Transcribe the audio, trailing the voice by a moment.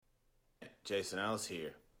Jason Ellis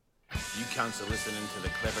here. You counsel listening to the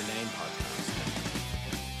Clever Name Podcast.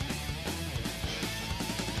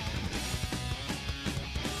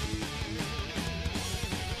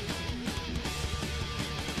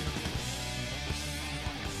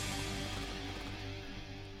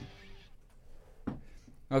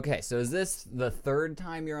 Okay, so is this the third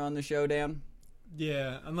time you're on the show, Dan?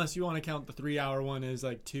 Yeah, unless you want to count the 3-hour one as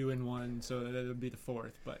like 2 in 1, so that would be the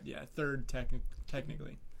fourth. But yeah, third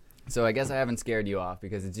technically. So I guess I haven't scared you off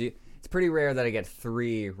because it's pretty rare that I get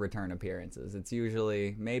 3 return appearances. It's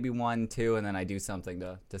usually maybe 1, 2, and then I do something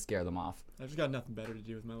to scare them off. I've just got nothing better to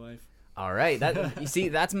do with my life. All right, you see,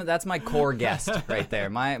 that's my core guest right there.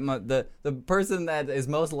 The person that is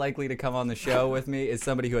most likely to come on the show with me is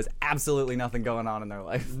somebody who has absolutely nothing going on in their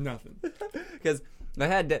life. Nothing. Because I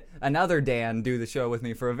had another Dan do the show with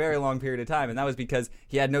me for a very long period of time, and that was because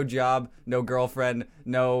he had no job, no girlfriend,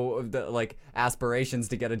 no aspirations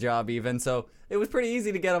to get a job even. So it was pretty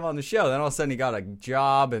easy to get him on the show. Then all of a sudden he got a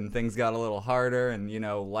job, and things got a little harder, and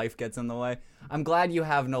life gets in the way. I'm glad you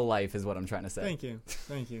have no life, is what I'm trying to say.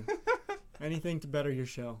 Thank you. Anything to better your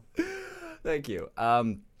show. Thank you.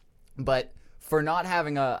 But for not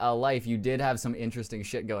having a life, you did have some interesting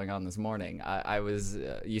shit going on this morning.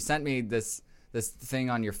 You sent me this thing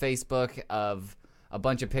on your Facebook of a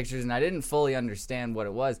bunch of pictures, and I didn't fully understand what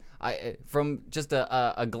it was. From just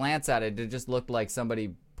a glance at it, it just looked like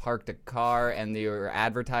somebody parked a car and they were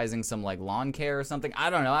advertising some like lawn care or something. I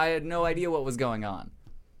don't know. I had no idea what was going on.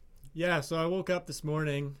 Yeah, so I woke up this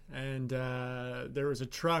morning and there was a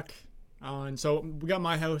truck on. So we got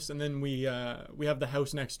my house, and then we have the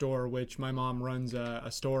house next door, which my mom runs a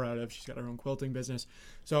store out of. She's got her own quilting business.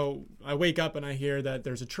 So I wake up and I hear that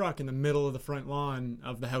there's a truck in the middle of the front lawn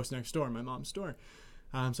of the house next door, my mom's store.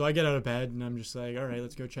 So I get out of bed and I'm just like, all right,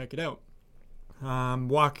 let's go check it out.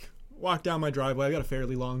 Walk down my driveway. I got a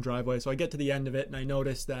fairly long driveway, so I get to the end of it and I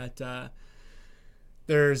notice that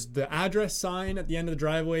there's the address sign at the end of the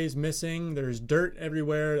driveway is missing. There's dirt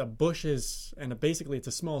everywhere. A bush basically it's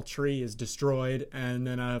a small tree is destroyed. And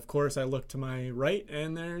then of course I look to my right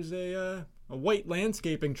and there's a white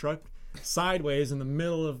landscaping truck sideways in the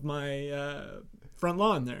middle of my front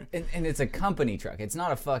lawn there. And it's a company truck. It's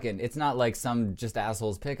not like some just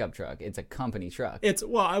asshole's pickup truck. It's a company truck.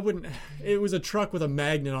 It was a truck with a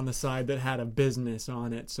magnet on the side that had a business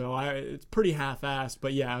on it. So it's pretty half-assed,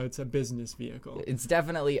 but yeah, it's a business vehicle. It's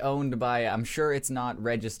definitely owned by, I'm sure it's not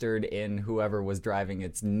registered in whoever was driving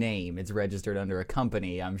its name. It's registered under a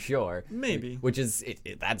company, I'm sure. Maybe. Which is,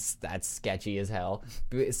 that's sketchy as hell.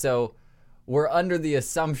 So we're under the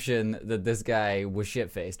assumption that this guy was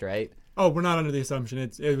shit-faced, right? Oh, we're not under the assumption.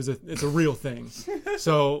 It's a real thing.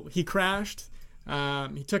 So he crashed.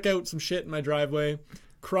 He took out some shit in my driveway,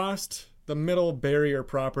 crossed the middle barrier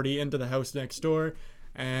property into the house next door,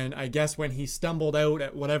 and I guess when he stumbled out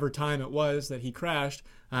at whatever time it was that he crashed,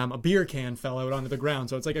 a beer can fell out onto the ground.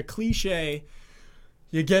 So it's like a cliche.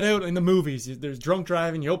 You get out in the movies, there's drunk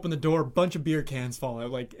driving, you open the door, a bunch of beer cans fall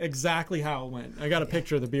out, like exactly how it went. I got a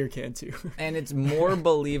picture of the beer can too. And it's more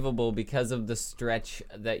believable because of the stretch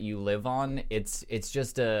that you live on. It's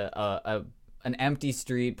just an empty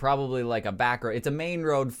street, probably like a back road. It's a main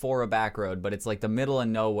road for a back road, but it's like the middle of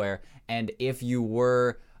nowhere. And if you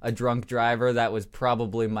were a drunk driver, that was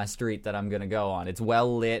probably my street that I'm gonna go on. It's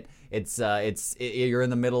well lit. You're in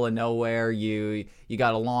the middle of nowhere. You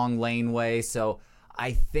got a long laneway, so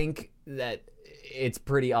I think that it's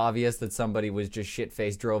pretty obvious that somebody was just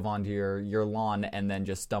shit-faced, drove onto your lawn, and then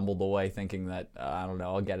just stumbled away thinking that, I don't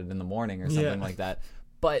know, I'll get it in the morning or something like that.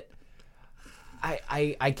 But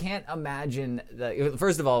I can't imagine that.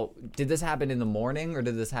 First of all, did this happen in the morning or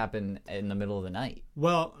did this happen in the middle of the night?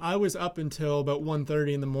 Well, I was up until about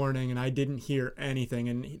 1:30 in the morning and I didn't hear anything.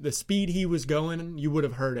 And the speed he was going, you would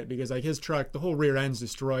have heard it because like his truck, the whole rear end's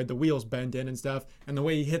destroyed, the wheels bent in and stuff. And the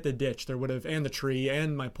way he hit the ditch, there would have, and the tree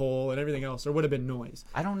and my pole and everything else, there would have been noise.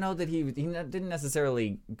 I don't know that he didn't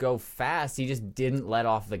necessarily go fast. He just didn't let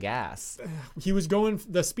off the gas. He was going,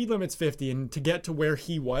 the speed limit's 50, and to get to where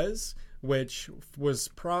he was, which was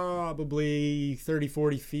probably 30,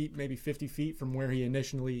 40 feet, maybe 50 feet from where he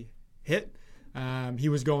initially hit. He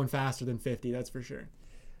was going faster than 50, that's for sure.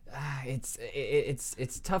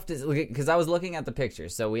 It's tough to look at because I was looking at the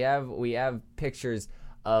pictures. So we have pictures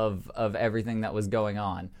of everything that was going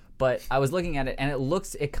on. But I was looking at it and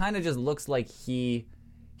it kind of just looks like he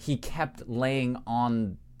kept laying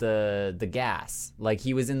on the gas, like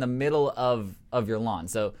he was in the middle of your lawn.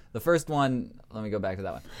 So the first one, let me go back to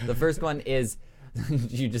that one. The first one is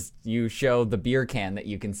you show the beer can that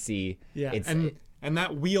you can see. Yeah, and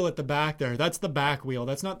that wheel at the back there, that's the back wheel.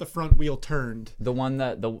 That's not the front wheel turned. The one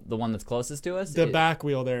that's closest to us. The back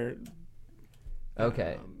wheel there.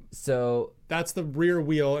 Okay. So That's the rear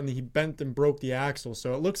wheel, and he bent and broke the axle.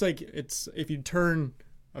 So it looks like it's if you turn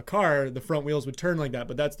a car, the front wheels would turn like that,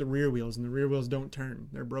 but that's the rear wheels, and the rear wheels don't turn.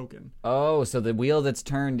 They're broken. oh, so the wheel that's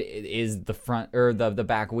turned is the front or the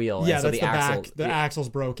back wheel. Yeah, and so that's the the axle, back. The axle's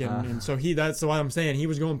broken, and so that's what I'm saying. He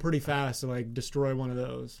was going pretty fast to like destroy one of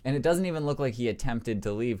those. And it doesn't even look like he attempted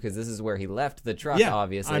to leave because this is where he left the truck, Yeah,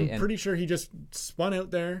 obviously. I'm pretty sure he just spun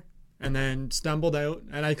out there and then stumbled out,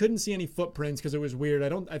 and I couldn't see any footprints because it was weird.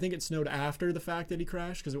 I think it snowed after the fact that he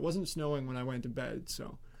crashed because it wasn't snowing when I went to bed.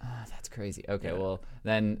 So that's crazy. Okay, well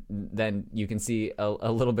then you can see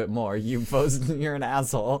a little bit more. You posted, you're an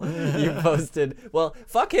asshole. You posted, well,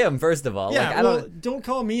 fuck him first of all. yeah, Like, don't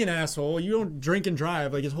call me an asshole. You don't drink and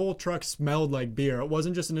drive. Like his whole truck smelled like beer. It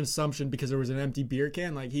wasn't just an assumption because there was an empty beer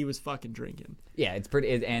can. Like he was fucking drinking. Yeah, it's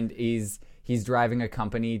pretty, and he's driving a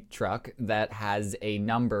company truck that has a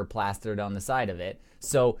number plastered on the side of it.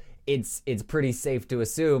 So it's pretty safe to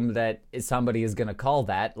assume that somebody is going to call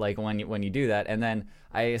that, like when you do that. And then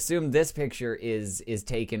I assume this picture is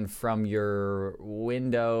taken from your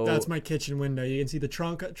window. That's my kitchen window. You can see the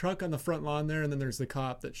truck on the front lawn there, and then there's the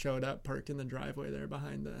cop that showed up parked in the driveway there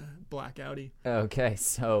behind the black Audi. Okay,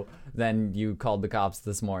 so then you called the cops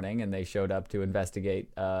this morning, and they showed up to investigate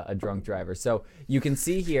a drunk driver. So you can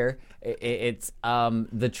see here, it's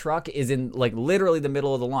the truck is in like literally the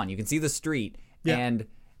middle of the lawn. You can see the street, Yeah.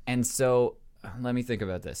 and so let me think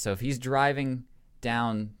about this. So if he's driving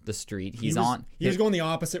down the street, he's going the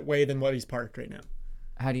opposite way than what he's parked right now.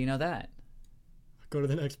 How do you know that? Go to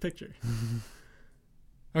the next picture.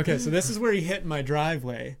 Okay, so this is where he hit my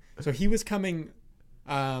driveway. So he was coming.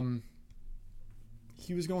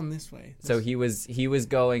 He was going this way. So he was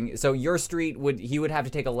going. So your street he would have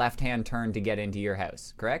to take a left-hand turn to get into your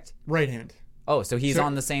house, correct? Right hand. Oh, so he's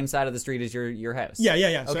on the same side of the street as your house.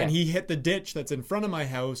 Yeah. So Okay. and he hit the ditch that's in front of my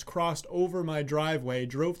house, crossed over my driveway,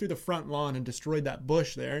 drove through the front lawn and destroyed that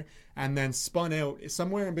bush there, and then spun out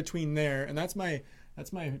somewhere in between there. And that's my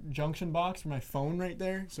junction box for my phone right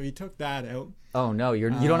there. So he took that out. Oh no, you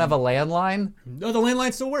don't have a landline? No, the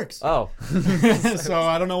landline still works. Oh. So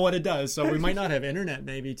I don't know what it does. So we might not have internet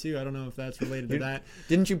maybe too. I don't know if that's related to that.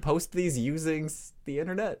 Didn't you post these using the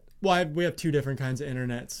internet? Well, we have two different kinds of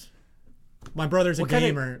internets. My brother's a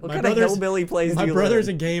gamer. What kind of hillbilly place do My you brother's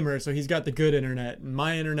live a gamer, so he's got the good internet. And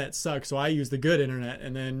my internet sucks, so I use the good internet.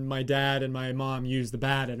 And then my dad and my mom use the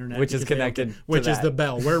bad internet. Which is because connected which to is that. the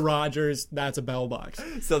Bell. We're Rogers, that's a Bell box.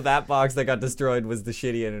 So that box that got destroyed was the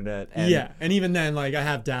shitty internet. And Yeah, and even then, like, I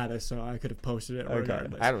have data, so I could have posted it Okay.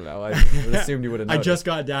 regardless. I don't know. I would assumed you would have I noticed. just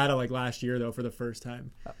got data, like, last year, though, for the first time.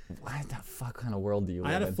 What the fuck kind of world do you live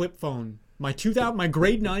I had a in? flip phone. My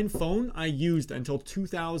grade 9 phone I used until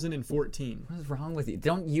 2014. What is wrong with you?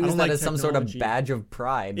 Don't use don't that like as some sort of technology. badge of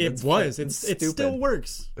pride. It Stupid. still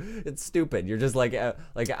works. It's stupid. You're just like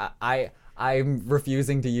I'm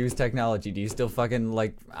refusing to use technology. Do you still fucking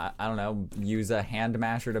like I don't know, use a hand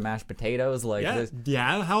masher to mash potatoes? Like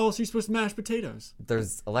Yeah. How else are you supposed to mash potatoes?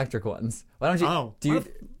 there's electric ones. Why don't you? Oh, do you?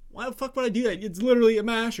 why the fuck would I do that? It's literally a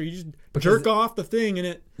masher. You just jerk off the thing and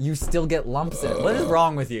it. You still get lumps in it. What is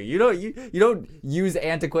wrong with you? You don't use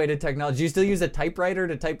antiquated technology. You still use a typewriter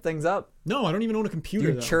to type things up? No, I don't even own a Do computer.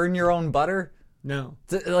 you though. churn your own butter? No,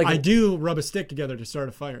 Like I do rub a stick together to start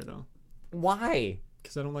a fire though, why?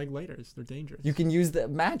 because I don't like lighters. They're dangerous. You can use the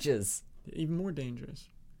matches. Even more dangerous.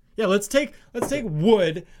 Yeah, let's take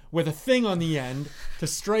wood with a thing on the end to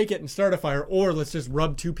strike it and start a fire, or let's just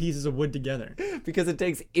rub two pieces of wood together. Because it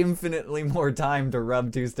takes infinitely more time to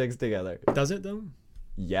rub two sticks together. Does it though?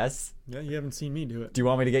 Yes. Yeah, you haven't seen me do it. Do you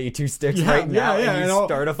want me to get you two sticks right now and you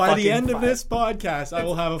start a by fucking the end of fire? this podcast, I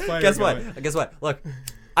will have a fire. Guess going. what? Guess what? Look,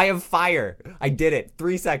 I have fire. I did it.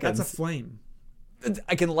 3 seconds. That's a flame.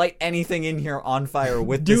 I can light anything in here on fire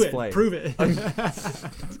with Do this it. flame. Prove it.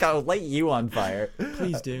 It's gotta light you on fire.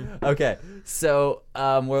 Please do. Okay, so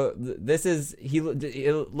this is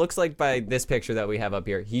it looks like by this picture that we have up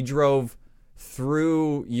here, he drove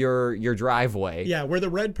through your driveway. Yeah, where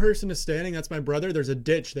the red person is standing, that's my brother. There's a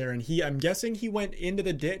ditch there, and I'm guessing he went into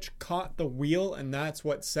the ditch, caught the wheel, and that's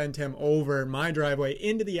what sent him over my driveway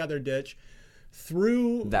into the other ditch,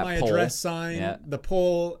 through That my pole. address sign, Yeah. the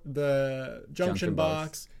pole, the junction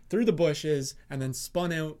box. box, through the bushes, and then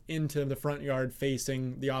spun out into the front yard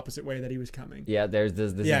facing the opposite way that he was coming. Yeah, this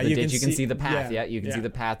is the Yeah, you ditch. can You can see- see the path. yeah, Yeah, you can yeah. see the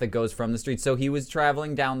path that goes from the street. So he was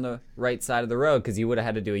traveling down the right side of the road because he would have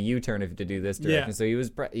had to do a U-turn to do this direction. Yeah. So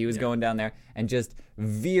he was going down there and just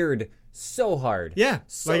veered so hard. Yeah,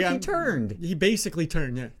 So he turned. He basically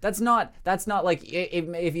turned. Yeah. That's not like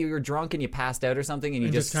if you were drunk and you passed out or something and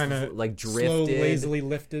you just kind of like drifted, slow, lazily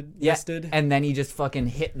listed. and then he just fucking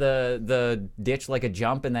hit the ditch like a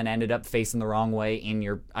jump and then ended up facing the wrong way in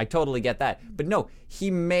your. I totally get that, but no,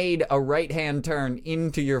 he made a right hand turn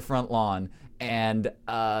into your front lawn and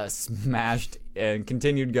smashed and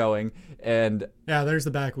continued going. And yeah, there's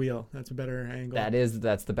the back wheel. That's a better angle.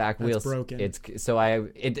 That's the back wheel. It's broken.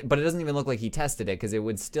 But it doesn't even look like he tested it because it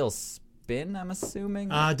would still spin, I'm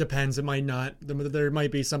assuming. Depends. It might not. There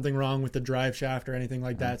might be something wrong with the drive shaft or anything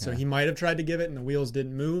like that. Okay. So he might have tried to give it and the wheels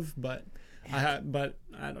didn't move, but I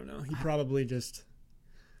don't know. He probably just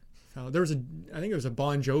fell. I think there was a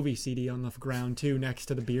Bon Jovi CD on the ground too next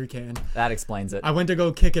to the beer can. That explains it. I went to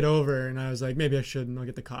go kick it over and I was like, maybe I shouldn't. I'll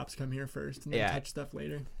get the cops come here first and then touch stuff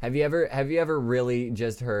later. Have you ever really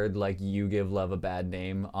just heard like "You Give Love a Bad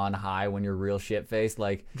Name" on high when you're real shit faced?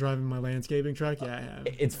 Like driving my landscaping truck? Yeah, I have.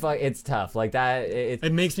 It's tough. Like that.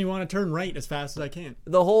 It makes me want to turn right as fast as I can.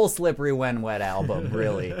 The whole "Slippery When Wet" album,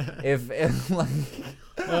 really. if like.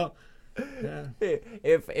 Well. Yeah.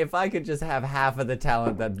 If I could just have half of the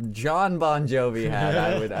talent that John Bon Jovi had,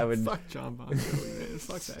 I would. Fuck John Bon Jovi, man.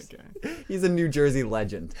 Fuck that guy. He's a New Jersey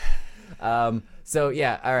legend. So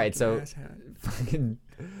yeah, all right. So fucking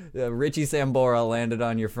Richie Sambora landed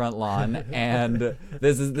on your front lawn, and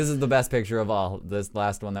this is the best picture of all. This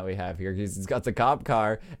last one that we have here. He's got the cop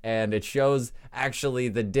car, and it shows actually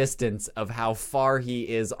the distance of how far he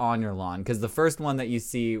is on your lawn. Because the first one that you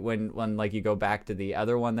see when like you go back to the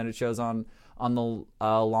other one that it shows on the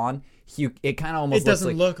lawn, it kind of almost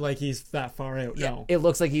doesn't look like he's that far out. Yeah, no, it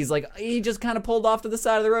looks like he just kind of pulled off to the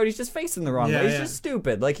side of the road. He's just facing the wrong way. He's just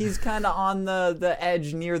stupid. Like he's kind of on the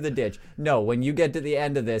edge near the ditch. No, when you get to the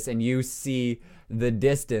end of this and you see the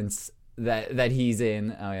distance that he's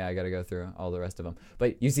in. Oh yeah, I got to go through all the rest of them.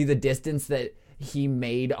 But you see the distance that he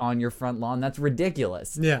made on your front lawn. That's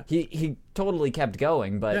ridiculous. Yeah. He totally kept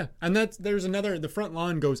going, but yeah. And the front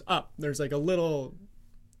lawn goes up. There's like a little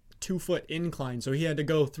 2-foot incline, so he had to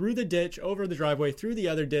go through the ditch, over the driveway, through the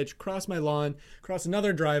other ditch, cross my lawn, cross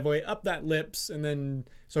another driveway, up that lips, and then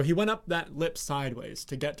so he went up that lip sideways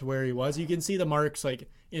to get to where he was. You can see the marks like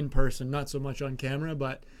in person, not so much on camera,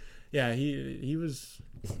 but yeah, he must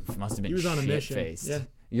have been. He was on a mission. Shit-faced. Yeah,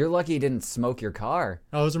 you're lucky he didn't smoke your car.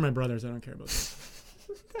 Oh, those are my brothers. I don't care about that.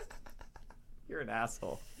 You're an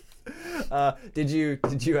asshole. Did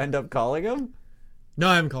you end up calling him? No,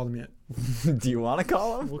 I haven't called him yet. Do you want to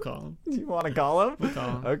call him? We'll call him. Do you want to call him? We'll call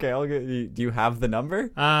him. Okay, I'll get you. Do you have the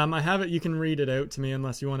number? I have it. You can read it out to me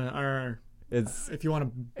unless you want to. If you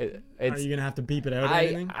want to, are you gonna have to beep it out or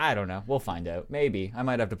anything? I don't know. We'll find out. Maybe I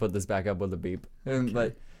might have to put this back up with a beep. Okay.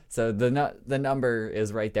 But so the number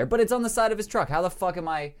is right there, but it's on the side of his truck. How the fuck am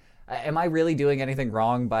I really doing anything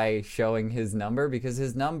wrong by showing his number? Because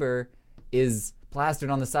his number is plastered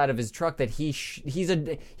on the side of his truck that he's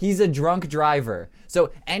a drunk driver.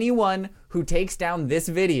 So anyone who takes down this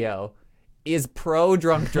video is pro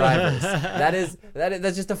drunk drivers.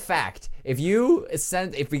 That's just a fact. If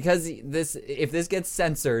this gets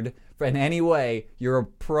censored in any way, you're a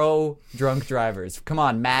pro drunk drivers. Come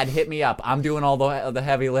on, Mad, hit me up. I'm doing all the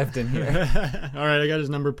heavy lifting here. All right, I got his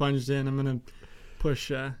number punched in. I'm gonna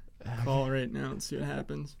push call right now and see what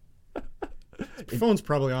happens. His phone's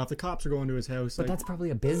probably off. The cops are going to his house. But that's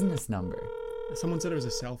probably a business number. Someone said it was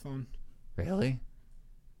a cell phone. Really?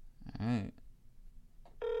 All right.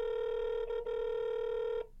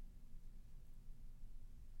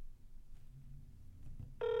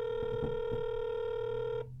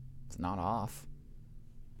 It's not off.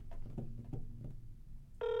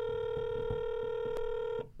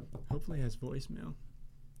 Hopefully it has voicemail.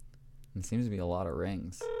 There seems to be a lot of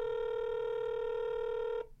rings.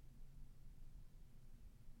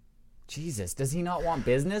 Jesus, does he not want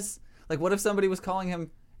business? Like, what if somebody was calling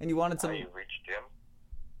him and you wanted some... You've reached Jim.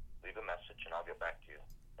 Leave a message and I'll get back to you.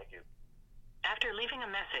 Thank you. After leaving a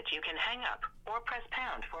message, you can hang up or press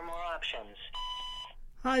pound for more options.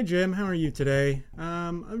 Hi, Jim. How are you today?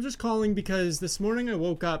 I'm just calling because this morning I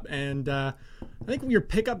woke up and I think your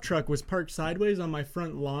pickup truck was parked sideways on my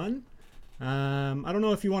front lawn. I don't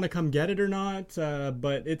know if you want to come get it or not,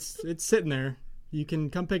 but it's sitting there. You can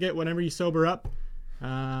come pick it whenever you sober up.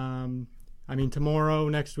 I mean, tomorrow,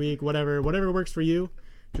 next week, whatever works for you.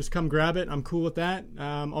 Just come grab it. I'm cool with that.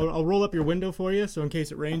 I'll roll up your window for you, so in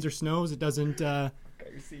case it rains or snows, it doesn't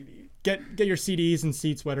get your CDs and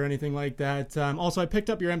seats wet or anything like that. Also, I picked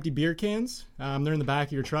up your empty beer cans. They're in the back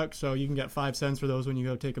of your truck, so you can get 5 cents for those when you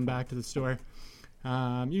go take them back to the store.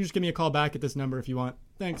 You just give me a call back at this number if you want.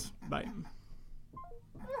 Thanks. Bye.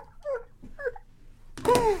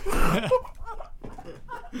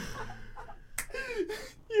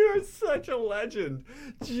 legend.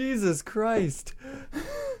 Jesus Christ.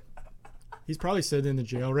 He's probably sitting in the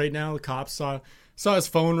jail right now. The cops saw his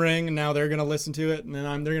phone ring, and now they're gonna listen to it, and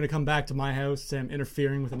then they're gonna come back to my house, say I'm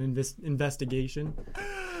interfering with an investigation.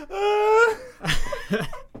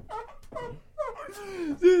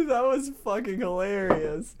 Dude, that was fucking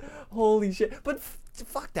hilarious. Holy shit. But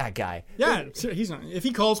fuck that guy. Yeah, he's not. If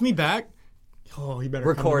he calls me back, he better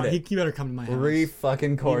record it. He better come to my house.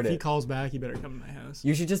 Re-fucking-cord it. If he calls back, he better come to my house.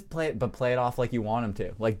 You should just play it off like you want him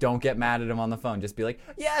to. Like, don't get mad at him on the phone. Just be like,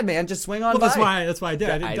 yeah, man, just swing on by. That's why I did.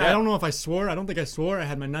 I don't know if I swore. I don't think I swore. I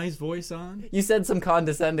had my nice voice on. You said some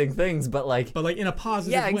condescending things, but like in a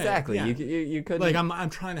positive way. Yeah, exactly. Yeah. You could like I'm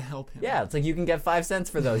trying to help him. Yeah, it's like you can get 5 cents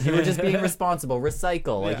for those. You were just being responsible.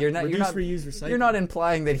 Recycle. Like you're not reuse, recycle. You're not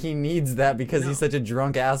implying that he needs that because he's such a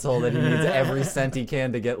drunk asshole that he needs every cent he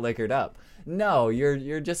can to get liquored up. No,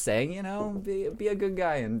 you're just saying, be a good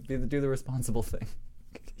guy and do the responsible thing.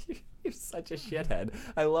 You're such a shithead.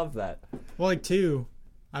 I love that. Well,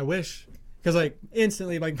 I wish, because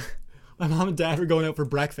instantly, my mom and dad were going out for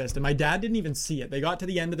breakfast, and my dad didn't even see it. They got to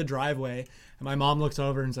the end of the driveway, and my mom looks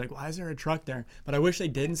over and is like, "Why is there a truck there?" But I wish they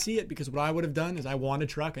didn't see it, because what I would have done is I want a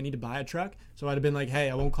truck. I need to buy a truck, so I'd have been like, "Hey,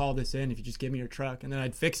 I won't call this in if you just give me your truck," and then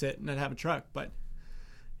I'd fix it and I'd have a truck. But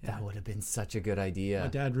yeah. That would have been such a good idea. My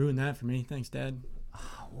dad ruined that for me. Thanks, Dad.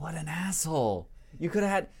 Oh, what an asshole. You could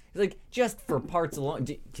have had, just for parts alone.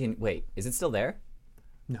 Wait, is it still there?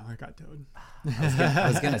 No, I got towed. I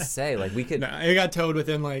was gonna say, we could. No, it got towed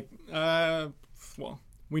within we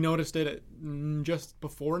noticed it at just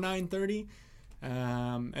before 9:30,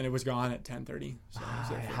 and it was gone at 10:30. So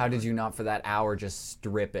how did you not for that hour just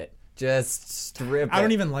strip it? Just strip it. I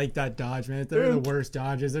don't even like that Dodge, man. They're the worst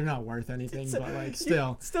Dodges. They're not worth anything, but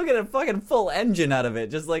still. Still get a fucking full engine out of it.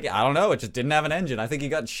 Just I don't know, it just didn't have an engine. I think he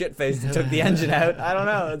got shit-faced and took the engine out. I don't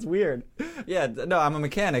know. It's weird. Yeah, no, I'm a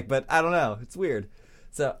mechanic, but I don't know. It's weird.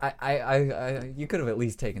 So I you could have at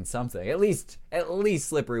least taken something. At least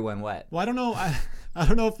slippery when wet. Well, I don't know. I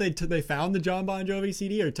don't know if they found the John Bon Jovi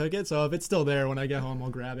CD or took it. So if it's still there when I get home, I'll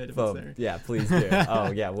grab it if it's there. Yeah, please do.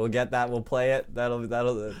 Oh yeah, we'll get that. We'll play it. That'll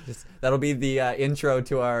be the intro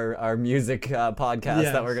to our music podcast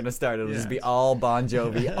that we're gonna start. It'll just be all Bon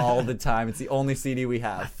Jovi all the time. It's the only CD we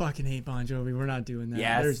have. I fucking hate Bon Jovi. We're not doing that.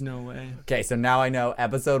 Yes. There's no way. Okay, so now I know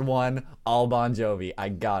episode 1, all Bon Jovi. I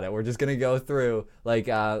got it. We're just gonna go through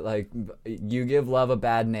You Give Love a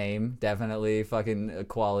Bad Name, definitely fucking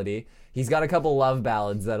quality. He's got a couple love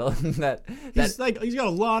ballads he's got a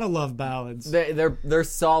lot of love ballads. They're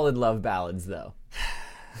solid love ballads though.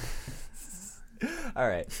 All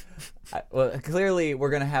right. Well, clearly we're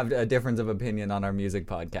gonna have a difference of opinion on our music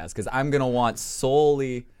podcast because I'm gonna want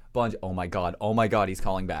solely Oh my god, he's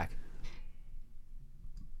calling back.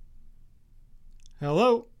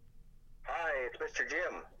 Hello. Hi, it's Mr.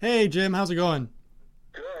 Jim. Hey Jim, how's it going?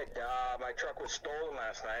 Good. My truck was stolen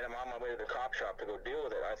last night. I'm on my way to the cop shop to go deal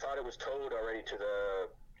with it. I thought it was towed already to the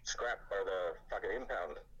scrap or the fucking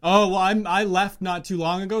impound. Oh, well, I left not too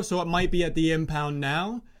long ago, so it might be at the impound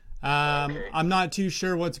now. Okay. I'm not too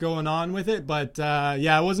sure what's going on with it, but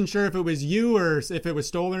I wasn't sure if it was you or if it was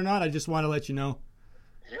stolen or not. I just want to let you know.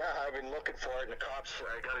 Yeah, I've been looking for it, and the cops,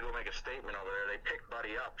 I gotta go make a statement over there. They picked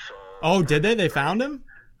Buddy up, so... Oh, did they? They found him?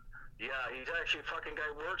 Yeah, he's actually a fucking guy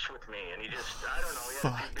who works with me, and he just, I don't know, he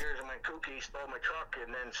had a few beers in my kookie, stole my truck,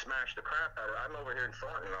 and then smashed the crap out of it. I'm over here in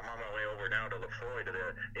Thornton. I'm on my way over now to Lefroy, to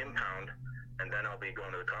the impound, and then I'll be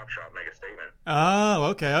going to the cop shop, make a statement. Oh,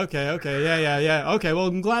 okay. Yeah. Okay, well,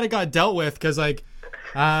 I'm glad it got dealt with, because, it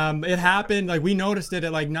happened, we noticed it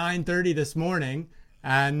at, 9:30 this morning,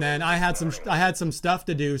 and then I had some stuff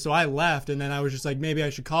to do, so I left, and then I was just maybe I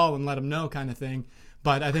should call and let him know kind of thing.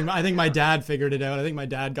 But I think my dad figured it out. I think my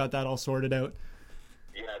dad got that all sorted out.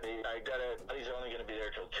 Yeah, he's only going to be there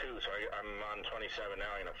till 2, so I'm on 27 now.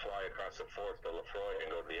 I'm going to fly across the 4th to Lefroy and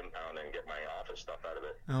go to the impound and get my office stuff out of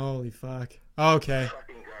it. Holy fuck. Okay.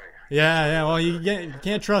 Fucking guy. Yeah, well, you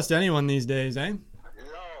can't trust anyone these days, eh? No,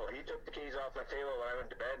 he took the keys off my table when I went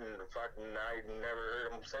to bed, and I never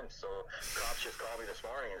heard him since. So cops just called me this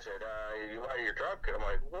morning and said, you out of your truck? And I'm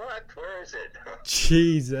like, what? Where is it?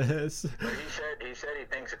 Jesus. But he said he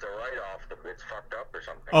thinks it's a write-off, that it's fucked up or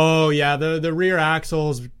something. Oh yeah, the rear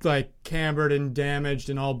axle's cambered and damaged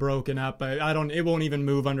and all broken up. It won't even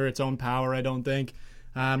move under its own power, I don't think.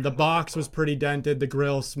 The box was pretty dented, the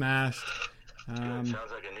grill smashed. Sounds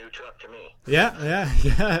like a new truck to me. Yeah.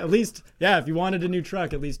 At least, if you wanted a new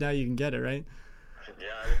truck, at least now you can get it, right? Yeah,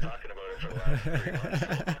 I've been talking about it for the last 3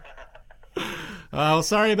 months. Well,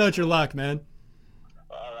 sorry about your luck, man.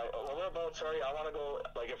 Well, what about, sorry, I want to go,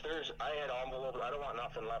 if I had envelopes, I don't want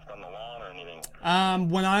nothing nothing left on the lawn or anything.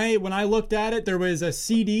 When I looked at it, there was a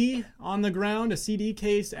CD on the ground, a CD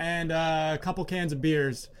case, and a couple cans of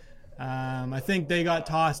beers. I think they got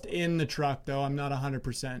tossed in the truck, though. I'm not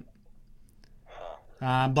 100%.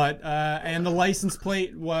 And the license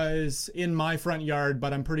plate was in my front yard,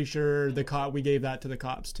 but I'm pretty sure we gave that to the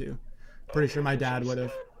cops too. Pretty sure my dad would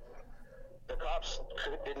have. The cops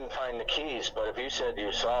didn't find the keys, but if you said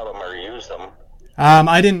you saw them or used them.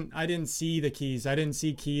 I didn't see the keys. I didn't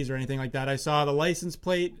see keys or anything like that. I saw the license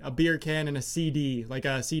plate, a beer can, and a CD, like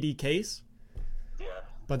a CD case. Yeah.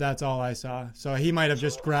 But that's all I saw. So he might have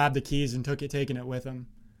just grabbed the keys and taken it with him.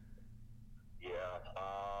 Yeah.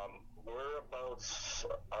 Whereabouts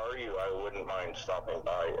are you? I wouldn't mind stopping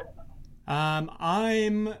by it.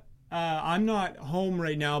 I'm not home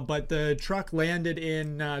right now, but the truck landed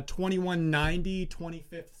in 2190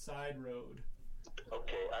 25th Side Road.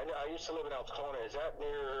 Okay, I used to live in Altona. Is that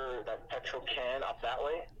near that petrol can up that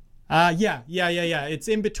way? Yeah. It's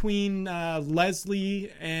in between Leslie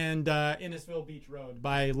and Innisfil Beach Road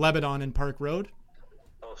by Lebanon and Park Road.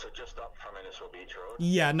 Oh, so just up from Innisfil Beach Road?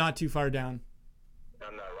 Yeah, not too far down.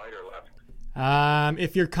 On the right or left?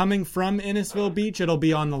 If you're coming from Innisfil Beach, it'll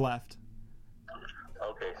be on the left.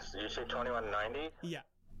 Okay, so you say 2190? Yeah.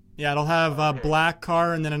 Yeah, it'll have a black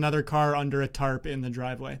car and then another car under a tarp in the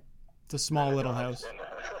driveway. It's a small little house.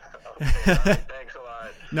 Okay, thanks a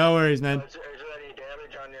lot. No worries, man. Is there any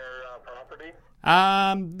damage on your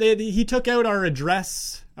property? He took out our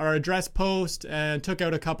address post and took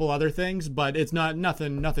out a couple other things, but it's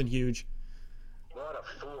nothing huge. What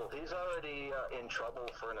a fool. He's already in trouble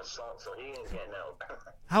for an assault, so he ain't getting out.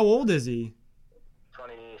 How old is he?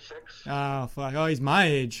 26? Oh, fuck. Oh, he's my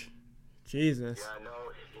age. Jesus. Yeah,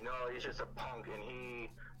 no, he's just a punk, and he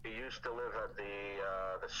used to live at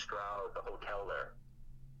the Stroud, the hotel there.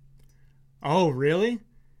 Oh, really?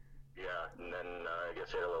 Yeah, and then I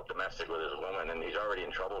guess he had a little domestic with his woman, and he's already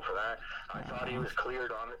in trouble for that. I thought he was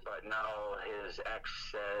cleared on it, but now his ex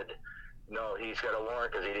said, no, he's got a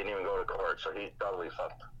warrant because he didn't even go to court, so he's doubly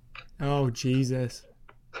fucked. Oh, Jesus.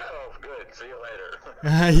 Oh, good. See you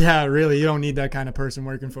later. Yeah, really. You don't need that kind of person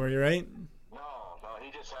working for you, right? No, he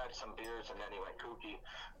just had some beers and then he went kooky.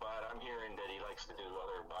 But I'm hearing that he likes to do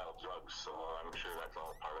other wild drugs, so I'm sure that's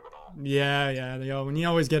all part of it all. Yeah. When you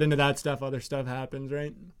always get into that stuff, other stuff happens,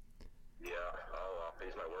 right? Yeah,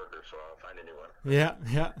 he's my worker, so I'll find a new one.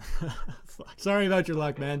 Yeah. Fuck. Sorry about your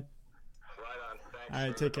luck, man. Right on. Thanks. All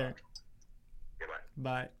right, take care.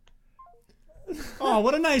 Goodbye. Bye. Oh,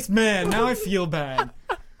 what a nice man. Now I feel bad.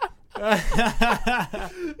 Dude,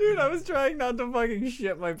 I was trying not to fucking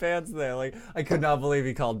shit my pants there. Like, I could not believe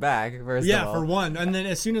he called back, first of all. For one. And then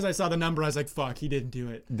as soon as I saw the number, I was like, fuck, he didn't do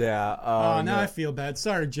it. Yeah. Oh, now I feel bad.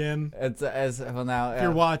 Sorry, Jim. It's well now. If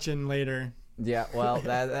you're watching later. Yeah, well,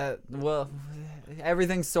 well,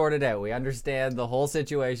 everything's sorted out. We understand the whole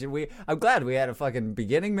situation. I'm glad we had a fucking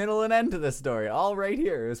beginning, middle, and end to this story. All right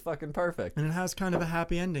here. It was fucking perfect. And it has kind of a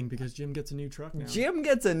happy ending because Jim gets a new truck now. Jim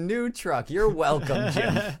gets a new truck. You're welcome,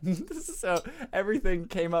 Jim. So everything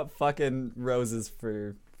came up fucking roses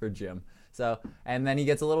for Jim. So, and then he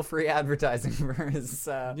gets a little free advertising for his.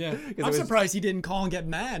 Yeah, I'm surprised he didn't call and get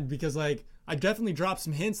mad because, like, I definitely dropped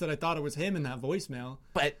some hints that I thought it was him in that voicemail.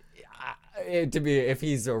 But if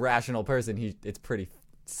he's a rational person, it's pretty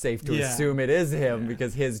safe to assume it is him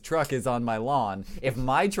because his truck is on my lawn. If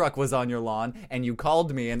my truck was on your lawn and you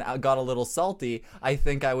called me and got a little salty, I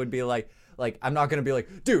think I would be like, I'm not gonna be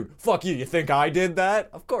like, dude, fuck you. You think I did that?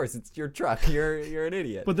 Of course, it's your truck. You're an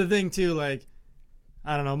idiot. But the thing too, like,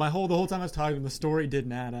 I don't know. The whole time I was talking, the story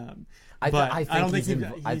didn't add up. I don't think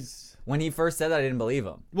he's. When he first said that, I didn't believe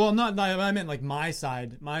him. Well, I meant like my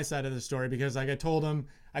side of the story because like I told him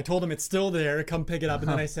it's still there. Come pick it up, and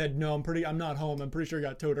then I said no, I'm not home. I'm pretty sure it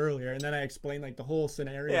got towed earlier, and then I explained like the whole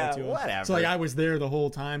scenario to him. Whatever. So like I was there the whole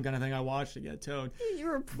time, kind of thing. I watched it get towed.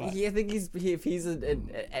 I think if he's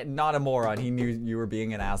not a moron, he knew you were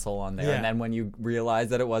being an asshole on there, and then when you realized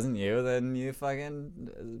that it wasn't you, then you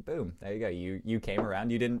fucking boom. There you go. You came around.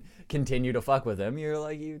 You didn't continue to fuck with him. You're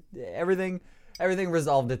like Everything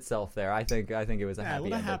resolved itself there. I think it was a happy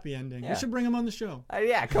ending. What a happy ending. We should bring him on the show.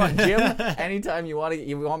 Yeah, come on, Jim. Anytime you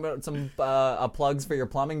want some plugs for your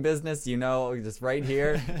plumbing business, just right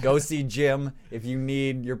here. Go see Jim if you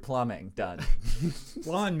need your plumbing done.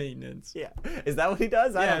 Lawn maintenance. Yeah. Is that what he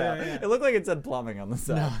does? I don't know. Yeah. It looked like it said plumbing on the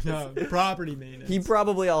side. No. Property maintenance. He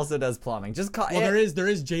probably also does plumbing. Just call. Well, there is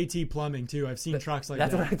JT plumbing too. I've seen trucks like that.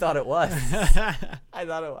 That's what I thought it was. I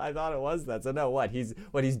thought it was that. So no, what? He's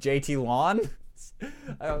JT Lawn?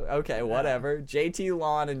 Okay, whatever. JT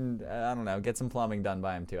Lawn and I don't know, get some plumbing done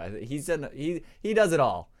by him too. He does it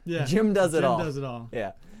all. Yeah, Jim does it all. Jim does it all.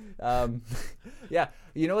 Yeah. Yeah,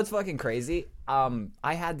 you know what's fucking crazy?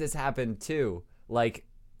 I had this happen too. Like,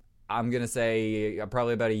 I'm gonna say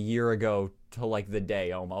probably about a year ago to like the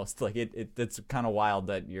day almost. Like it's kind of wild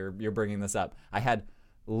that you're bringing this up. I had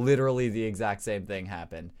literally the exact same thing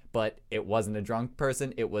happen, but it wasn't a drunk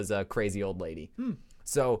person. It was a crazy old lady.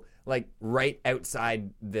 So like right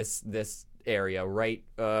outside this area, right,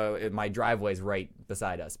 my driveway's right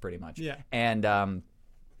beside us, pretty much. Yeah. And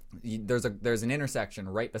there's an intersection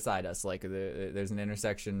right beside us. Like there's an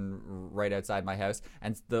intersection right outside my house,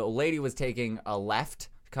 and the lady was taking a left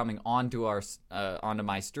coming onto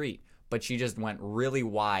my street, but she just went really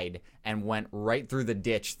wide and went right through the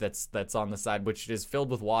ditch that's on the side, which is filled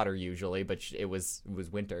with water usually, but it was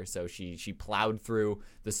winter, so she plowed through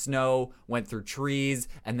the snow, went through trees,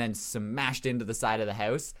 and then smashed into the side of the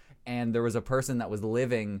house. And there was a person that was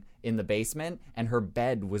living in the basement, and her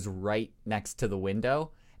bed was right next to the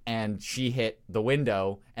window. And she hit the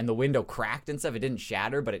window, and the window cracked and stuff. It didn't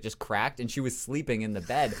shatter, but it just cracked, and she was sleeping in the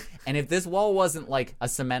bed. And if this wall wasn't like a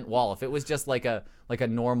cement wall, if it was just like a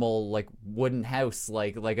normal like wooden house,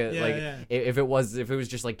 if it was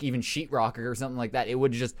just like even sheetrock or something like that, it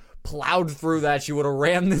would just plowed through that. She would have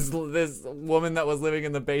ran this woman that was living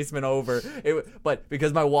in the basement over. But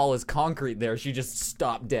because my wall is concrete there, she just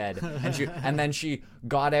stopped dead, and then she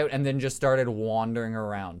got out and then just started wandering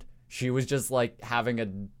around. She was just like having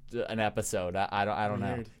an episode. I don't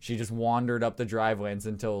know. Weird. She just wandered up the driveways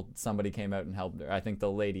until somebody came out and helped her. I think the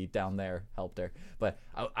lady down there helped her. But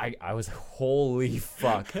I was, holy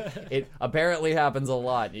fuck. It apparently happens a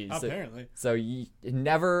lot. Apparently. So you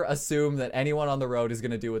never assume that anyone on the road is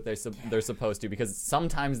going to do what they're supposed to, because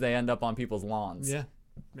sometimes they end up on people's lawns. Yeah.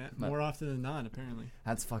 More often than not, apparently.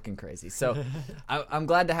 That's fucking crazy. So, I'm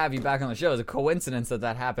glad to have you back on the show. It's a coincidence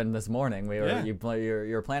that happened this morning.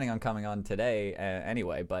 You're planning on coming on today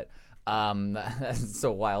anyway, but that's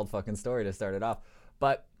a wild fucking story to start it off.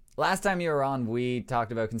 But last time you were on, we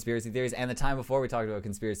talked about conspiracy theories, and the time before we talked about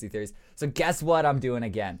conspiracy theories. So guess what I'm doing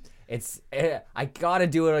again? I gotta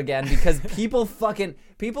do it again because people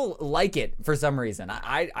like it for some reason.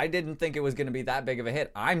 I didn't think it was gonna be that big of a hit.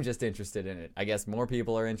 I'm just interested in it. I guess more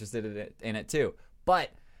people are interested in it too.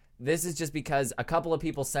 But this is just because a couple of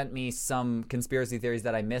people sent me some conspiracy theories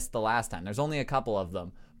that I missed the last time. There's only a couple of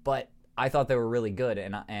them, but I thought they were really good,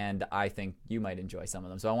 and I think you might enjoy some of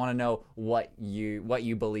them. So I want to know what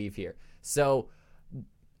you believe here. So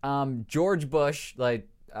George Bush,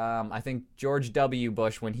 I think George W.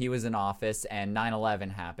 Bush, when he was in office and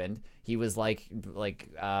 9/11 happened, he was like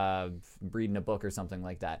reading a book or something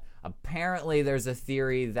like that. Apparently, there's a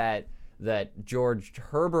theory that George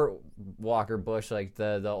Herbert Walker Bush, like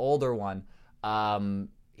the older one,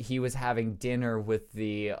 he was having dinner with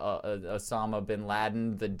the Osama bin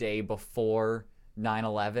Laden the day before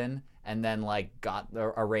 9/11. And then got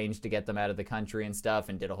arranged to get them out of the country and stuff,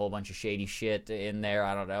 and did a whole bunch of shady shit in there.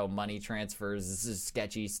 I don't know, money transfers,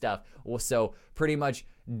 sketchy stuff. So pretty much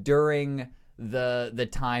during the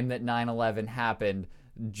time that 9/11 happened,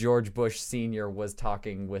 George Bush Sr. was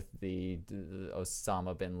talking with the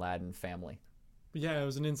Osama bin Laden family. Yeah, it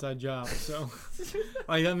was an inside job, so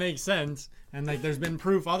that makes sense. And there's been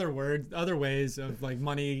proof other ways of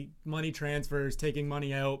money transfers, taking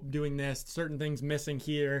money out, doing this, certain things missing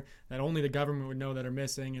here that only the government would know that are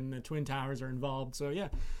missing, and the Twin Towers are involved. So yeah,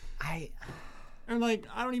 I don't know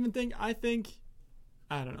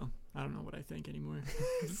what I think anymore.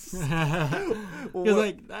 Because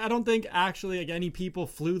I don't think actually any people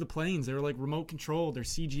flew the planes. They were remote controlled. They're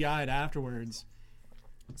CGI'd afterwards.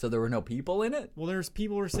 So there were no people in it? Well,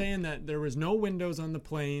 people were saying that there was no windows on the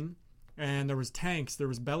plane, and there was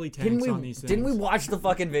belly tanks on these things. Didn't we watch the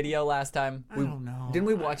fucking video last time? I don't know. Didn't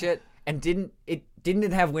we watch it? And didn't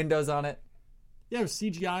it have windows on it? Yeah, it was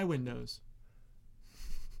CGI windows.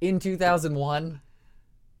 In 2001?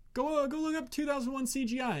 Go look up 2001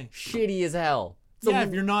 CGI. Shitty as hell.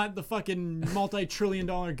 If you're not the fucking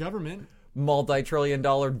multi-trillion-dollar government.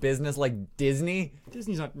 Multi-trillion-dollar business like Disney?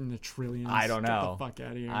 Disney's not in the trillions. I don't know. Get the fuck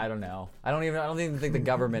out of here. I don't know. I don't even think the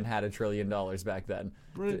government had $1 trillion back then.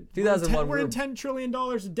 2001. We're in $10 trillion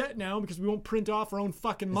of debt now because we won't print off our own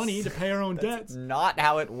fucking money to pay our own debts. Not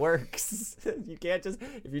how it works. You can't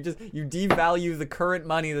you devalue the current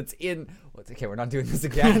money that's in. Okay, we're not doing this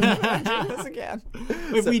again.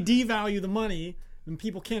 If we devalue the money, and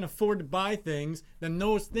people can't afford to buy things, then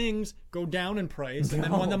those things go down in price. And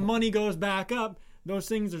then when the money goes back up, those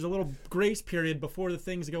things, there's a little grace period before the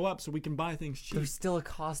things go up so we can buy things cheap. There's still a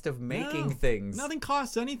cost of making things. Nothing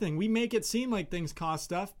costs anything. We make it seem like things cost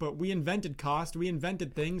stuff, but we invented cost. We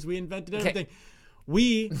invented things. We invented everything.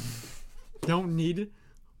 We don't need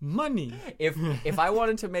Money. If I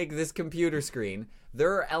wanted to make this computer screen,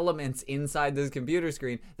 there are elements inside this computer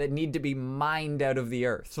screen that need to be mined out of the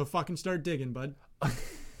earth. So fucking start digging, bud.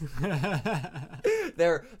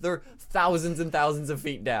 They're thousands and thousands of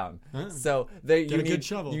feet down. So you a need good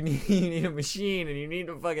shovel. You need a machine, and you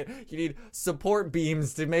need support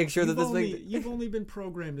beams to make sure that this thing. You've only been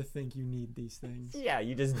programmed to think you need these things. Yeah,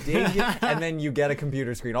 you just dig, and then you get a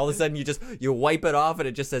computer screen. All of a sudden, you wipe it off, and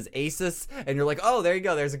it just says Asus, and you're like, oh, there you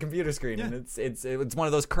go. There's a computer screen, and it's one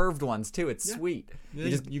of those curved ones too. It's sweet.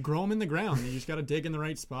 You grow them in the ground. You just got to dig in the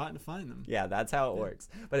right spot to find them. Yeah, that's how it works.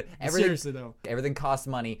 But seriously though, everything costs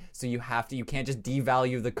money, so you can't just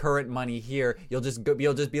devalue the current money here. You'll just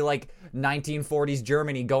be like 1940s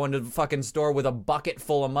Germany going to the fucking store with a bucket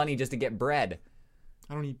full of money just to get bread.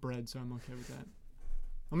 I don't eat bread, so I'm okay with that.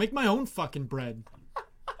 I'll make my own fucking bread.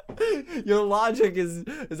 Your logic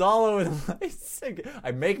is all over the place.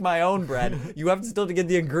 I make my own bread. You have to get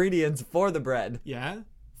the ingredients for the bread. Yeah.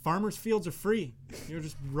 Farmers' fields are free. You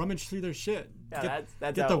just rummage through their shit. Yeah,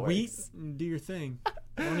 that's get how the it wheat works. and do your thing.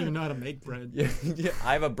 I don't even know how to make bread. Yeah,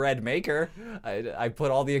 I have a bread maker. I put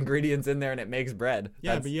all the ingredients in there and it makes bread.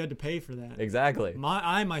 Yeah, but you had to pay for that. Exactly.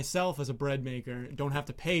 I myself, as a bread maker, don't have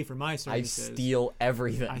to pay for my I services. steal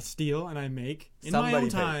everything. I steal and I make in my own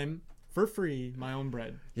time for free my own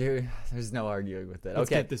bread. There's no arguing with it. Let's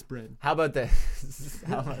okay, get this bread. How about this?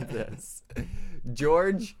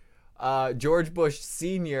 George Bush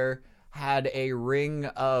Sr. had a ring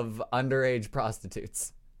of underage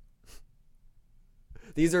prostitutes.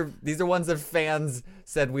 These are ones that fans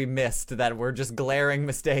said we missed, that were just glaring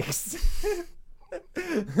mistakes.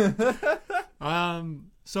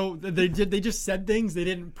 So they just said things. They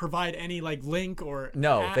didn't provide any like link or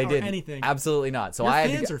they didn't. Anything. Absolutely not. So Your I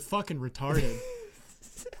fans are fucking retarded.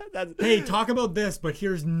 Hey, talk about this, but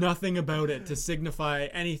here's nothing about it to signify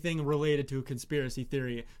anything related to a conspiracy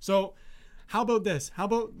theory. So, how about this? How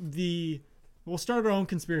about we'll start our own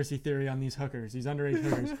conspiracy theory on these hookers, these underage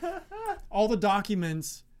hookers. All the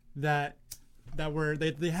documents that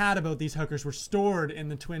they had about these hookers were stored in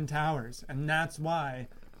the Twin Towers, and that's why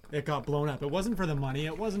it got blown up. It wasn't for the money.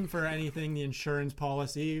 It wasn't for anything. The insurance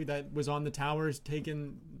policy that was on the towers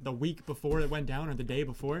taken the week before it went down or the day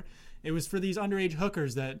before. It was for these underage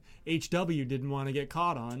hookers that HW didn't want to get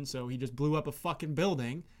caught on, so he just blew up a fucking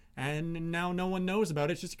building, and now no one knows about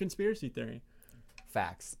it. It's just a conspiracy theory.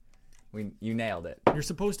 Facts. You nailed it. You're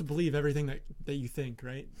supposed to believe everything that you think,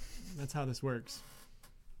 right? That's how this works.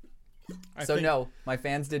 No, my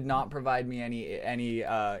fans did not provide me any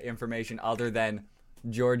information other than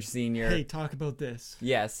George Sr. Hey, talk about this.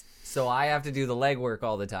 Yes. So I have to do the legwork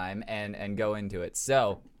all the time and go into it.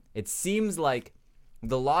 So it seems like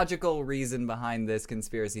the logical reason behind this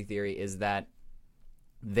conspiracy theory is that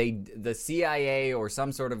the CIA or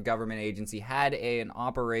some sort of government agency had an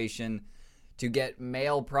operation to get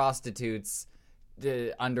male prostitutes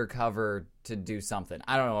undercover to do something.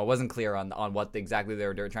 I don't know. I wasn't clear on what exactly they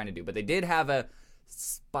were trying to do, but they did have a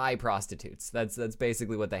spy prostitutes. That's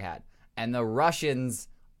basically what they had. And the Russians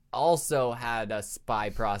also had a spy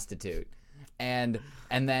prostitute. And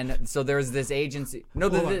then so there's this agency. No,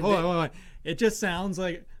 hold on. It just sounds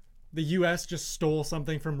like the U.S. just stole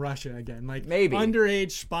something from Russia again. Like, maybe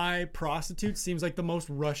underage spy prostitutes seems like the most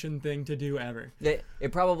Russian thing to do ever.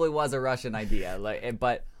 It probably was a Russian idea,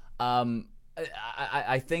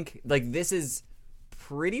 I think like this is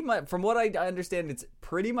pretty much, from what I understand, it's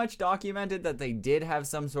pretty much documented that they did have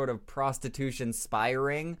some sort of prostitution spy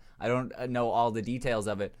ring. I don't know all the details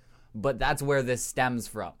of it, but that's where this stems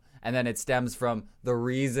from. And then it stems from the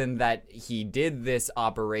reason that he did this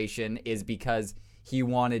operation is because he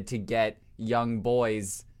wanted to get young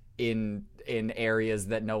boys in areas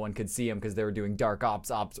that no one could see him because they were doing dark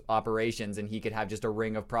ops operations, and he could have just a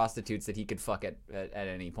ring of prostitutes that he could fuck at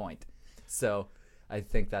any point. So I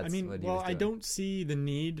think that's what he was doing. I don't see the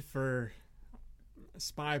need for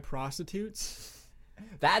spy prostitutes.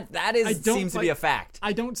 That seems to be a fact.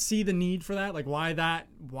 I don't see the need for that. Like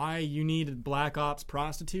why you need black ops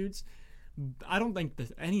prostitutes. I don't think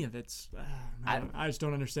that any of it's. I just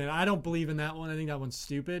don't understand. I don't believe in that one. I think that one's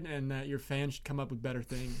stupid, and that your fans should come up with better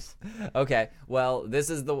things. Okay, well, this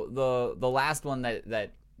is the last one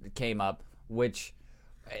that came up, which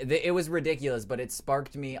it was ridiculous, but it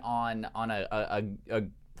sparked me on a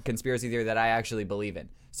conspiracy theory that I actually believe in.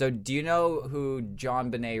 So, do you know who John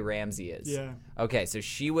Benet Ramsey is? Yeah. Okay, so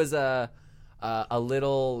she was a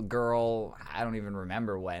little girl. I don't even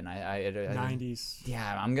remember when. 90s.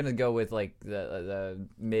 Yeah, I'm gonna go with like the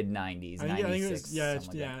mid 90s, 96. I think it was,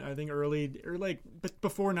 I think early or like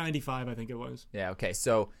before 95. I think it was. Yeah. Okay.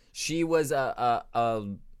 So she was a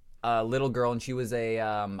little girl, and she was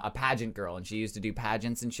a pageant girl, and she used to do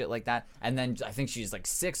pageants and shit like that. And then I think she's like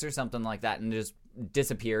 6 or something like that, and just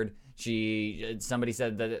disappeared. Somebody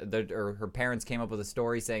said that or her parents came up with a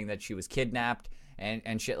story saying that she was kidnapped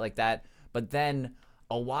and shit like that. But then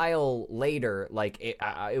a while later, like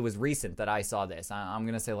it was recent that I saw this. I'm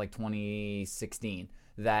gonna say like 2016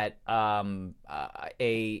 that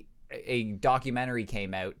a documentary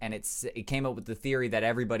came out, and it came up with the theory that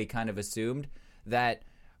everybody kind of assumed that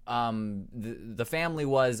the family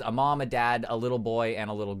was a mom, a dad, a little boy, and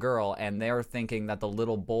a little girl, and they're thinking that the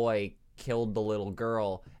little boy killed the little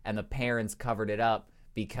girl, and the parents covered it up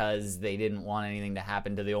because they didn't want anything to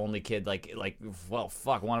happen to the only kid. Like, well,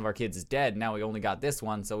 fuck, one of our kids is dead. Now we only got this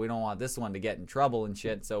one, so we don't want this one to get in trouble and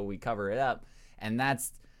shit, so we cover it up. And that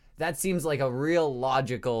seems like a real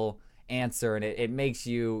logical answer, and it makes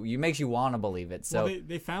you want to believe it. So well,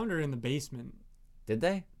 they found her in the basement. Did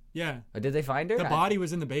they? Yeah. Or did they find her? The body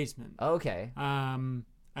was in the basement. Okay. I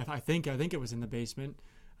think it was in the basement.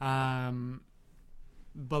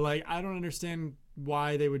 But like, I don't understand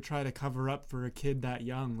why they would try to cover up for a kid that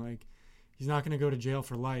young. Like, he's not going to go to jail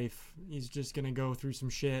for life. He's just going to go through some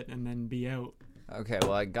shit and then be out. Okay,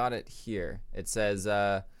 well, I got it here. It says,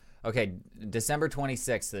 December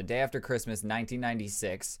 26th, the day after Christmas,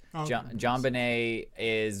 1996, John Bonet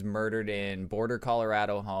is murdered in Boulder,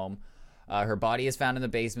 Colorado home. Her body is found in the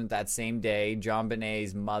basement that same day. John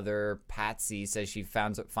Bonet's mother, Patsy, says she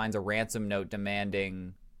finds a ransom note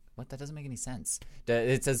demanding... What? That doesn't make any sense.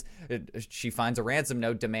 It says she finds a ransom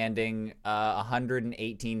note demanding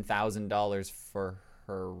 $118,000 for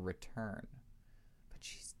her return. But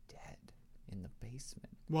she's dead in the basement.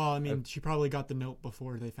 Well, I mean, she probably got the note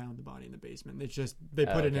before they found the body in the basement. It's just they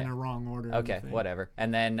put it in a wrong order. Okay, whatever.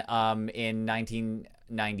 And then in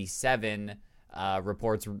 1997,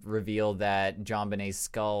 reports revealed that John Bonet's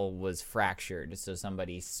skull was fractured, so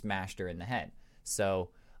somebody smashed her in the head. So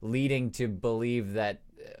leading to believe that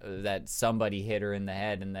somebody hit her in the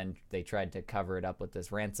head, and then they tried to cover it up with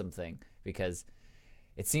this ransom thing, because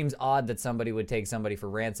it seems odd that somebody would take somebody for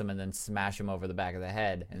ransom and then smash them over the back of the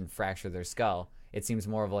head and fracture their skull. It seems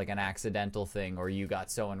more of like an accidental thing, or you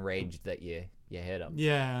got so enraged that you hit them.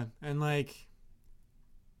 Yeah, and like,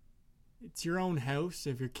 it's your own house.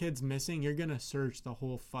 If your kid's missing, you're gonna search the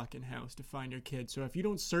whole fucking house to find your kid. So if you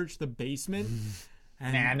don't search the basement,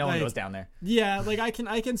 and no one goes down there. Yeah, like I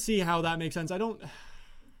can see how that makes sense. I don't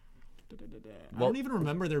even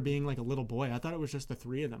remember there being like a little boy. I thought it was just the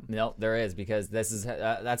 3 of them. No, there is, because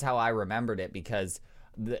that's how I remembered it, because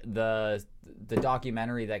the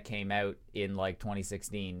documentary that came out in like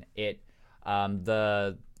 2016, it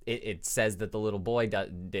says that the little boy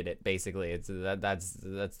did it. Basically, that's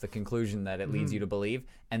the conclusion that it leads you to believe.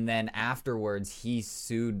 And then afterwards, he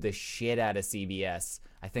sued the shit out of CBS.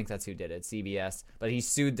 I think that's who did it, CBS. But he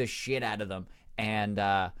sued the shit out of them, and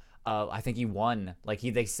I think he won. Like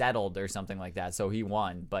they settled or something like that. So he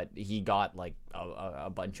won, but he got like a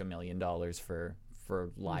bunch of $1 million for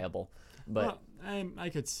liable. But well, I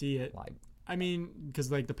could see it. I mean,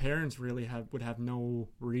 because like the parents really would have no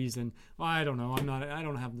reason. Well, I don't know. I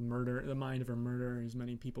don't have the mind of a murderer as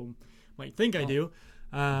many people might think I do.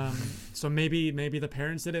 So maybe the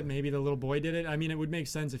parents did it. Maybe the little boy did it. I mean, it would make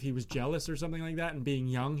sense if he was jealous or something like that, and being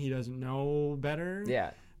young, he doesn't know better.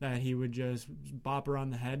 Yeah. That he would just bop her on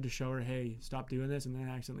the head to show her, hey, stop doing this, and then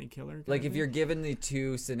accidentally kill her. Like, if you're given the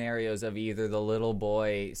 2 scenarios of either the little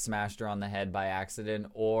boy smashed her on the head by accident,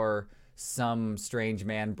 or some strange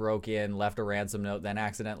man broke in, left a ransom note, then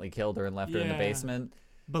accidentally killed her and left her in the basement.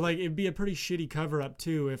 But like, it'd be a pretty shitty cover-up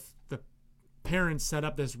too if the parents set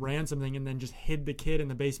up this ransom thing and then just hid the kid in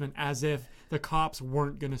the basement, as if the cops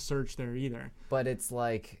weren't going to search there either. But it's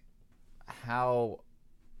like, how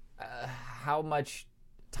much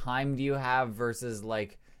time do you have versus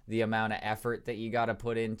like the amount of effort that you got to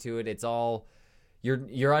put into it? It's all,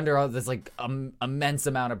 you're under all this like immense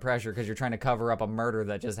amount of pressure because you're trying to cover up a murder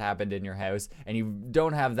that just happened in your house, and you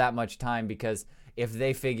don't have that much time, because if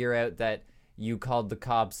they figure out that you called the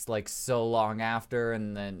cops like so long after,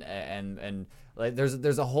 and then and like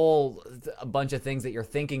there's a bunch of things that you're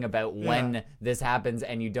thinking about when this happens,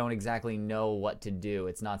 and you don't exactly know what to do.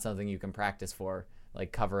 It's not something you can practice for,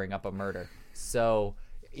 like covering up a murder. So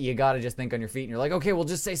you got to just think on your feet, and you're like, okay, we'll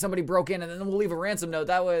just say somebody broke in, and then we'll leave a ransom note.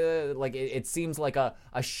 That way, like, it seems like a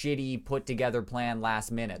shitty put together plan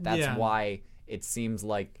last minute. That's why it seems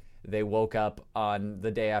like they woke up on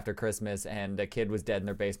the day after Christmas and a kid was dead in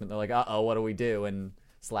their basement. They're like, uh-oh, what do we do? And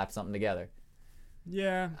slap something together.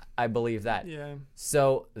 Yeah. I believe that. Yeah.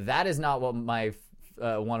 So that is not what my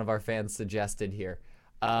one of our fans suggested here.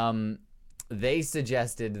 They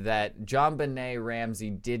suggested that John Benet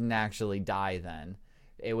Ramsey didn't actually die then.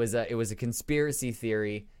 It was a conspiracy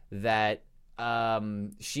theory that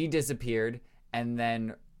she disappeared, and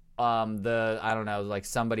then I don't know, like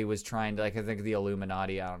somebody was trying to, like, I think the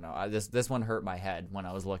Illuminati, I don't know. This one hurt my head when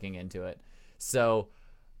I was looking into it. So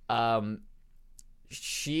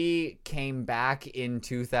she came back in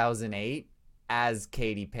 2008 as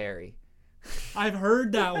Katy Perry. I've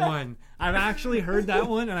heard that one. I've actually heard that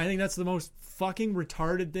one, and I think that's the most fucking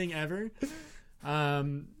retarded thing ever.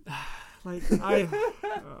 Like,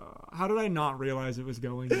 how did I not realize it was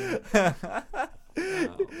going there?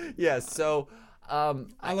 Yeah, so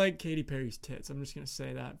I like Katy Perry's tits. I'm just gonna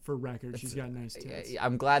say that for record. She's got nice tits.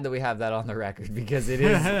 I'm glad that we have that on the record, because it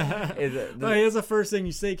is. It's the first thing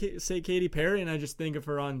you say Katy Perry, and I just think of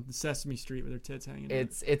her on Sesame Street with her tits hanging out.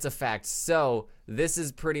 It's a fact. So this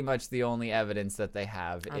is pretty much the only evidence that they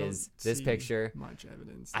have is this picture. Much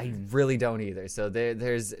evidence. I really don't either. So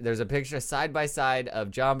there's a picture side by side of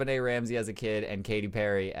JonBenet Ramsey as a kid and Katy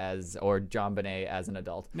Perry or JonBenet as an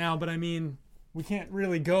adult. Now, but I mean, we can't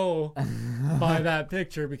really go by that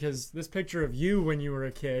picture, because this picture of you when you were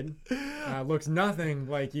a kid looks nothing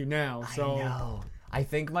like you now. So I know. I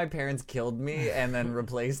think my parents killed me and then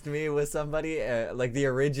replaced me with somebody. Like the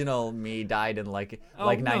original me died in like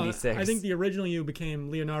 96. I think the original you became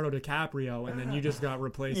Leonardo DiCaprio, and then you just got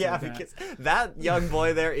replaced. Yeah, with that. because that young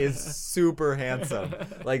boy there is super handsome.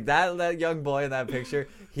 Like that young boy in that picture,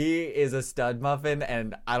 he is a stud muffin,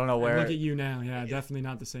 and I don't know where. And look at you now. Yeah, definitely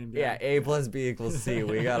not the same guy. Yeah, A plus B equals C.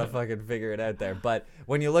 We gotta fucking figure it out there. But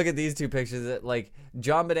when you look at these two pictures, like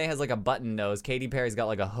JonBenet has like a button nose. Katy Perry's got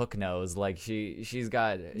like a hook nose. Like she's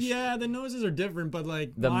got. Yeah, the noses are different, but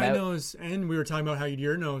like my nose, and we were talking about how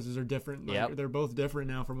your noses are different. Like, they're both different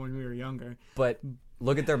now from when we were younger. But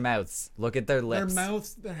look at their mouths. Look at their lips. Their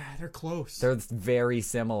mouths, they're close. They're very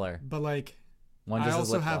similar. But like, one I just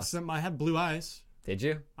also have gloss. I have blue eyes. Did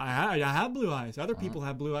you? I have blue eyes. Other people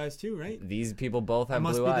have blue eyes too, right? These people both have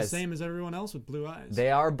blue eyes. I must be the same as everyone else with blue eyes.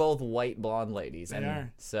 They are both white blonde ladies. They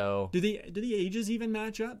are. So do the ages even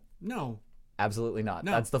match up? No. Absolutely not.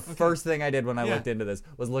 No. That's the first thing I did when I looked into this,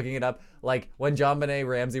 was looking it up. Like when JonBenet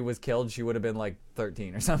Ramsey was killed, she would have been like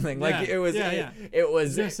 13 or something. Like it was. It was. I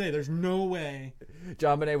was gonna say, there's no way.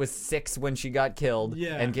 JonBenet was 6 when she got killed,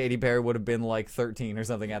 and Katy Perry would have been like 13 or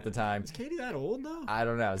something at the time. Is Katy that old though? I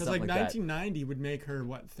don't know. Because like 1990 would make her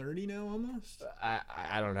what, 30 now almost?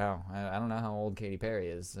 I don't know. I don't know how old Katy Perry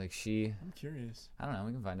is. Like I'm curious. I don't know.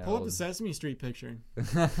 We can find out. Pull up the Sesame Street picture.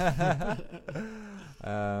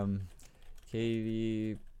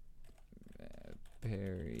 Katy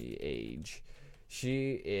Perry age.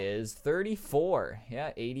 She is 34.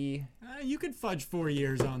 Yeah, 80. You could fudge 4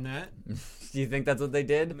 years on that. Do you think that's what they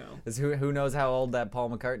did? No. Who knows how old that Paul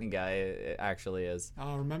McCartney guy actually is?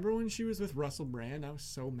 Oh, remember when she was with Russell Brand? I was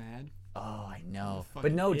so mad. Oh, I know.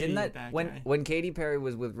 But no, didn't that when Katy Perry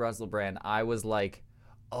was with Russell Brand, I was like,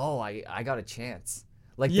 oh, I got a chance.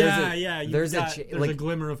 Like there's a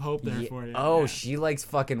glimmer of hope there for you. Oh, she likes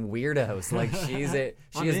fucking weirdos. Like she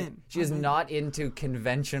is not into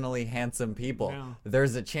conventionally handsome people. No.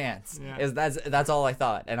 There's a chance. Yeah. That's all I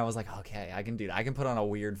thought. And I was like, okay, I can do that. I can put on a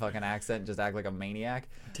weird fucking accent and just act like a maniac.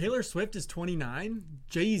 Taylor Swift is 29.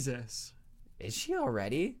 Jesus. Is she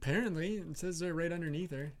already? Apparently, it says they're right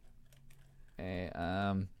underneath her. Hey,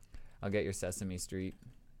 I'll get your Sesame Street.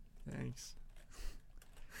 Thanks.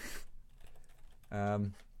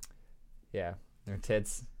 Yeah, her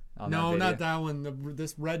tits. No, not that one.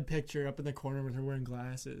 This red picture up in the corner with her wearing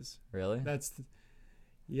glasses. Really?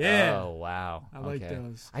 Yeah. Oh wow. I like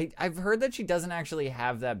those. I've heard that she doesn't actually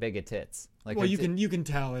have that big of tits. Like, well, you can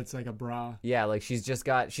tell it's like a bra. Yeah, like she's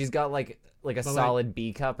got like a solid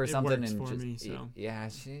B cup or something. It works for me, so. Yeah,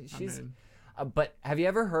 she's. But have you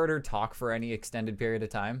ever heard her talk for any extended period of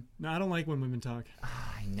time? No, I don't like when women talk.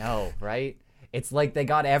 I know, right? It's like they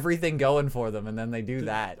got everything going for them, and then they do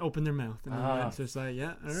that. Open their mouth, and then it's just like,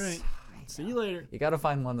 yeah, all right, see you later. You got to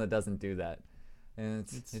find one that doesn't do that, and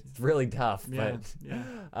it's really tough. Yeah,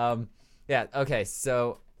 but yeah. Okay,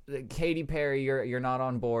 so Katy Perry, you're not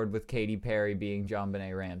on board with Katy Perry being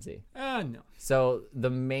JonBenet Ramsey. No. So the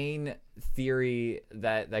main theory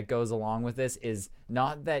that goes along with this is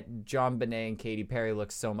not that JonBenet and Katy Perry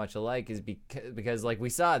look so much alike, is because like we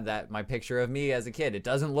saw that my picture of me as a kid, it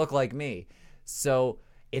doesn't look like me. So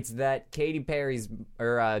it's that Katy Perry's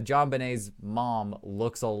or JonBenet's mom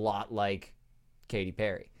looks a lot like Katy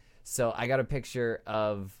Perry. So I got a picture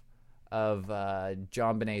of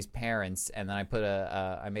JonBenet's parents, and then I put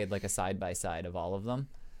I made like a side by side of all of them.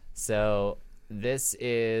 So this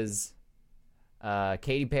is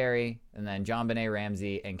Katy Perry, and then JonBenet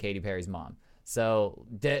Ramsey and Katy Perry's mom. So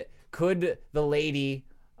could the lady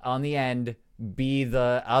on the end be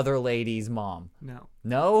the other lady's mom? No.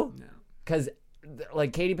 No? No. Because,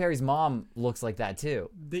 like, Katy Perry's mom looks like that, too.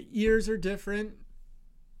 The ears are different.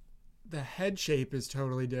 The head shape is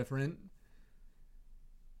totally different.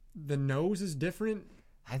 The nose is different.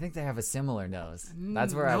 I think they have a similar nose.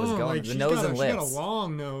 That's where I was going. Like, The nose and lips. She's got a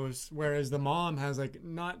long nose, whereas the mom has, like,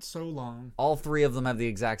 not so long. All three of them have the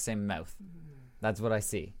exact same mouth. That's what I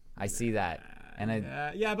see. I see that. And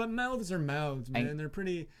Yeah, but mouths are mouths, man.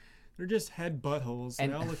 They're just head buttholes.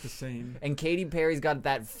 They all look the same. And Katy Perry's got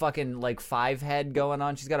that fucking, like, 5 head going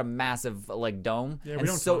on. She's got a massive, like, dome. Yeah, we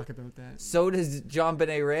don't talk about that. So does John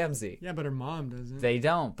Benet Ramsey. Yeah, but her mom doesn't. They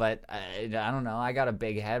don't, but I don't know. I got a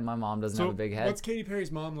big head. My mom doesn't have a big head. What's Katy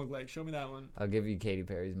Perry's mom look like? Show me that one. I'll give you Katy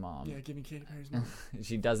Perry's mom. Yeah, give me Katy Perry's mom.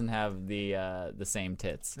 She doesn't have the same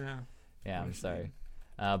tits. Yeah. Yeah, I'm sorry.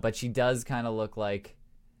 But she does kind of look like...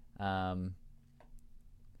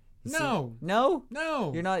 No. No?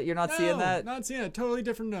 No. You're not seeing that? Not seeing it. Totally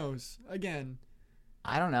different nose. Again.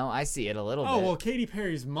 I don't know. I see it a little bit. Oh, well, Katy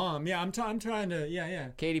Perry's mom. Yeah, I'm trying to... Yeah.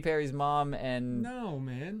 Katy Perry's mom and... No,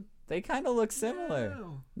 man. They kind of look similar.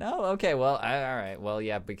 No? Okay, well, all right. Well,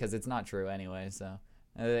 yeah, because it's not true anyway, so...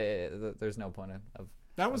 there's no point of...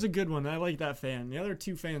 That was a good one. I like that fan. The other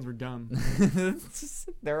 2 fans were dumb.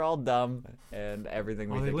 They're all dumb and everything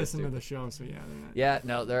we think they is listen to stupid. the show, so yeah. They're not.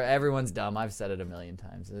 Yeah, no, everyone's dumb. I've said it a million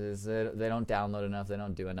times. They don't download enough. They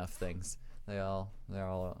don't do enough things. They're all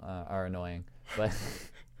are annoying. But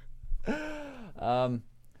all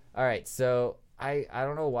right. So I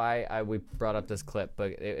don't know why we brought up this clip,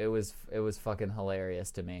 but it was fucking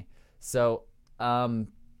hilarious to me. So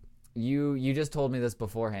you just told me this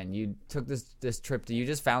beforehand. You took this trip you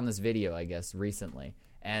just found this video, I guess, recently.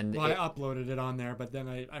 And I uploaded it on there, but then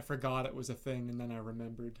I forgot it was a thing, and then I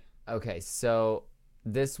remembered. Okay, so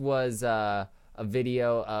this was a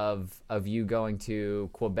video of you going to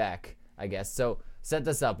Quebec, I guess. So set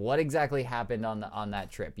this up. What exactly happened on that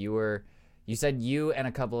trip? You said you and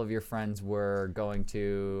a couple of your friends were going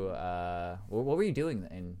to what were you doing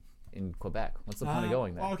in Quebec? What's the point of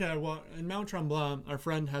going there? Okay, well, in Mount Tremblant, our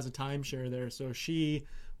friend has a timeshare there, so she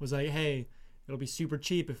was like, hey, it'll be super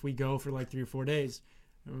cheap if we go for like 3 or 4 days.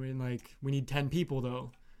 I mean, like, we need 10 people,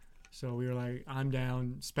 though. So we were like, I'm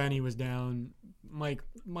down. Spenny was down. Mike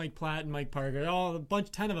Platt and Mike Parker,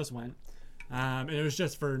 10 of us went. And it was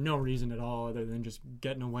just for no reason at all other than just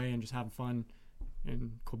getting away and just having fun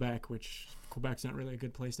in Quebec, which Quebec's not really a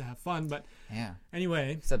good place to have fun. But yeah.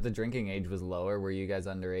 Anyway. Except the drinking age was lower. Were you guys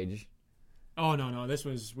underage? Oh, no.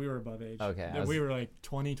 We were above age. Okay. We were like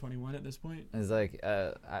 20, 21 at this point. It's like,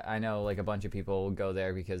 I know like a bunch of people go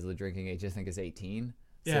there because the drinking age I think is 18.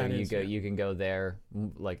 Yeah, so you can go there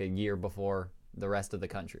like a year before the rest of the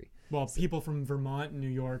country. Well, people from Vermont and New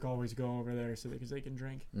York always go over there because they can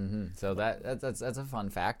drink. Mm-hmm. So that's a fun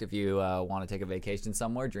fact. If you want to take a vacation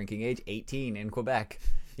somewhere, drinking age 18 in Quebec,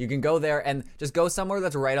 you can go there and just go somewhere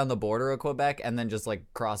that's right on the border of Quebec, and then just like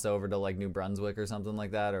cross over to like New Brunswick or something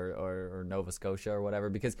like that, or Nova Scotia or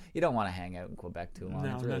whatever, because you don't want to hang out in Quebec too long.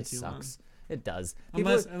 No, it really not too sucks. long. It does.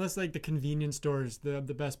 Unless like the convenience stores, the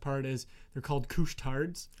best part is they're called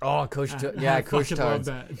couche-tards. Oh, couche-tards.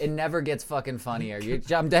 It never gets fucking funnier.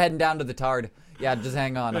 I'm heading down to the Tard. Yeah, just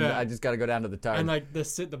hang on. Yeah. I just got to go down to the Tard. And like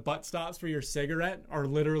the butt stops for your cigarette are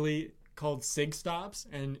literally called cig stops,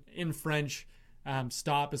 and in French,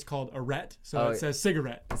 stop is called arrête, so it says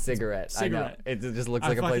cigarette. Cigarette. I know. It just looks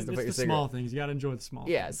like a place to put your cigarette. Small things. You got to enjoy the small.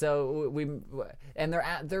 Yeah. Things. So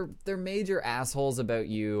they're major assholes about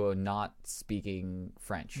you not speaking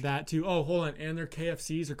French. That too. Oh, hold on. And their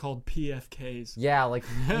KFCs are called PFKs. Yeah, like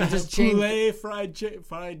you just change poulet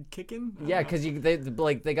fried chicken. Yeah, because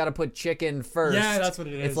they got to put chicken first. Yeah, that's what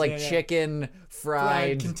it is. It's like chicken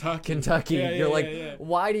fried Kentucky. Yeah, You're like, yeah.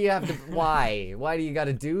 why do you have to? Why do you got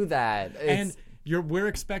to do that? We're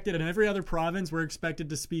expected in every other province. We're expected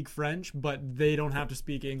to speak French, but they don't have to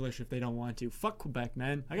speak English if they don't want to. Fuck Quebec,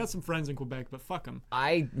 man. I got some friends in Quebec, but fuck them.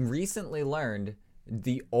 I recently learned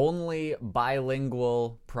the only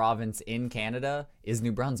bilingual province in Canada is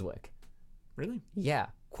New Brunswick. Really? Yeah.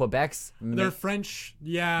 Quebec's... They're French.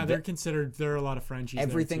 Yeah, they're considered... There are a lot of Frenchies.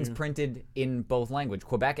 Everything's printed in both language.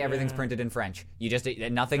 Quebec, everything's printed in French.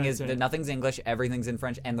 Nothing's English. Everything's in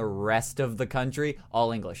French, and the rest of the country,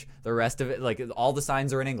 all English. The rest of it, like all the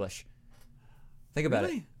signs are in English. Think about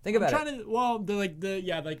it. Think about it. Well,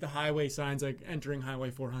 the highway signs, like entering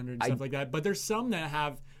Highway 400 and stuff like that. But there's some that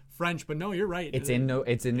have French, but no, you're right. It's in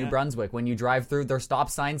New Brunswick. When you drive through, their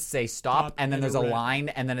stop signs say stop, and then there's a line,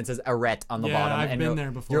 and then it says arrête on the bottom. I've been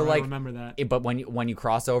there before. I remember that. But when you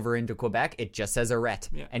cross over into Quebec, it just says arrête,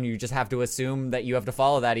 and you just have to assume that you have to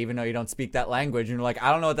follow that, even though you don't speak that language. And you're like,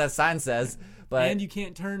 I don't know what that sign says, But and you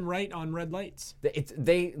can't turn right on red lights.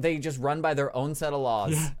 they just run by their own set of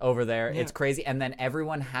laws over there. Yeah. It's crazy. And then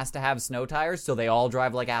everyone has to have snow tires, so they all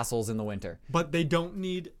drive like assholes in the winter. But they don't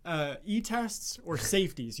need e-tests or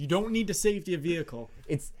safeties. You don't need to safety a vehicle.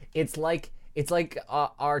 It's like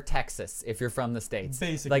our Texas, if you're from the States.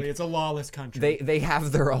 Basically, like, it's a lawless country. They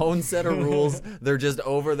have their own set of rules. They're just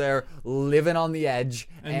over there living on the edge.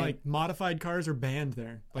 And like modified cars are banned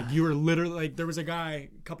there. Like you were literally like there was a guy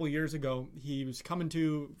a couple years ago. He was coming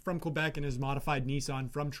from Quebec in his modified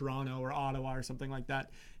Nissan from Toronto or Ottawa or something like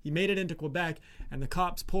that. He made it into Quebec, and the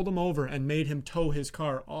cops pulled him over and made him tow his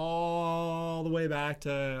car all the way back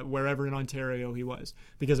to wherever in Ontario he was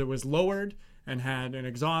because it was lowered and had an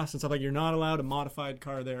exhaust and stuff. Like, you're not allowed a modified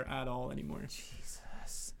car there at all anymore. It's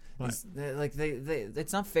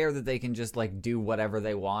not fair that they can just like do whatever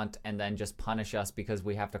they want and then just punish us because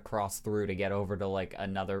we have to cross through to get over to like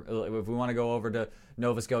another. If we want to go over to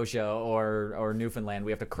Nova Scotia or Newfoundland,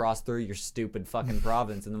 we have to cross through your stupid fucking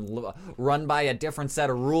province and then run by a different set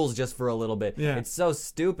of rules just for a little bit. Yeah. It's so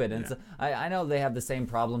stupid. And I know they have the same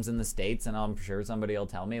problems in the States, and I'm sure somebody will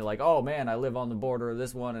tell me like, oh man, I live on the border of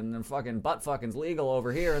this one, and then fucking butt fucking's legal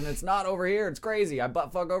over here, and it's not over here. It's crazy. I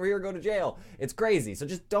butt fuck over here, go to jail. It's crazy. So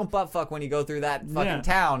just don't butt fuck when you go through that fucking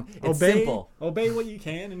town. It's simple. Obey what you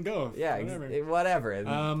can and go. Yeah,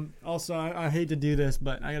 whatever. Also, I hate to do this,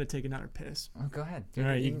 but I got to take another piss. Oh, go ahead. All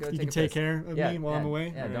right, you can take care of me while I'm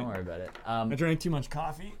away? Yeah, All don't right. worry about it. I drank too much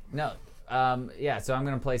coffee. No. So I'm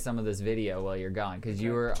going to play some of this video while you're gone, because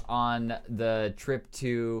you were on the trip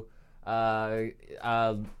to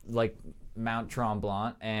like Mount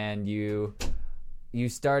Tremblant, and you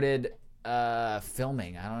started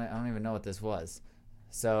filming. I don't even know what this was.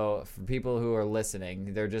 So for people who are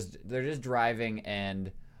listening, they're just driving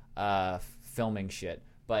and filming shit.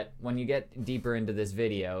 But when you get deeper into this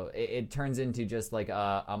video, it turns into just like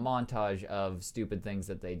a montage of stupid things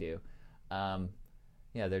that they do.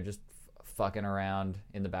 They're just fucking around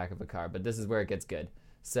in the back of a car. But this is where it gets good.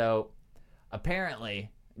 So apparently,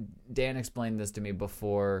 Dan explained this to me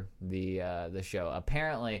before the show.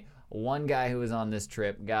 Apparently, one guy who was on this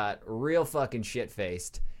trip got real fucking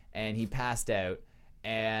shit-faced, and he passed out.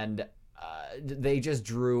 And they just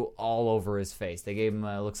drew all over his face. They gave him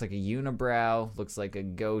looks like a unibrow, looks like a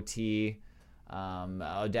goatee.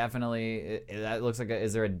 Definitely, that looks like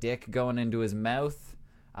is there a dick going into his mouth?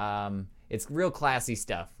 It's real classy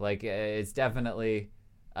stuff. Like, it's definitely.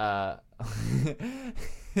 And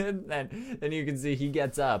then you can see he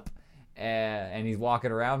gets up and he's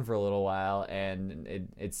walking around for a little while, and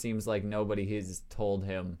it seems like nobody has told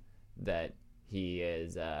him that he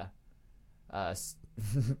is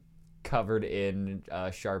covered in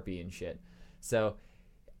Sharpie and shit. So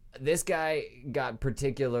this guy got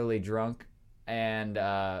particularly drunk, and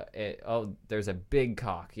there's a big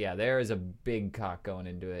cock. Yeah, there is a big cock going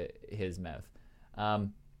into his mouth.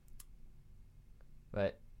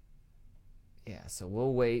 But yeah, so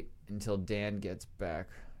we'll wait until Dan gets back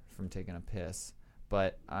from taking a piss.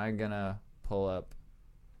 But I'm gonna pull up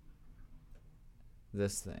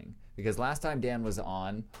this thing, because last time Dan was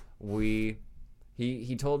on,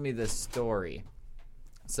 he told me this story.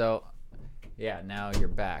 So yeah, now you're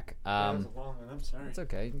back. That was a long one. I'm sorry. It's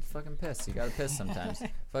okay. You fucking piss. You gotta piss sometimes.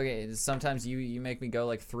 Fucking sometimes you make me go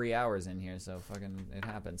like 3 hours in here, so fucking it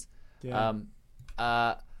happens. Yeah.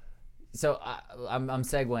 So I'm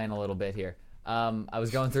segueing a little bit here. I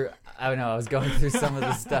was going through some of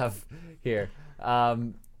the stuff here.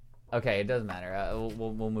 Okay, it doesn't matter.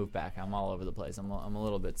 We'll move back. I'm all over the place. I'm a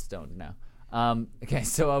little bit stoned now. Okay,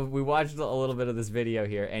 so we watched a little bit of this video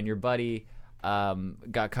here, and your buddy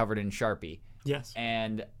got covered in Sharpie. Yes.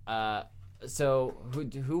 And so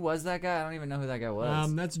who was that guy? I don't even know who that guy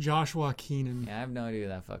was. That's Joshua Keenan. Yeah, I have no idea who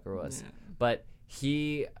that fucker was. Yeah. But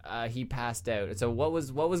he passed out. So what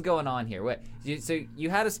was going on here? So you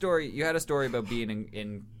had a story about being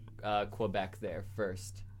in Quebec there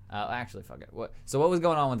first. Actually, fuck it. What was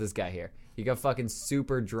going on with this guy here? He got fucking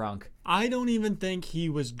super drunk. I don't even think he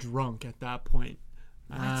was drunk at that point.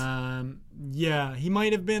 What? Yeah, he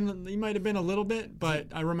might have been a little bit, but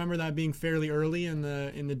I remember that being fairly early in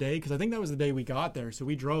the day, because I think that was the day we got there. So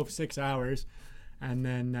we drove 6 hours, and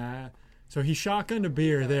then so he shotgunned a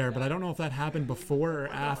beer there, but I don't know if that happened before or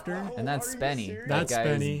after. And that's Spenny. That's that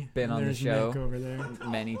guy Spenny. has been on the There's show Nick over there.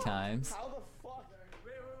 many times.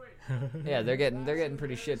 Yeah, they're getting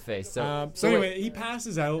pretty shit faced. So anyway, he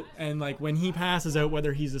passes out, and like when he passes out,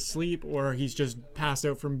 whether he's asleep or he's just passed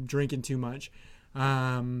out from drinking too much,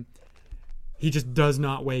 he just does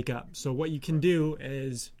not wake up. So what you can do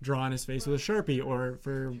is draw on his face with a Sharpie, or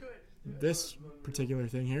for this particular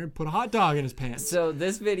thing here, put a hot dog in his pants. So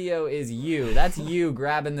this video is you. That's you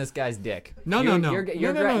grabbing this guy's dick. No. You're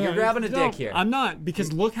grabbing a No, dick here. I'm not,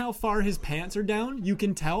 because look how far his pants are down. You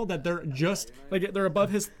can tell that they're just like they're above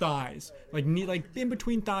his thighs, like in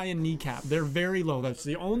between thigh and kneecap. They're very low. That's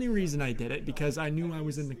the only reason I did it, because I knew I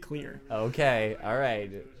was in the clear. Okay, all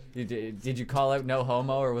right. Did you call out no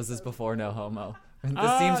homo, or was this before no homo?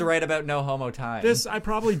 This seems right about no homo time. This I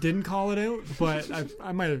probably didn't call it out, but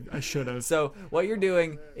I should have. So what you're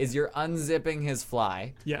doing is you're unzipping his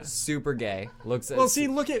fly. Yeah. Super gay.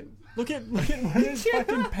 Look at where his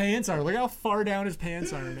fucking pants are. Look how far down his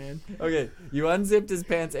pants are, man. Okay, you unzipped his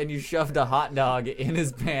pants and you shoved a hot dog in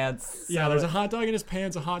his pants. Yeah, there's a hot dog in his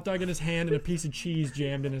pants, a hot dog in his hand, and a piece of cheese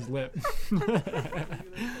jammed in his lip.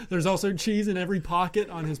 There's also cheese in every pocket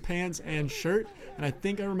on his pants and shirt, and I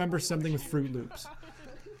think I remember something with Fruit Loops.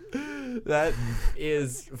 That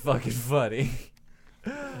is fucking funny.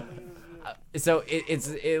 So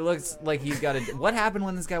it looks like he's got a. What happened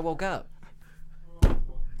when this guy woke up?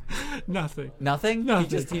 Nothing. Nothing.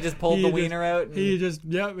 Nothing. He just pulled the wiener out. And... He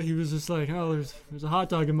was just like, oh, there's a hot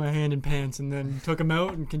dog in my hand and pants, and then took him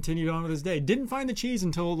out and continued on with his day. Didn't find the cheese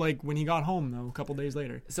until like when he got home though, a couple days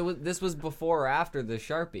later. So this was before or after the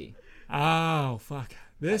Sharpie? Oh fuck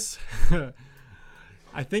this.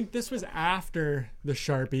 I think this was after the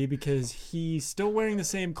Sharpie, because he's still wearing the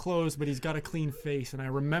same clothes, but he's got a clean face. And I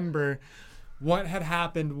remember what had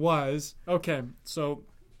happened was, okay, so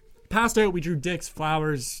passed out, we drew dicks,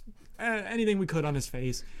 flowers, anything we could on his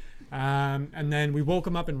face. And then we woke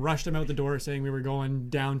him up and rushed him out the door saying we were going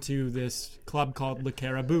down to this club called Le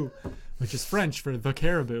Caribou, which is French for the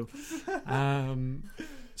caribou.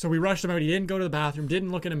 So we rushed him out. He didn't go to the bathroom,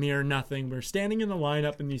 didn't look in a mirror, nothing. We're standing in the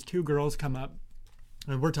lineup and these two girls come up.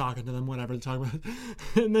 And we're talking to them, whatever they're talking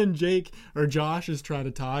about. And then Josh is trying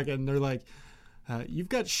to talk, and they're like, you've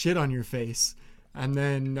got shit on your face. And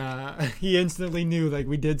then he instantly knew, like,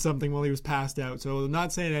 we did something while he was passed out. So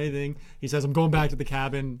not saying anything. He says, I'm going back to the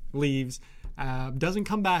cabin, leaves. Doesn't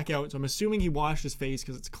come back out. So I'm assuming he washed his face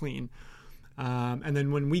because it's clean. And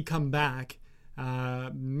then when we come back,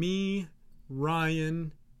 me,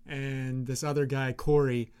 Ryan, and this other guy,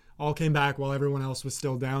 Corey, all came back while everyone else was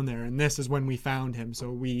still down there, and this is when we found him.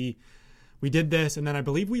 So we did this, and then I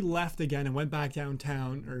believe we left again and went back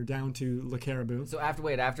downtown, or down to Le Caribou. So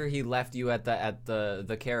after he left you at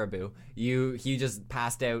the Caribou, he just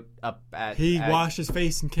passed out up at. He washed his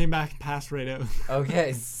face and came back and passed right out.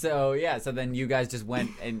 Okay, so yeah, so then you guys just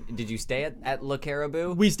went, and did you stay at Le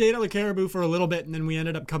Caribou? We stayed at Le Caribou for a little bit, and then we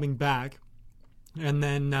ended up coming back. And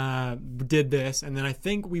then did this, and then I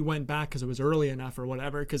think we went back because it was early enough or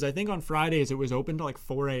whatever, because I think on Fridays it was open to like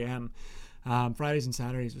 4 a.m. Fridays and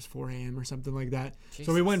Saturdays was 4 a.m. or something like that. Jesus.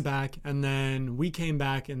 So we went back, and then we came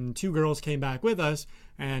back, and two girls came back with us,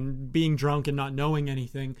 and being drunk and not knowing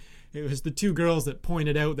anything, it was the two girls that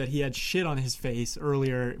pointed out that he had shit on his face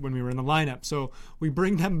earlier when we were in the lineup. So we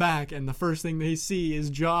bring them back, and the first thing they see is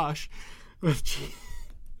Josh with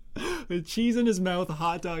cheese in his mouth, a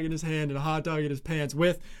hot dog in his hand, and a hot dog in his pants.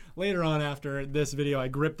 With, later on after this video, I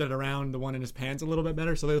gripped it around the one in his pants a little bit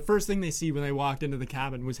better. So the first thing they see when they walked into the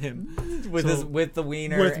cabin was him. With the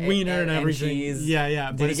wiener. With wiener and everything. Cheese.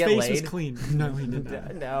 Yeah. But his face was clean. No, he did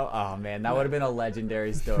not. No. Oh man, that would have been a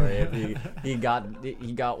legendary story if he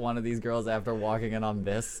got one of these girls after walking in on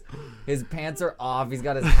this. His pants are off. He's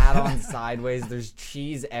got his hat on sideways. There's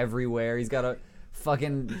cheese everywhere. He's got a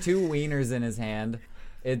fucking 2 wieners in his hand.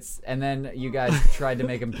 And then you guys tried to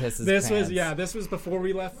make him piss his pants. This was before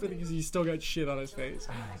we left because he still got shit on his face.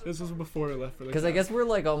 This was before we left for the. Because I guess we're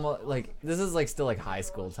like almost like this is like still like high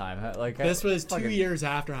school time. Like this was 2 years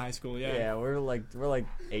after high school. Yeah. Yeah, we're like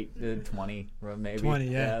 20 maybe. 20,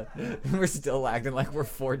 yeah. We're still acting like we're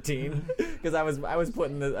 14 because I was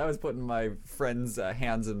putting my friend's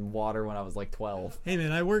hands in water when I was like 12. Hey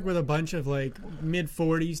man, I work with a bunch of like mid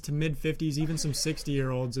 40s to mid 50s, even some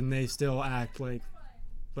 60-year-olds, and they still act like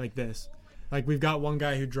this. Like we've got one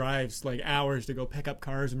guy who drives like hours to go pick up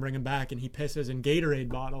cars and bring them back, and he pisses in Gatorade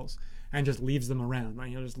bottles and just leaves them around. Like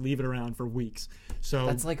he'll just leave it around for weeks. So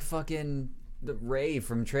that's like fucking Ray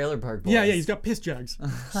from Trailer Park Boys. Yeah, he's got piss jugs.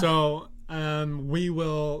 So we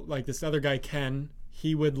will, like this other guy Ken,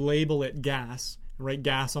 he would label it gas, write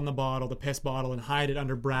gas on the bottle, the piss bottle, and hide it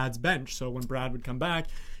under Brad's bench. So when Brad would come back,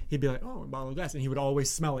 he'd be like, oh, a bottle of gas. And he would always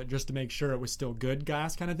smell it just to make sure it was still good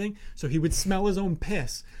gas kind of thing. So he would smell his own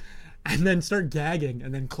piss and then start gagging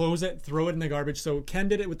and then close it, throw it in the garbage. So Ken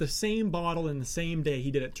did it with the same bottle in the same day.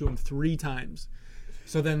 He did it to him 3 times.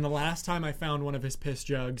 So then the last time I found one of his piss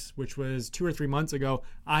jugs, which was 2 or 3 months ago,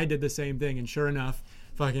 I did the same thing. And sure enough,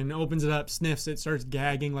 fucking opens it up, sniffs it, starts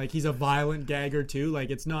gagging. Like, he's a violent gagger too.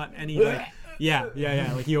 Like, it's not any like yeah.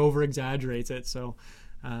 Like, he over exaggerates it. So,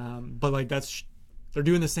 but like they're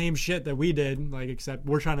doing the same shit that we did, like, except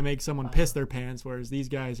we're trying to make someone piss their pants, whereas these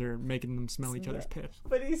guys are making them smell each other's piss.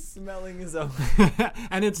 But he's smelling his own.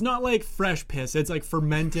 And it's not like fresh piss. It's like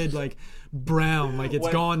fermented, like brown, like it's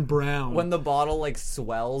gone brown. When the bottle like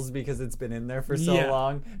swells because it's been in there for so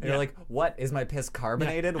long, and you're like, "What is my piss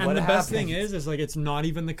carbonated? And what the happened?" best thing is like it's not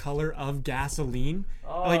even the color of gasoline.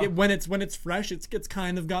 Like when it's fresh, it's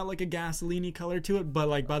kind of got like a gasoline-y color to it. But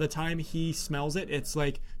like by the time he smells it, it's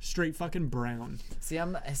like straight fucking brown. See,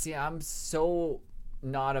 I'm so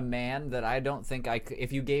not a man that I don't think I could.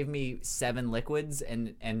 If you gave me 7 liquids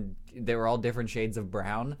and they were all different shades of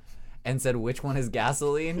brown, and said which one is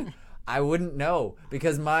gasoline, I wouldn't know,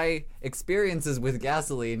 because my experiences with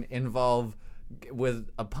gasoline involve with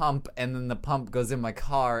a pump, and then the pump goes in my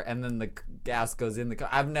car, and then the gas goes in the car.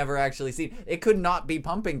 I've never actually seen it. Could not be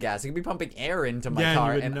pumping gas. It could be pumping air into my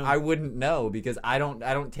car, and I wouldn't know, because I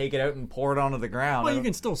don't take it out and pour it onto the ground. Well, you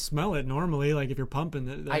can still smell it normally, like if you're pumping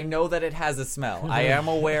it. I know that it has a smell. I am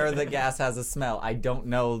aware that gas has a smell. I don't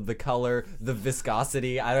know the color, the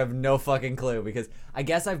viscosity. I have no fucking clue, because I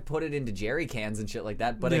guess I've put it into jerry cans and shit like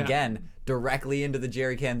that. But again, directly into the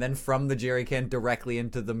jerry can, then from the jerry can directly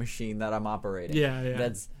into the machine that I'm operating.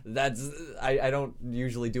 Yeah. That's I don't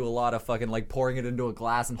usually do a lot of fucking like pouring it into a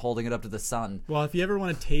glass and holding it up to the sun. Well, if you ever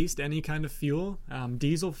want to taste any kind of fuel,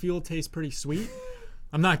 diesel fuel tastes pretty sweet.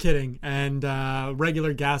 I'm not kidding. And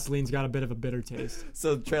regular gasoline's got a bit of a bitter taste.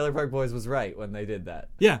 So Trailer Park Boys was right when they did that.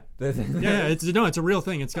 Yeah. It's a real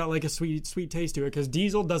thing. It's got like a sweet taste to it, because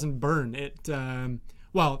diesel doesn't burn. It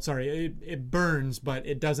burns, but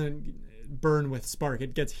it doesn't burn with spark.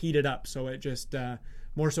 It gets heated up, so it just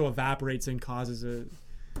more so evaporates and causes an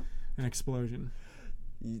explosion.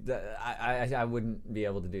 I wouldn't be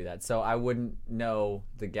able to do that, so I wouldn't know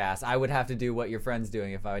the gas. I would have to do what your friend's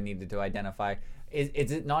doing if I needed to identify.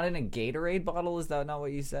 Is it not in a Gatorade bottle? Is that not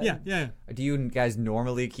what you said? Yeah. Do you guys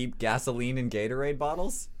normally keep gasoline in Gatorade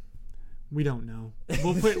bottles? We don't know.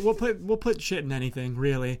 We'll put shit in anything,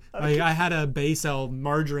 really. Like, I had a Baysell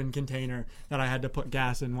margarine container that I had to put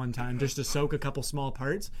gas in one time just to soak a couple small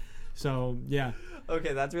parts. So yeah.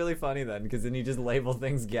 Okay, that's really funny then, because then you just label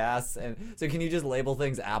things gas, and so can you just label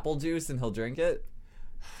things apple juice and he'll drink it?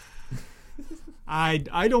 I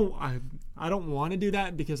don't want to do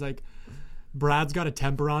that, because like Brad's got a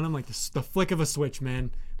temper on him, like the flick of a switch,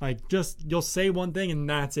 man. Like, just you'll say one thing and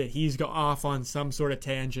that's it. He's go off on some sort of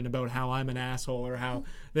tangent about how I'm an asshole or how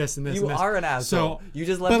this and this. You and this. are an asshole. So you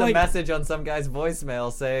just left a message on some guy's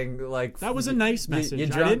voicemail saying like that was a nice message. You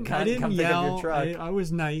drunk cunt, I didn't come yell. Pick up your truck. I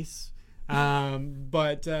was nice. I wouldn't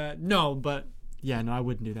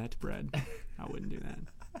do that to Brad. I wouldn't do that.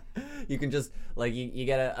 You can just like you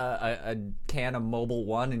get a can of Mobile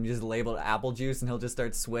One and you just label it apple juice and he'll just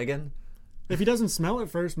start swigging. If he doesn't smell it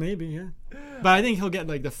first, maybe, yeah. But I think he'll get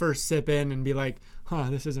like the first sip in and be like, "Huh,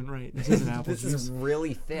 this isn't right. This isn't apple juice. This is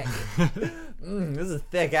really thick. This is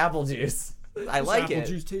thick apple juice. I like it. Apple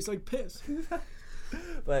juice tastes like piss."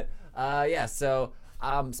 But yeah. So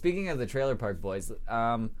speaking of the Trailer Park Boys,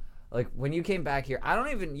 like when you came back here,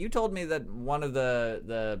 you told me that one of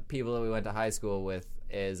the people that we went to high school with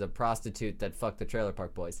is a prostitute that fucked the Trailer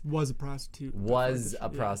Park Boys. Was a prostitute.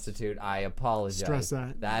 Prostitute. I apologize. Stress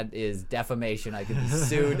that. That is defamation. I could be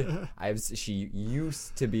sued. She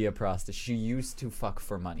used to be a prostitute. She used to fuck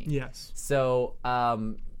for money. Yes. So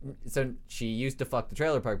so she used to fuck the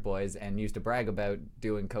Trailer Park Boys and used to brag about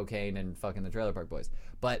doing cocaine and fucking the Trailer Park Boys.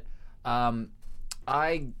 But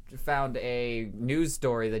I found a news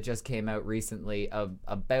story that just came out recently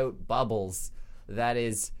about Bubbles that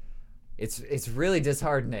is it's really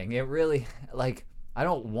disheartening. It really, like, I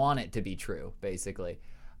don't want it to be true, basically.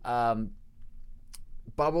 Bubbles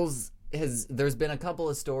there's been a couple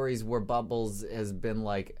of stories where Bubbles has been,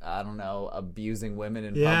 like, I don't know, abusing women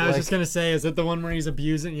in public. Yeah, I was just going to say, is it the one where he's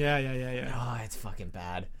abusing? Yeah. Oh, it's fucking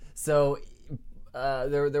bad. So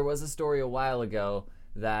there was a story a while ago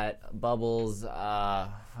that Bubbles,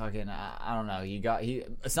 fucking, I don't know,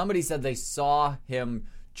 somebody said they saw him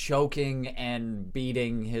choking and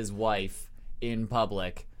beating his wife in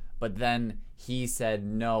public, but then he said,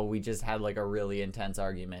 no, we just had like a really intense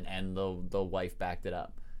argument, and the wife backed it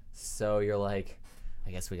up. So you're like,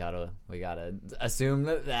 I guess we gotta assume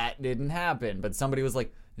that didn't happen. But somebody was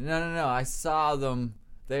like, no, I saw them.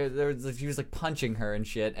 He was like punching her and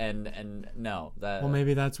shit, and no. That. Well,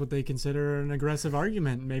 maybe that's what they consider an aggressive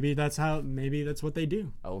argument. Maybe that's what they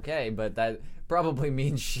do. Okay, but that probably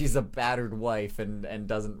means she's a battered wife and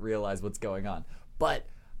doesn't realize what's going on. But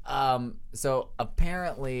So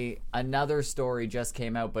apparently another story just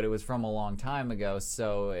came out, but it was from a long time ago,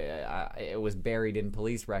 so it was buried in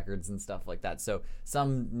police records and stuff like that. So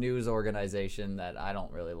some news organization that I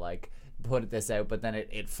don't really like put this out, but then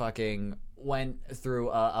it fucking went through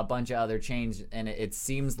a bunch of other chains, and it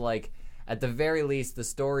seems like at the very least the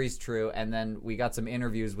story's true, and then we got some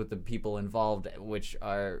interviews with the people involved which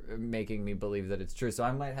are making me believe that it's true. So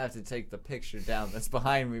I might have to take the picture down that's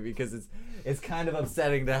behind me, because it's kind of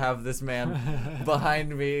upsetting to have this man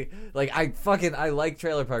behind me. Like, I like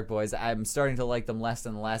Trailer Park Boys. I'm starting to like them less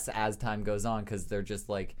and less as time goes on, because they're just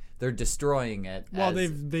like, they're destroying it. Well, they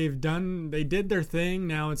did their thing.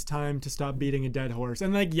 Now it's time to stop beating a dead horse.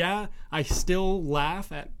 And like, yeah, I still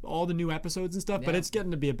laugh at all the new episodes and stuff, but it's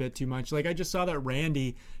getting to be a bit too much. Like, I just saw that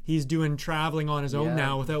Randy, he's doing traveling on his own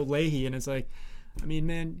now without Leahy, and it's like, I mean,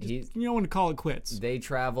 man, you don't want to call it quits. They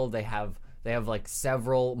travel. They have like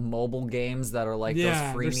several mobile games that are like those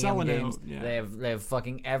freemium games. They have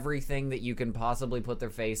fucking everything that you can possibly put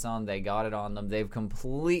their face on. They got it on them. They've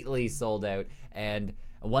completely sold out. And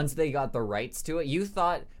once they got the rights to it, you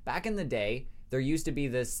thought back in the day there used to be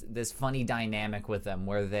this funny dynamic with them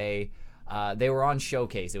where they were on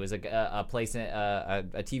Showcase. It was a place, a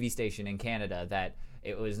TV station in Canada that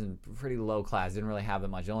it was pretty low class. Didn't really have it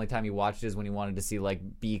much. The only time you watched it is when you wanted to see like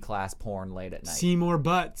B-class porn late at night. Seymour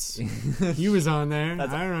Butts. He was on there.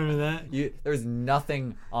 I remember that. There was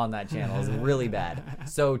nothing on that channel. It was really bad.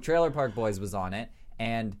 So Trailer Park Boys was on it,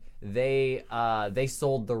 and they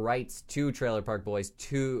sold the rights to Trailer Park Boys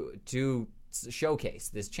to Showcase,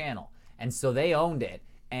 this channel, and so they owned it.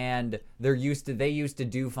 And they used to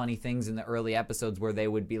do funny things in the early episodes where they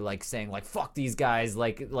would be like saying like fuck these guys,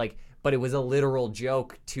 like but it was a literal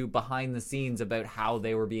joke to behind the scenes about how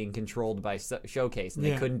they were being controlled by Showcase, and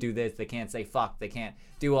they couldn't do this, they can't say fuck, they can't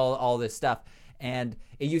do all this stuff. And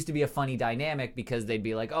it used to be a funny dynamic because they'd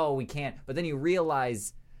be like, oh, we can't, but then you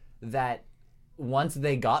realize that once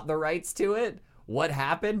they got the rights to it, what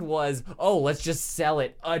happened was, oh, let's just sell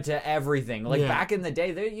it to everything. Like back in the day,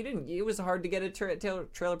 it was hard to get a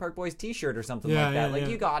Trailer Park Boys t-shirt or something like that. Like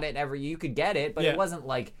you got it you could get it, but it wasn't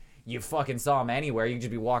like you fucking saw them anywhere. You could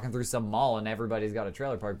just be walking through some mall and everybody's got a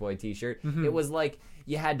Trailer Park Boy t-shirt. Mm-hmm. It was like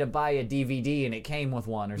you had to buy a DVD and it came with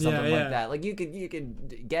one or something like that. Like you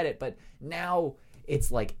could get it, but now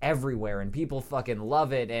it's like everywhere and people fucking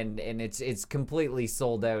love it, and it's completely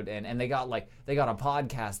sold out, and they got a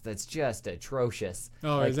podcast that's just atrocious.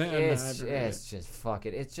 Oh, like, is that? It's just fuck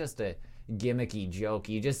it. It's just a gimmicky joke.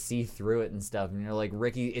 You just see through it and stuff, and you're like,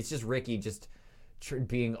 Ricky. It's just Ricky just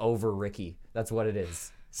being over Ricky. That's what it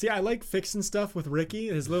is. See, I like fixing stuff with Ricky,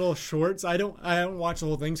 his little shorts. I don't watch the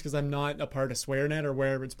whole things because I'm not a part of SwearNet or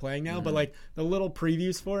wherever it's playing now. Mm-hmm. But like the little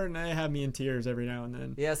previews for it, and they have me in tears every now and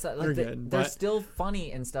then. Yes, like they're still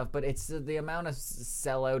funny and stuff, but it's the amount of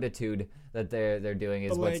selloutitude that they're doing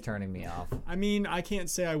is what's turning me off. I mean, I can't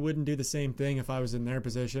say I wouldn't do the same thing if I was in their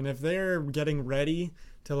position. If they're getting ready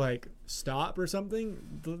to like stop or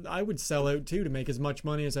something, I would sell out too to make as much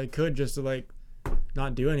money as I could just to like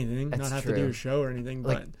not do anything, not have to do a show or anything.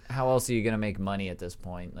 Like, but how else are you gonna make money at this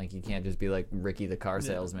point? Like, you can't just be like Ricky the car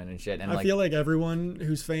salesman and shit. And I feel like everyone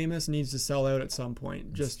who's famous needs to sell out at some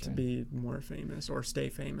point just to be more famous or stay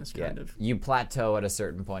famous, kind of. You plateau at a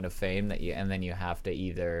certain point of fame and then you have to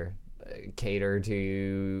either cater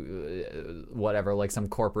to whatever, like some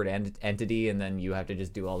corporate entity, and then you have to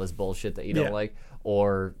just do all this bullshit that you don't like,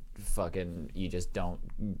 or fucking you just don't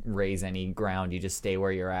raise any ground, you just stay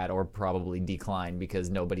where you're at, or probably decline because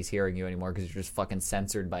nobody's hearing you anymore because you're just fucking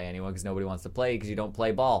censored by anyone because nobody wants to play because you don't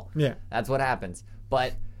play ball. That's what happens.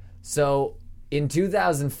 But so in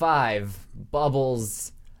 2005,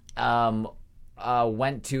 Bubbles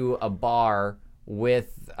went to a bar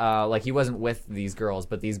with like, he wasn't with these girls,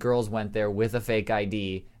 but these girls went there with a fake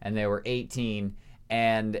ID, and they were 18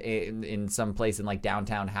 and in some place in like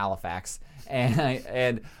downtown Halifax,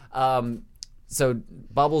 and so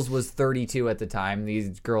Bubbles was 32 at the time.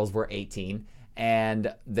 These girls were 18,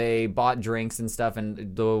 and they bought drinks and stuff,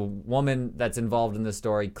 and the woman that's involved in the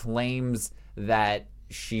story claims that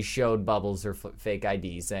she showed Bubbles her fake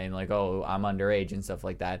ID, saying like, oh, I'm underage and stuff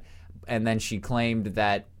like that, and then she claimed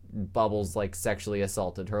that Bubbles like sexually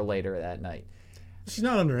assaulted her later that night. She's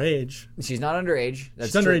not underage. She's not underage.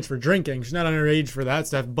 She's underage for drinking. She's not underage for that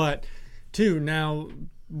stuff. But, too, now,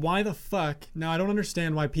 why the fuck? Now, I don't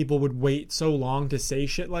understand why people would wait so long to say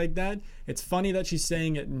shit like that. It's funny that she's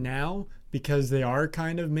saying it now because they are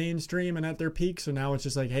kind of mainstream and at their peak. So now it's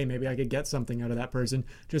just like, hey, maybe I could get something out of that person.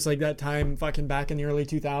 Just like that time fucking back in the early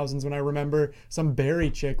 2000s when I remember some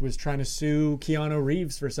Barry chick was trying to sue Keanu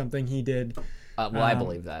Reeves for something he did. I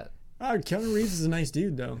believe that. Keanu Reeves is a nice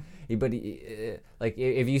dude, though. Like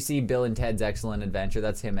if you see Bill and Ted's Excellent Adventure,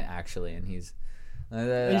 that's him actually, and he's.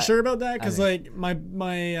 Are you sure about that? Because think- like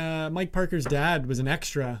Mike Parker's dad was an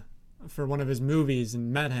extra for one of his movies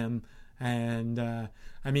and met him, and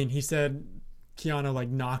I mean he said Keanu like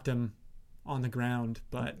knocked him on the ground,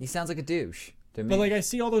 but He sounds like a douche to me. But like I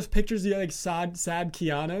see all those pictures of like sad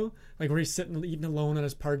Keanu, like where he's sitting eating alone on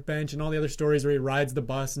his park bench, and all the other stories where he rides the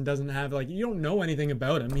bus and doesn't have like you don't know anything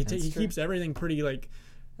about him. He keeps everything pretty like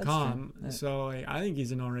calm. true. So like, I think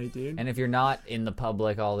he's an alright dude. And if you're not in the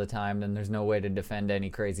public all the time, then there's no way to defend any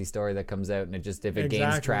crazy story that comes out, and it just if it gains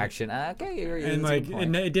Exactly. traction, okay, you're And like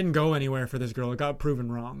it didn't go anywhere for this girl. It got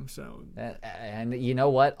proven wrong. So and you know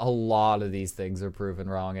what? A lot of these things are proven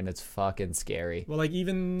wrong, and it's fucking scary. well, like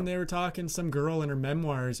even they were talking some girl in her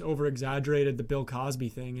memoirs over exaggerated the Bill Cosby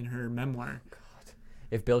thing in her memoir.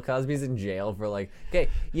 If Bill Cosby's in jail for like, okay,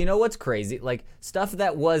 you know what's crazy? Like stuff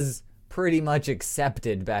that was pretty much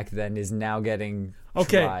accepted back then is now getting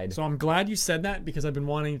tried. So I'm glad you said that because I've been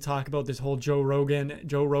wanting to talk about this whole Joe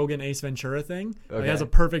Rogan Ace Ventura thing. Like, that's a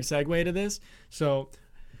perfect segue to this. So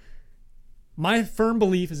my firm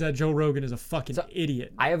belief is that Joe Rogan is a fucking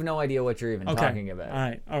idiot. I have no idea what you're even talking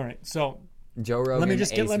about. All right. So Joe Rogan. let me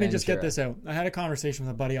just Ace get Ventura. this out. I had a conversation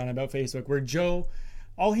with a buddy on about Facebook where Joe,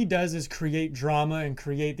 all he does is create drama and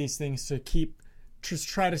create these things to just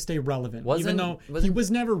try to stay relevant. Even though he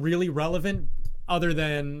was never really relevant other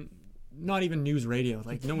than not even news radio.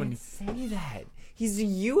 Like no one say that. He's a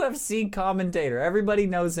UFC commentator. Everybody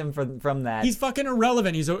knows him from that. He's fucking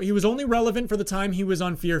irrelevant. He was only relevant for the time he was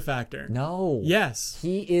on Fear Factor. No. Yes.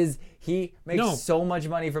 He makes so much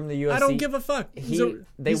money from the UFC. I don't give a fuck.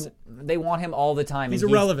 They want him all the time. He's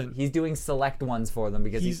irrelevant. He's doing select ones for them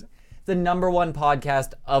because he's the #1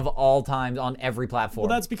 podcast of all times on every platform.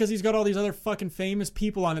 Well, that's because he's got all these other fucking famous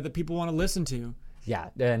people on it that people want to listen to. Yeah,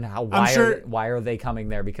 and why are they coming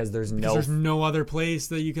there? Because there's no other place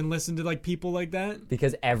that you can listen to like people like that.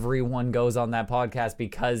 Because everyone goes on that podcast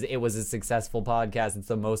because it was a successful podcast. It's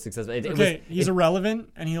the most successful. He's irrelevant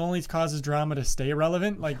and he only causes drama to stay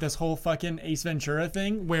irrelevant. Like this whole fucking Ace Ventura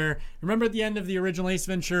thing. Where remember at the end of the original Ace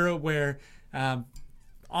Ventura where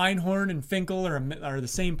Einhorn and Finkel are the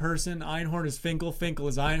same person. Einhorn is Finkel. Finkel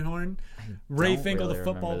is Einhorn. Ray Finkel, the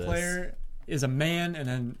football player, is a man, and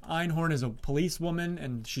then Einhorn is a policewoman,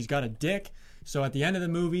 and she's got a dick. So at the end of the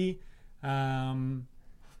movie, I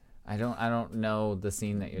don't know the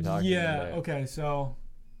scene that you're talking about. Yeah. Okay. So,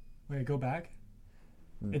 wait, go back.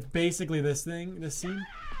 It's basically this scene.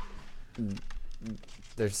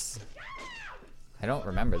 I don't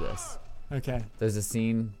remember this. Okay. There's a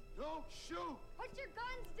scene. Don't shoot. Put your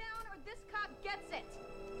guns down, or this cop gets it.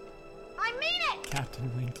 I mean it.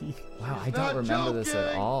 Captain Winky. Wow, I don't remember this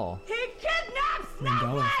at all. He kidnapped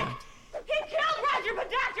Mandela Snowflake! effect. He killed Roger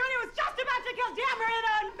Podacter and he was just about to kill Dameron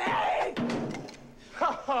on me!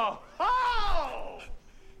 Ho, ho, ho!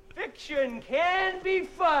 Fiction can be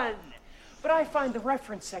fun, but I find the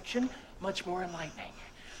reference section much more enlightening.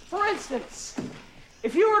 For instance,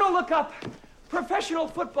 if you were to look up professional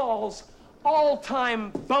football's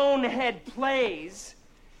all-time bonehead plays,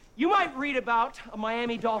 you might read about a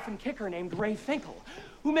Miami Dolphin kicker named Ray Finkel,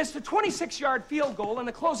 who missed a 26-yard field goal in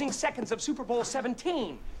the closing seconds of Super Bowl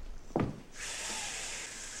 17.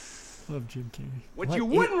 Love Jim Carrey. What you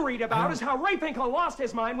wouldn't read about is how Ray Finkel lost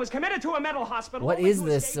his mind, was committed to a mental hospital. What only is to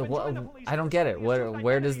this? escape and join the police I don't get it.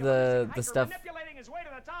 Where does the stuff? manipulating his way to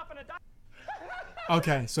the top in a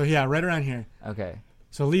Okay, so yeah, right around here. Okay.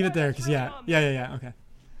 So leave it there, cause yeah. Okay.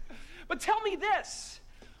 But tell me this: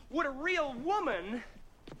 would a real woman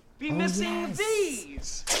be missing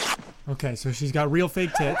these? Okay, so she's got real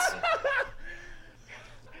fake tits.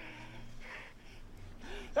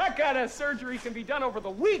 That kind of surgery can be done over the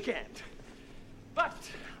weekend. But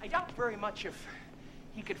I doubt very much if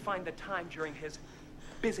he could find the time during his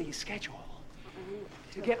busy schedule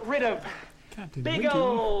to get rid of Captain big Winky.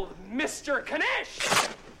 old Mr. Kanish.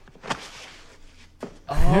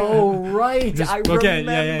 Oh right, I remember. Okay,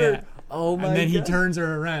 yeah. Oh my god. And then he turns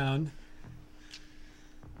her around.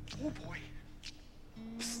 Oh boy.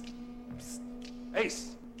 Psst, psst.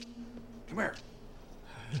 Ace, come here.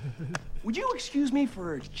 Would you excuse me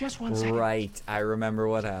for just 1 second? Right, I remember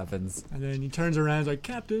what happens. And then he turns around and is like,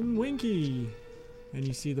 Captain Winky. And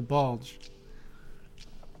you see the bulge.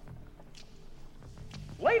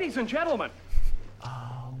 Ladies and gentlemen,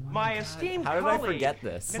 my esteemed How did I colleague, forget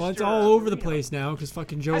this? Well, it's Mr. all over the Reno, place now because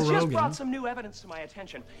fucking Joe has just Rogan. brought some new evidence to my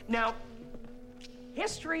attention. Now,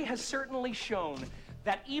 history has certainly shown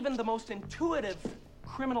that even the most intuitive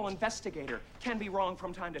criminal investigator can be wrong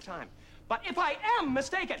from time to time. But if I am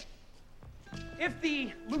mistaken, if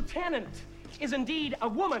the lieutenant is indeed a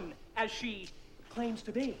woman, as she claims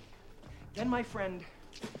to be, Then, my friend,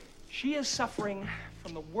 she is suffering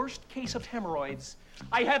from the worst case of hemorrhoids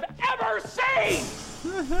I have ever seen!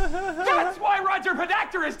 That's why Roger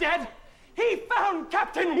Podacter is dead! He found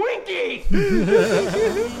Captain Winky!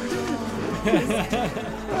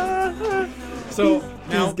 So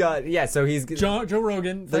now He's got he's Joe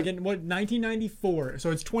Rogan, fucking what, 1994. So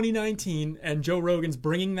it's 2019, and Joe Rogan's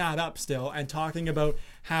bringing that up still and talking about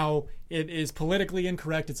how it is politically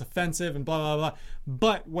incorrect, it's offensive, and blah blah blah.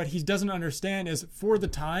 But what he doesn't understand is, for the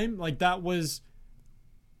time, like that was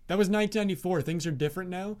 1994. Things are different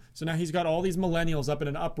now. So now he's got all these millennials up in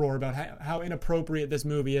an uproar about how inappropriate this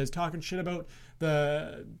movie is, talking shit about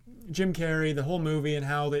the Jim Carrey, the whole movie, and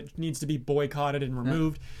how it needs to be boycotted and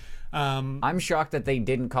removed. I'm shocked that they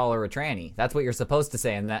didn't call her a tranny. That's what you're supposed to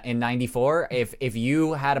say in '94. If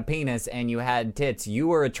you had a penis and you had tits, you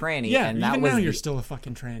were a tranny. Yeah, and even that was now you're still a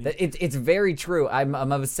fucking tranny. It's very true. I'm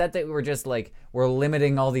upset that we're just like we're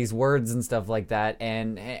limiting all these words and stuff like that.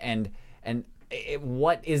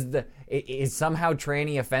 What is is somehow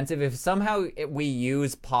tranny offensive? If somehow we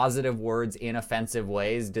use positive words in offensive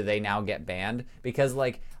ways, do they now get banned? Because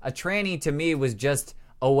like a tranny to me was just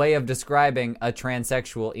a way of describing a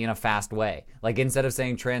transsexual in a fast way. Like instead of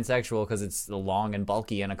saying transsexual because it's long and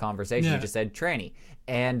bulky in a conversation, you just said tranny.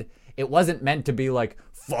 And it wasn't meant to be like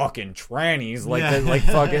fucking trannies, like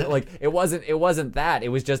fucking like it wasn't that. It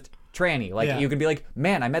was just tranny. Like you could be like,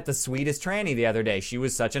 man, I met the sweetest tranny the other day. She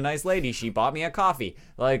was such a nice lady. She bought me a coffee.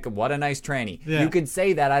 Like, what a nice tranny. You could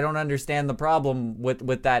say that. I don't understand the problem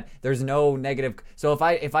with that. There's no negative. So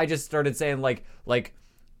if I just started saying like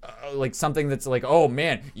something that's like, oh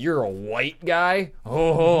man, you're a white guy.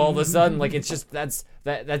 All of a sudden, like it's just that's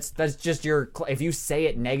just your. If you say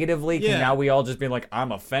it negatively, can now we all just be like,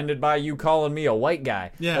 I'm offended by you calling me a white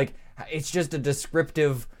guy. Yeah. Like it's just a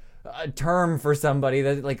descriptive term for somebody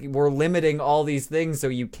that like we're limiting all these things, so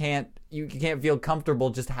you can't feel comfortable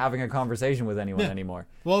just having a conversation with anyone anymore.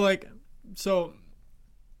 Well, like so.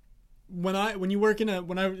 You're working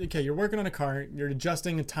on a car, you're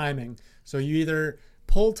adjusting the timing. So you either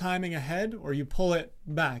pull timing ahead or you pull it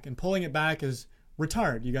back, and pulling it back is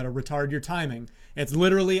retard. You got to retard your timing. It's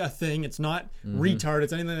literally a thing. It's not retard.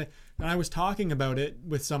 It's anything. And I was talking about it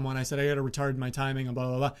with someone. I said I got to retard my timing and blah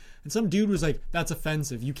blah blah. And some dude was like, "That's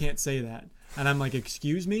offensive. You can't say that." And I'm like,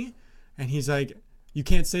 "Excuse me?" And he's like, "You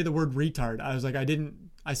can't say the word retard." I was like,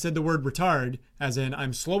 I said the word retard as in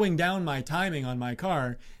I'm slowing down my timing on my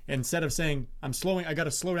car. Instead of saying I got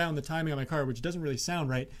to slow down the timing on my car, which doesn't really sound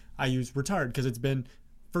right. I use retard because it's been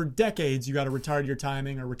for decades. You got to retard your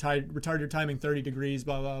timing or retard your timing 30 degrees,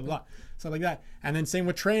 blah, blah, blah, stuff like that. And then same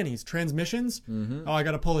with trannies, transmissions. Oh, I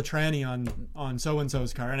got to pull a tranny on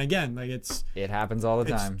so-and-so's car. And again, like it happens all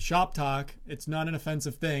the time. Shop talk. It's not an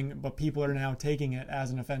offensive thing, but people are now taking it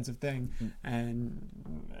as an offensive thing. And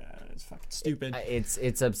it's fucking stupid.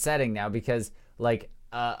 It's upsetting now because like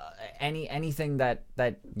anything that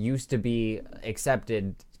used to be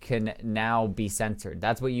accepted can now be censored.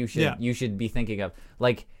 That's what you should be thinking of.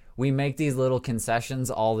 Like we make these little concessions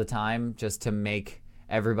all the time just to make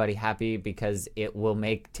everybody happy because it will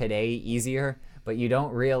make today easier, but you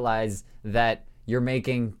don't realize that you're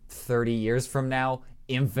making 30 years from now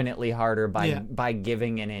infinitely harder by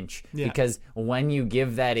giving an inch. Because when you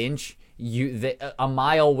give that inch, a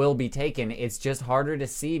mile will be taken. It's just harder to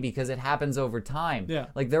see because it happens over time.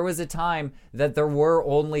 Like there was a time that there were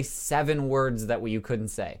only 7 words that you couldn't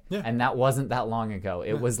say, and that wasn't that long ago.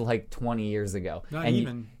 It was like 20 years ago. Not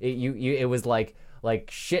even. It was like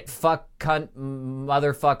shit, fuck, cunt,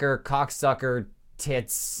 motherfucker, cocksucker,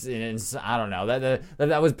 tits, and I don't know.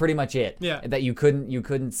 That was pretty much it. That you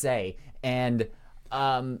couldn't say, and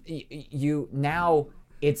you now.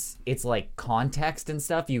 It's like context and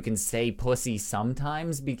stuff. You can say pussy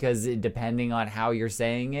sometimes because depending on how you're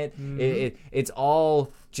saying it, it's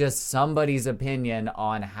all just somebody's opinion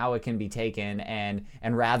on how it can be taken. And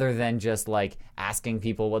rather than just like asking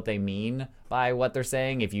people what they mean by what they're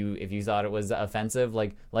saying, if you thought it was offensive,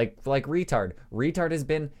 like retard. Retard has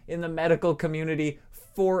been in the medical community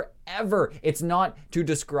forever. It's not to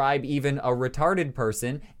describe even a retarded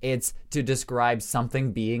person. It's to describe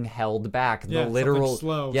something being held back. The literal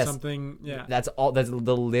slow, something. That's all. That's the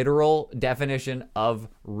literal definition of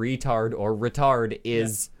retard or retard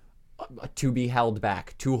is to be held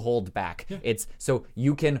back, to hold back. It's so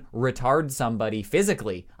you can retard somebody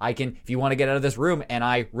physically. If you want to get out of this room and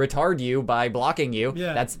I retard you by blocking you,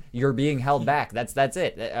 that's you're being held back. That's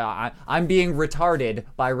it. I'm being retarded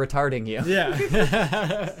by retarding you.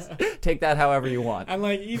 Take that however you want. And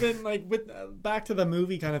like even like with back to the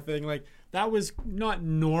movie kind of thing, like that was not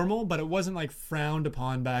normal, but it wasn't like frowned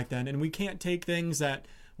upon back then. And we can't take things that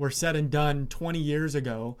were said and done 20 years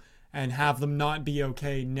ago and have them not be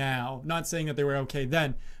okay now. Not saying that they were okay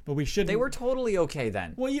then, but we shouldn't. They were totally okay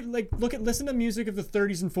then. Well, you listen to music of the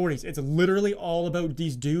 30s and 40s. It's literally all about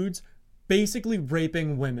these dudes basically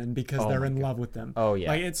raping women because they're in love with them. Oh, yeah.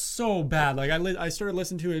 Like, it's so bad. Like, I started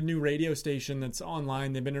listening to a new radio station that's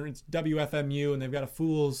online. It's WFMU, and they've got a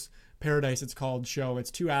Fool's Paradise, it's called, show.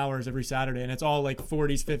 It's 2 hours every Saturday, and it's all like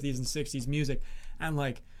 40s, 50s, and 60s music. And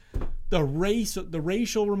like the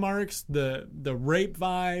racial remarks, the rape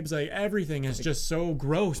vibes, like everything is just so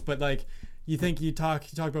gross. But like you talk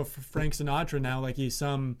about Frank Sinatra now, like he's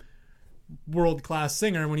some world-class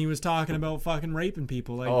singer when he was talking about fucking raping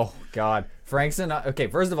people. Like, oh God, Frank Sinatra. Okay,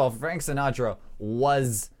 first of all, Frank Sinatra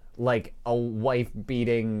was like a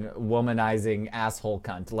wife-beating, womanizing asshole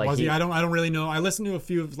cunt. Like, was he? I don't really know. I listen to a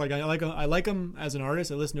few of I like him as an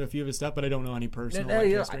artist. I listen to a few of his stuff, but I don't know any personal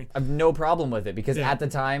history. I have no problem with it because at the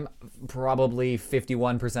time, probably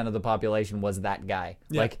 51% of the population was that guy.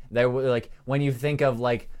 Yeah. Like, there were like when you think of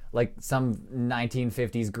like some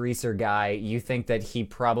 1950s greaser guy, you think that he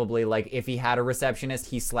probably, like, if he had a receptionist,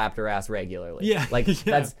 he slapped her ass regularly. Yeah. Like,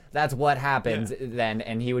 Yeah. that's what happens then,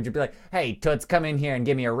 and he would just be like, hey, Toots, come in here and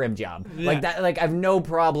give me a rim job. Yeah. Like, that. Like, I have no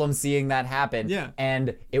problem seeing that happen. Yeah.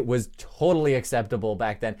 And it was totally acceptable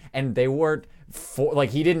back then, and they weren't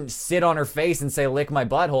he didn't sit on her face and say, lick my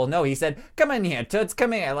butthole. No, he said, come in here, Toots,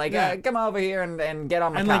 come here. Like, come over here and get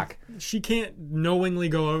on my cock. Like, she can't knowingly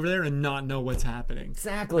go over there and not know what's happening.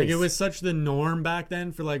 Exactly. Like, it was such the norm back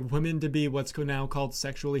then for like women to be what's now called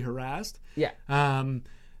sexually harassed. Yeah.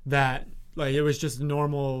 That like it was just a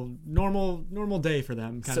normal day for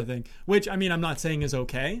them kind of thing. Which, I mean, I'm not saying is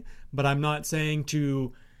okay, but I'm not saying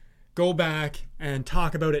to go back and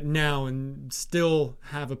talk about it now and still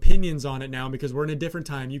have opinions on it now because we're in a different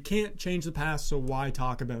time. You can't change the past, so why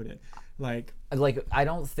talk about it? Like I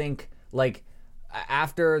don't think, like,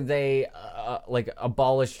 after they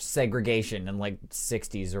abolished segregation in like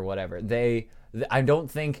 60s or whatever, I don't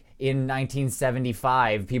think in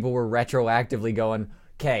 1975 people were retroactively going,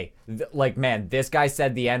 okay, like, man, this guy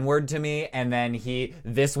said the N-word to me, and then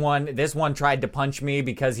this one tried to punch me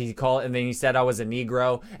because and then he said I was a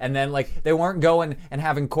Negro, and then, like, they weren't going and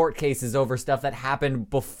having court cases over stuff that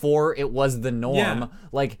happened before it was the norm. Yeah.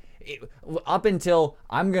 Like, up until,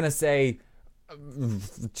 I'm gonna say,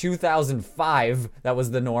 2005, that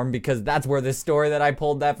was the norm, because that's where this story that I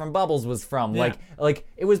pulled that from Bubbles was from. Yeah. Like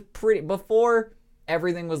it was pretty before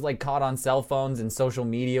everything was like caught on cell phones and social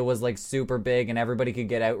media was like super big and everybody could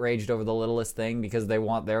get outraged over the littlest thing because they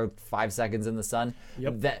want their 5 seconds in the sun.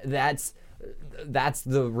 Yep. That's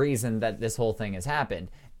the reason that this whole thing has happened.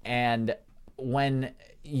 And when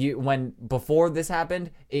before this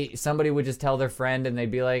happened, somebody would just tell their friend and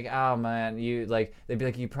they'd be like, oh man, they'd be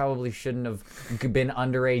like, you probably shouldn't have been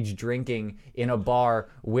underage drinking in a bar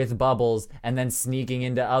with Bubbles and then sneaking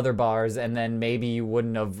into other bars, and then maybe you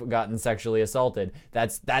wouldn't have gotten sexually assaulted.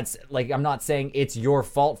 That's like, I'm not saying it's your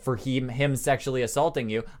fault for him sexually assaulting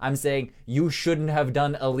you. I'm saying you shouldn't have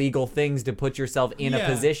done illegal things to put yourself in a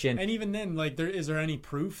position. And even then, like, is there any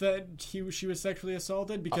proof that she was sexually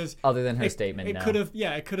assaulted? Because other than her statement, it no.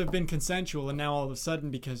 It could have been consensual, and now all of a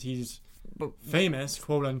sudden, because he's famous,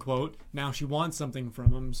 quote unquote, now she wants something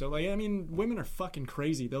from him. So, like, I mean, women are fucking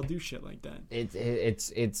crazy. They'll do shit like that.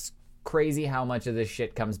 It's crazy how much of this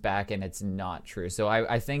shit comes back and it's not true. So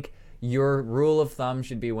I think your rule of thumb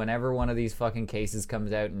should be, whenever one of these fucking cases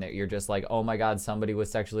comes out and you're just like, oh my god, somebody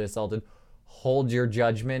was sexually assaulted, hold your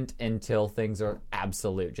judgment until things are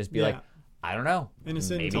absolute. Just be like, I don't know.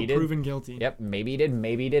 Innocent maybe until proven guilty. Yep, maybe he did,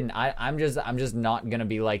 maybe he didn't. I'm just not gonna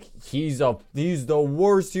be like, he's the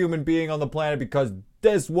worst human being on the planet because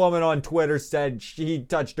this woman on Twitter said she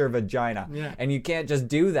touched her vagina. Yeah. And you can't just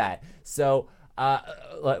do that. So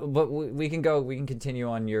but we can continue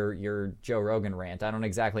on your Joe Rogan rant. I don't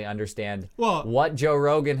exactly understand what Joe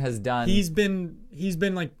Rogan has done. He's been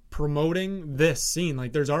like promoting this scene.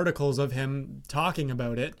 Like, there's articles of him talking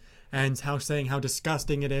about it and saying how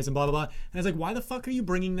disgusting it is and blah blah blah. And it's like, why the fuck are you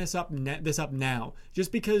bringing this up now?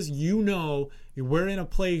 Just because you know we're in a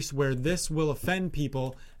place where this will offend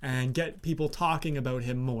people and get people talking about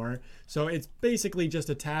him more. So it's basically just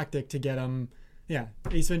a tactic to get him. Yeah,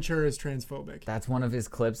 Ace Ventura is transphobic. That's one of his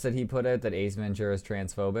clips that he put out, that Ace Ventura is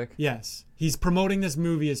transphobic? Yes. He's promoting this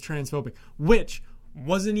movie as transphobic, which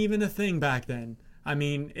wasn't even a thing back then. I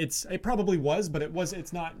mean, it probably was, but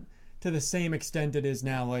it's not to the same extent it is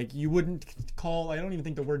now. Like, you wouldn't I don't even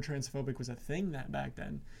think the word transphobic was a thing back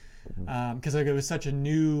then. Because like, it was such a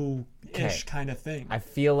new-ish kind of thing. I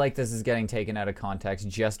feel like this is getting taken out of context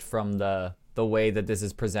just from the the way that this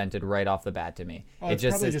is presented right off the bat to me. Oh, It it's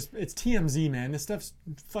just probably says, it's TMZ, man. This stuff's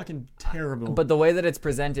fucking terrible. but the way that it's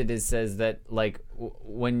presented says that like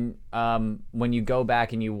when you go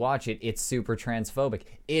back and you watch it, it's super transphobic.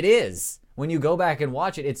 It is. When you go back and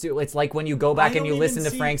watch it, it's like when you go back and you listen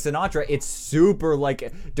to Frank Sinatra, it's super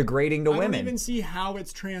like degrading to women. I don't even see how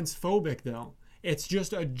it's transphobic though. It's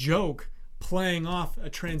just a joke playing off a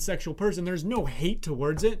transsexual person. There's no hate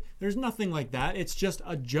towards it. There's nothing like that. It's just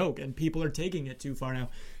a joke, and people are taking it too far now.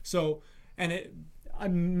 So, and it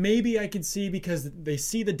maybe I could see because they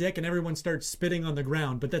see the dick and everyone starts spitting on the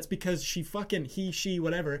ground, but that's because she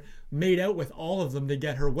whatever made out with all of them to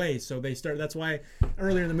get her way. So they start. That's why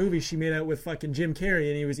earlier in the movie she made out with fucking Jim Carrey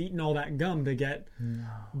and he was eating all that gum to get. No.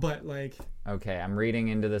 But like. Okay, I'm reading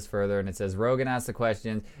into this further, and it says Rogan asked the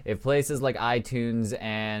question if places like iTunes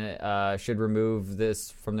and should remove this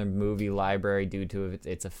from the movie library due to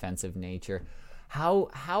its offensive nature.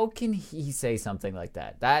 How can he say something like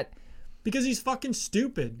that? Because he's fucking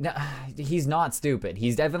stupid. No, he's not stupid.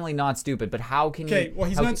 He's definitely not stupid. But how can he... Okay, well,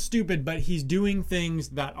 he's not stupid, but he's doing things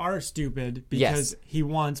that are stupid because he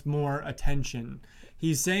wants more attention.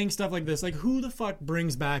 He's saying stuff like this. Like, who the fuck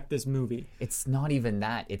brings back this movie? It's not even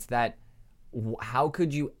that. It's that... How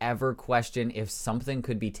could you ever question if something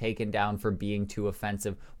could be taken down for being too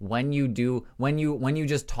offensive when you you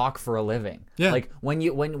just talk for a living? Yeah. Like when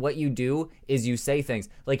what you do is you say things.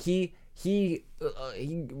 Like he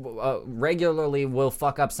regularly will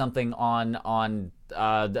fuck up something on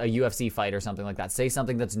a UFC fight or something like that. Say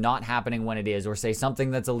something that's not happening when it is, or say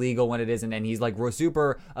something that's illegal when it isn't, and he's like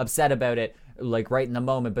super upset about it, like right in the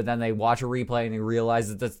moment. But then they watch a replay and he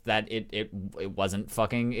realizes that it wasn't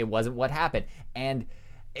what happened, and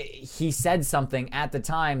he said something at the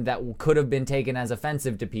time that could have been taken as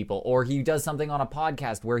offensive to people, or he does something on a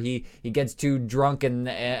podcast where he gets too drunk and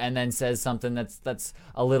then says something that's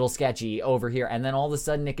a little sketchy over here, and then all of a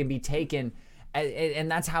sudden it can be taken, and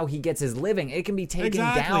that's how he gets his living. It can be taken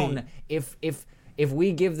down if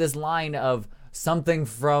we give this line of something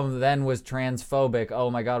from then was transphobic. Oh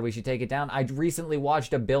my God, we should take it down. I recently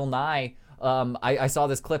watched a Bill Nye. I saw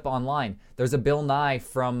this clip online. There's a Bill Nye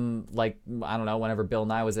from, like, I don't know, whenever Bill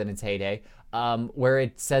Nye was in its heyday, where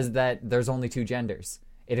it says that there's only two genders.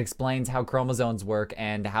 It explains how chromosomes work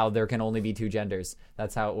and how there can only be two genders.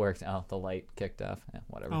 That's how it works. Oh, the light kicked off. Yeah,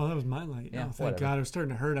 whatever. Oh, that was my light. Yeah, oh, thank God. It was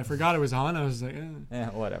starting to hurt. I forgot it was on. I was like, Yeah,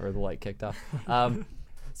 whatever. The light kicked off.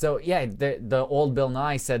 So, yeah, the old Bill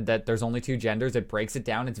Nye said that there's only two genders. It breaks it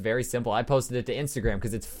down. It's very simple. I posted it to Instagram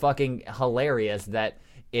because it's fucking hilarious that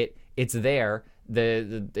it's there.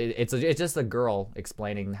 It's just a girl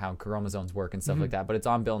explaining how chromosomes work and stuff like that, but it's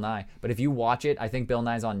on Bill Nye. But if you watch it, I think Bill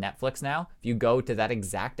Nye's on Netflix now. If you go to that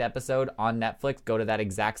exact episode on Netflix, go to that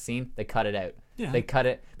exact scene, they cut it out. Yeah. They cut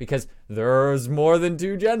it because there's more than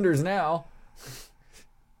two genders now.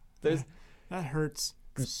 That hurts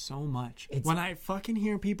so much. When I fucking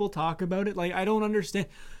hear people talk about it, like, I don't understand.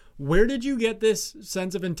 Where did you get this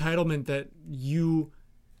sense of entitlement that you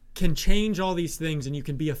can change all these things and you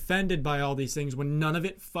can be offended by all these things when none of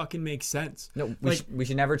it fucking makes sense? No, we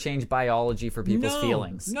should never change biology for people's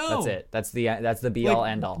feelings. No, that's it. That's the be all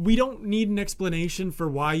end all. We don't need an explanation for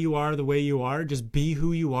why you are the way you are. Just be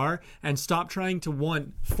who you are and stop trying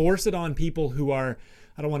to force it on people who are,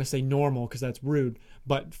 I don't want to say normal because that's rude,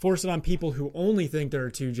 but force it on people who only think there are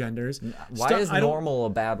two genders. Why is normal a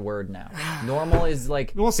bad word now? Normal is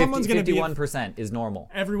like 51% is normal.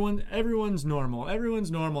 Everyone's normal. Everyone's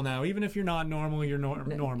normal now. Even if you're not normal, you're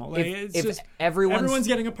normal. Like, everyone's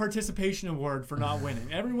getting a participation award for not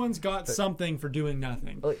winning. Everyone's got something for doing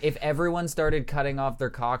nothing. If everyone started cutting off their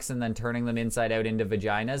cocks and then turning them inside out into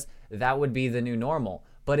vaginas, that would be the new normal.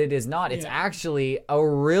 But it is not. It's actually a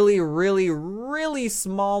really, really, really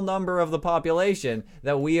small number of the population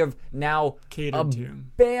that we have now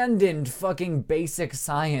abandoned fucking basic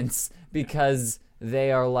science because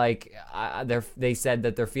they are like, they said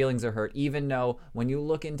that their feelings are hurt, even though when you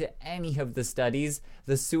look into any of the studies,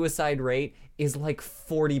 the suicide rate is like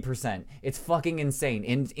 40%. It's fucking insane.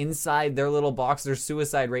 Inside their little box, their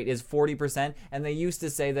suicide rate is 40%, and they used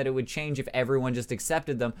to say that it would change if everyone just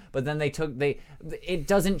accepted them, but then it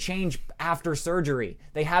doesn't change after surgery.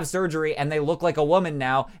 They have surgery and they look like a woman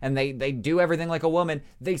now, and they do everything like a woman.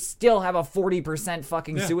 They still have a 40%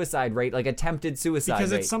 fucking suicide rate, like attempted suicide rate.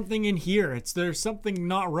 Because it's something in here. There's something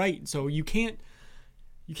not right. So you can't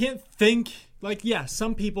think like,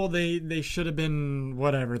 some people they should have been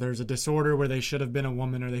whatever. There's a disorder where they should have been a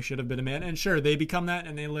woman or they should have been a man, and sure, they become that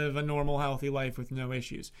and they live a normal, healthy life with no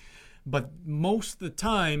issues. but most of the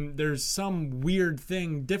time there's some weird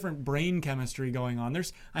thing, different brain chemistry going on.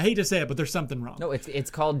 I hate to say it, but there's something wrong. No, it's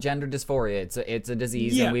called gender dysphoria. It's a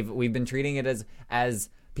disease, Yeah. and we've been treating it as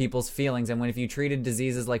people's feelings. And if you treated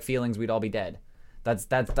diseases like feelings, we'd all be dead.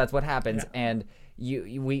 That's what happens. Yeah. And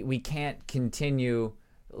we can't continue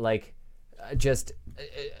like just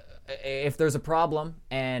if there's a problem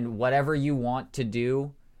and whatever you want to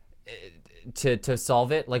do to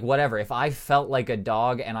solve it, like whatever. If I felt like a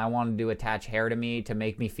dog and I wanted to attach hair to me to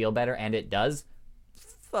make me feel better, and it does,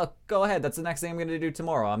 fuck, go ahead. That's the next thing I'm gonna do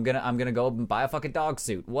tomorrow. I'm gonna go and buy a fucking dog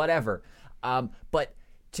suit, whatever. But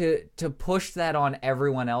to push that on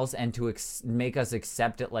everyone else and to make us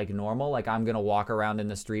accept it like normal, like I'm gonna walk around in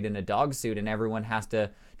the street in a dog suit and everyone has to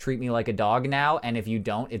treat me like a dog now, and if you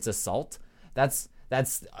don't, it's assault.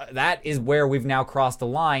 That is where we've now crossed the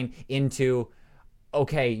line into,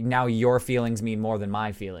 okay, now your feelings mean more than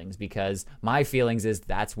my feelings, because my feelings is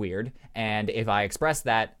that's weird, and if I express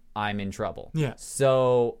that, I'm in trouble. Yeah.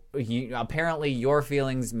 So apparently your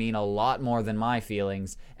feelings mean a lot more than my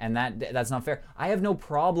feelings, and that's not fair. I have no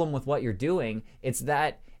problem with what you're doing. It's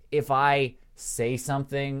that if I say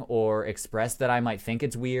something or express that I might think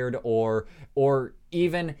it's weird, or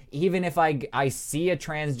even if I see a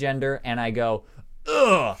transgender and I go,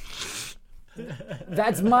 ugh,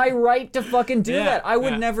 that's my right to fucking do that. I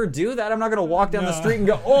would never do that. I'm not gonna walk down the street and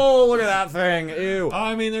go, oh, look at that thing, ew.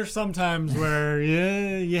 I mean, there's some times where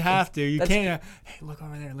you have to. You can't. Hey, look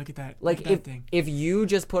over there. Look at that. Like look at that thing. if you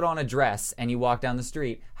just put on a dress and you walk down the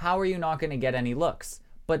street, how are you not gonna get any looks?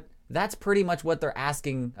 But that's pretty much what they're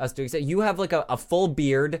asking us to accept. You have like a full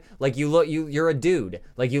beard, like you're a dude.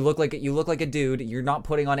 Like you look like a dude. You're not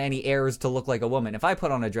putting on any airs to look like a woman. If I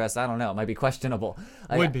put on a dress, I don't know, it might be questionable.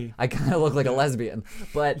 Would be. I kind of look like a lesbian.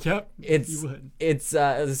 But Yep, you would.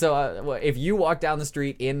 If you walk down the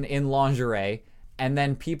street in lingerie and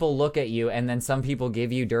then people look at you and then some people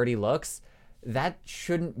give you dirty looks, that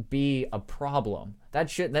shouldn't be a problem.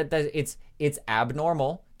 It's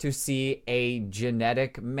abnormal to see a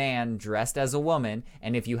genetic man dressed as a woman,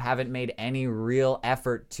 and if you haven't made any real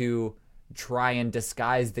effort to try and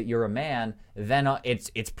disguise that you're a man, then it's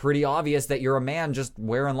pretty obvious that you're a man just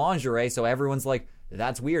wearing lingerie, so everyone's like,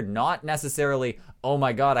 that's weird. Not necessarily, oh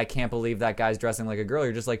my god, I can't believe that guy's dressing like a girl.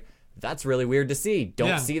 You're just like, that's really weird to see.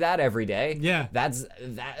 Don't see that every day. Yeah. That's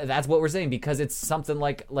what we're saying, because it's something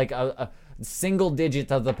like a single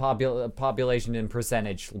digit of the population in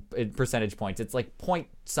percentage points. It's like point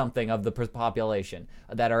something of the population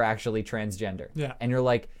that are actually transgender. Yeah. And you're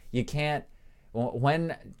like, you can't.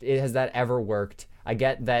 When has that ever worked? I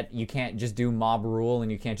get that you can't just do mob rule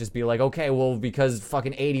and you can't just be like, okay, well, because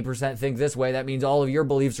fucking 80% think this way, that means all of your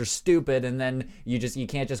beliefs are stupid, and then you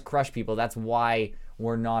can't just crush people. That's why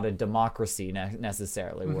we're not a democracy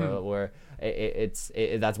necessarily.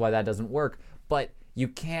 Mm-hmm. That's why that doesn't work. But you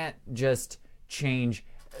can't just change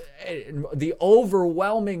the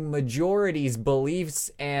overwhelming majority's beliefs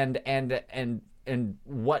and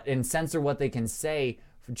censor what they can say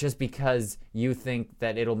just because you think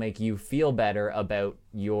that it'll make you feel better about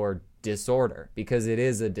your disorder, because it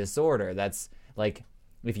is a disorder. That's like,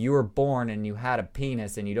 if you were born and you had a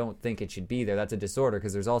penis and you don't think it should be there, that's a disorder,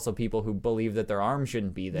 because there's also people who believe that their arm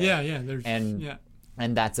shouldn't be there.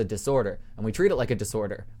 And that's a disorder, and we treat it like a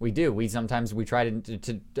disorder. We do. We sometimes try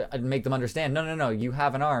to make them understand. No. You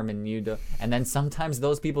have an arm, and you do. And then sometimes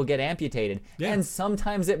those people get amputated, and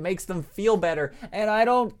sometimes it makes them feel better. And I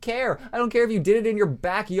don't care. I don't care if you did it in your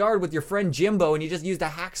backyard with your friend Jimbo, and you just used a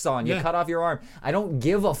hacksaw and you cut off your arm. I don't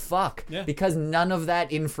give a fuck, because none of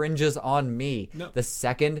that infringes on me. No. The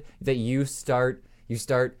second that you start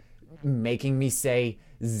making me say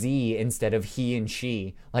Z instead of he and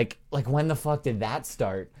she. Like when the fuck did that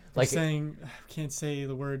start? Like saying, I can't say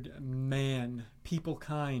the word man. People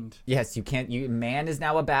kind. Yes, you can't. Man is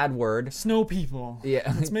now a bad word. Snow people.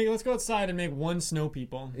 Yeah. Let's go outside and make one snow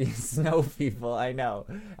people. Snow people. I know.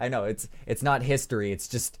 It's not history. It's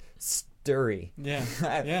just sturry. Yeah.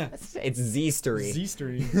 Yeah. It's Z-story.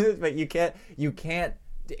 Z-story. But you can't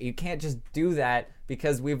just do that,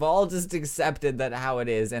 because we've all just accepted that how it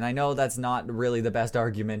is. And I know that's not really the best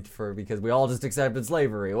argument because we all just accepted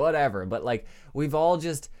slavery, whatever. But like, we've all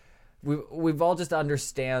just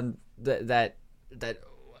understand that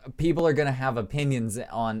people are going to have opinions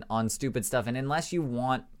on stupid stuff. And unless you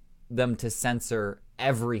want them to censor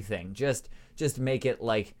everything, just make it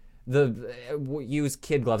like use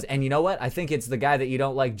kid gloves. And you know what? I think it's the guy that you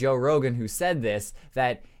don't like, Joe Rogan, who said this,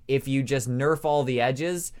 that if you just nerf all the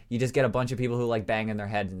edges, you just get a bunch of people who like banging their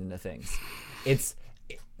heads into things.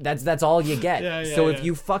 That's all you get. If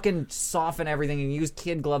you fucking soften everything and use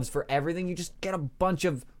kid gloves for everything, you just get a bunch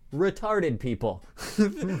of retarded people.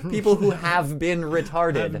 People who have been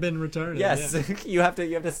retarded. Have been retarded. Yes, yeah. you have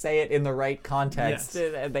to say it in the right context.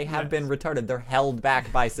 Yes. They have been retarded. They're held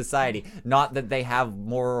back by society. Not that they have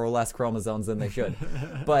more or less chromosomes than they should,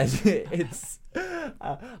 but it's.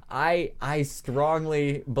 I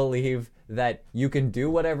strongly believe that you can do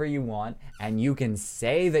whatever you want and you can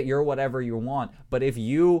say that you're whatever you want. But if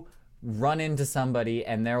you run into somebody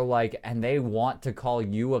and they're like, and they want to call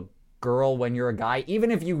you a girl when you're a guy, even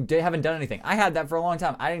if you haven't done anything. I had that for a long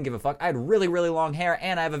time. I didn't give a fuck. I had really, really long hair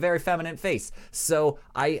and I have a very feminine face. So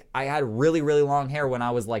I had really, really long hair when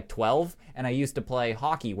I was like 12 and I used to play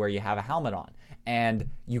hockey where you have a helmet on. And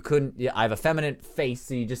you couldn't. Yeah, I have a feminine face,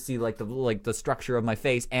 so you just see like the structure of my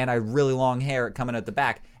face, and I had really long hair coming out the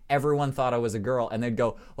back. Everyone thought I was a girl, and they'd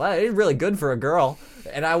go, "Well, it's really good for a girl,"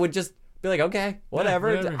 and I would just be like, "Okay,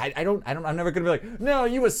 whatever." Yeah, whatever. I'm never gonna be like, "No,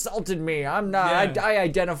 you assaulted me. I'm not. Yeah. I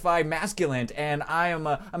identify masculine, and I'm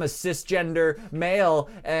a cisgender male,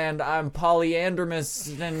 and I'm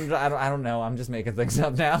polyandrous, and I don't know. I'm just making things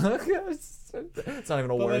up now. It's not even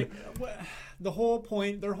a word." The whole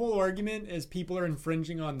point, their whole argument is people are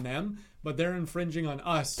infringing on them, but they're infringing on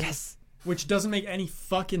us. Yes. Which doesn't make any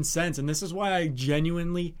fucking sense. And this is why I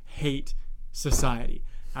genuinely hate society.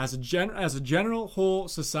 As a general whole,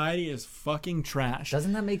 society is fucking trash.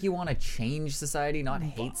 Doesn't that make you want to change society, not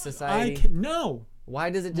hate society? No.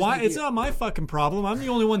 Why does it? Just Why? make It's you... not my fucking problem. I'm the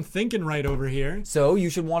only one thinking right over here. So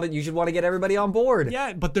you should want to get everybody on board.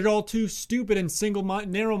 Yeah, but they're all too stupid and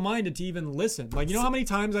narrow-minded to even listen. Like, you know how many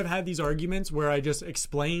times I've had these arguments where I just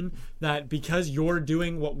explain that because you're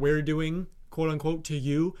doing what we're doing, quote unquote, to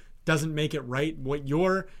you, doesn't make it right. What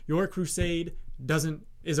your crusade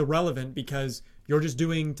is irrelevant because you're just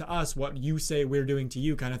doing to us what you say we're doing to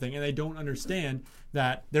you, kind of thing. And they don't understand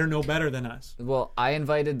that they're no better than us. Well, I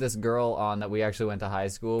invited this girl on that we actually went to high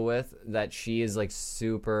school with, that she is like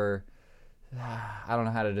super, I don't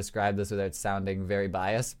know how to describe this without sounding very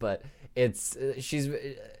biased, but she's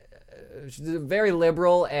very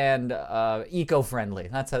liberal and eco-friendly.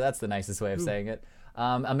 That's the nicest way of saying it.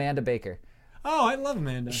 Amanda Baker. Oh, I love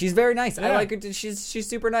Amanda. She's very nice. Yeah. I like her. She's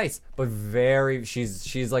super nice, but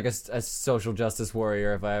she's like a social justice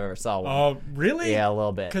warrior if I ever saw one. Oh, really? Yeah, a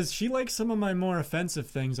little bit. Because she likes some of my more offensive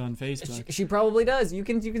things on Facebook. She probably does. You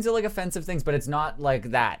can say like offensive things, but it's not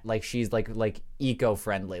like that. Like she's like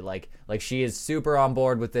eco-friendly. Like she is super on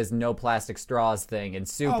board with this no plastic straws thing and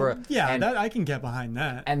super. Oh, yeah, and, that I can get behind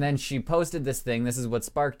that. And then she posted this thing. This is what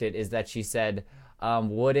sparked it. Is that she said,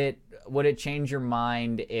 would it change your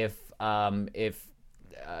mind if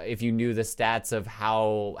you knew the stats of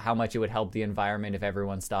how much it would help the environment if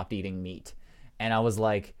everyone stopped eating meat? And I was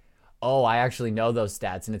like, oh, I actually know those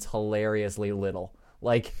stats, and it's hilariously little.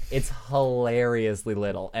 Like, it's hilariously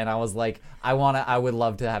little. And I was like, I would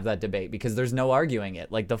love to have that debate because there's no arguing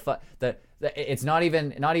it. Like it's not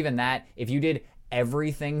even that. If you did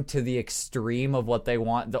everything to the extreme of what they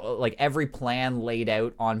want, like every plan laid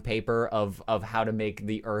out on paper of how to make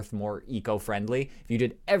the earth more eco-friendly, if you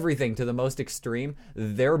did everything to the most extreme,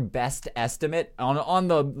 their best estimate on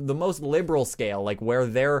the most liberal scale, like where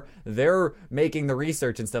they're making the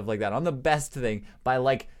research and stuff like that, on the best thing, by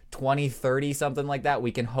like 2030, something like that,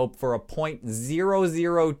 we can hope for a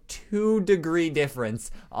 0.002 degree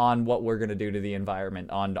difference on what we're going to do to the environment,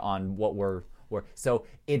 on what we're so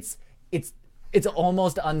it's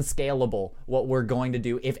almost unscalable what we're going to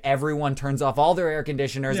do if everyone turns off all their air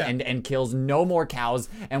conditioners and kills no more cows,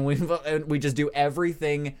 and we just do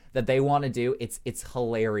everything that they want to do. It's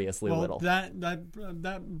hilariously little.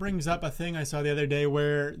 That brings up a thing I saw the other day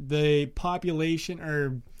where the population,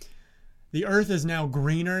 or the earth, is now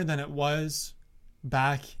greener than it was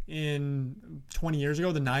back in 20 years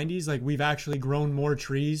ago, the 90s. Like, we've actually grown more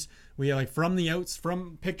trees. We like from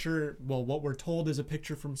picture, well, what we're told is a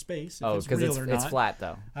picture from space. Oh, because it's flat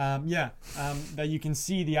though. That you can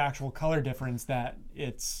see the actual color difference, that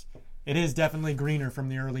it is definitely greener from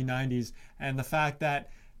the early 90s. And the fact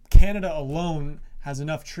that Canada alone has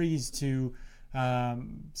enough trees to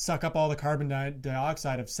suck up all the carbon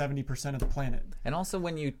dioxide of 70% of the planet. And also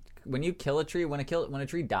when you kill a tree, when a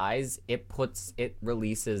tree dies, it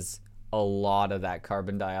releases a lot of that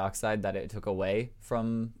carbon dioxide that it took away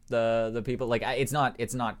from the people. Like, it's not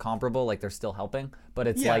comparable. Like, they're still helping, but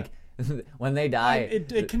it's like when they die,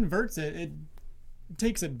 it converts it. It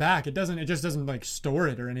takes it back. It just doesn't like store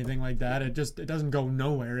it or anything like that. It doesn't go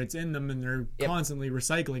nowhere. It's in them, and they're constantly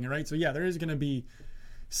recycling it, right? So yeah, there is going to be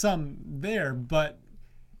some there, but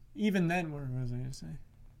even then, what was I going to say?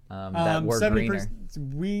 That we're greener.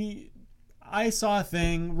 I saw a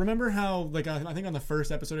thing. Remember how, like, I think on the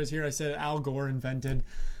first episode I was here, I said Al Gore invented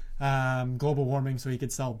global warming so he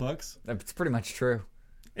could sell books. It's pretty much true.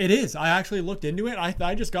 It is. I actually looked into it.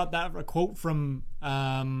 I just got that a quote from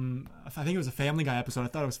I think it was a Family Guy episode. I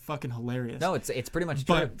thought it was fucking hilarious. No, it's pretty much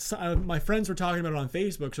true. But my friends were talking about it on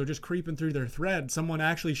Facebook, so just creeping through their thread, someone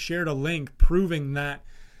actually shared a link proving that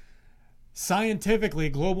scientifically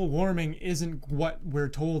global warming isn't what we're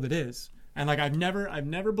told it is. And like I've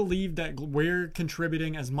never believed that we're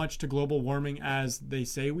contributing as much to global warming as they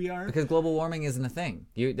say we are. Because global warming isn't a thing.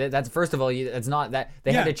 That's first of all, it's not that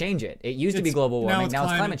they had to change it. It used to be global warming. Now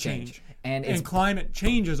it's climate change. And climate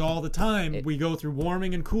changes all the time. We go through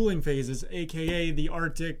warming and cooling phases, aka the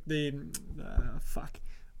Arctic, when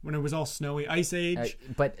it was all snowy, ice age.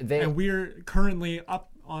 And we're currently up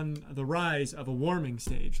on the rise of a warming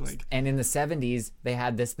stage. And in the 70s, they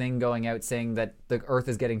had this thing going out saying that the Earth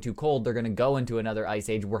is getting too cold. They're going to go into another ice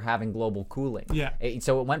age. We're having global cooling. Yeah.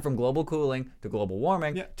 So it went from global cooling to global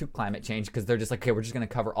warming to climate change because they're just like, okay, we're just going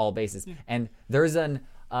to cover all bases. Yeah. And there's an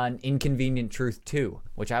Inconvenient Truth 2,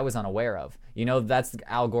 which I was unaware of. You know, that's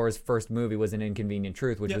Al Gore's first movie was An Inconvenient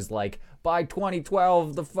Truth, which was like, by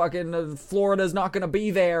 2012, the fucking Florida's not going to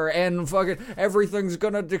be there and fucking everything's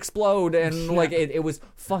going to explode. And like, it was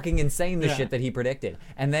fucking insane, the shit that he predicted.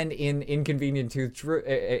 And then in Inconvenient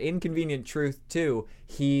Truth 2,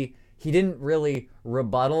 he didn't really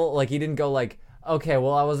rebuttal. Like, he didn't go like, okay,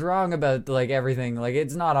 well, I was wrong about like everything. Like,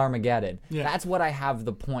 it's not Armageddon. Yeah. That's what I have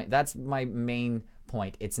the point. That's my main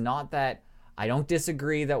point. It's not that I don't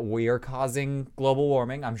disagree that we are causing global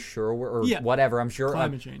warming. I'm sure whatever. I'm sure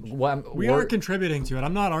climate change. We are contributing to it.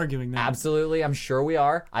 I'm not arguing that. Absolutely, I'm sure we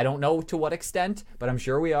are. I don't know to what extent, but I'm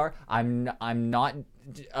sure we are. I'm not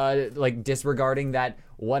like disregarding that.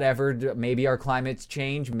 Whatever, maybe our climate's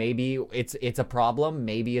change. Maybe it's a problem.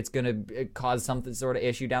 Maybe it's going to cause some sort of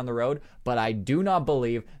issue down the road. But I do not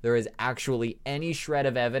believe there is actually any shred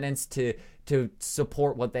of evidence to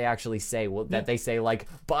support what they actually say. That they say, like,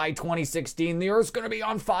 by 2016, the Earth's going to be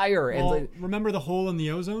on fire. Well, and remember the hole in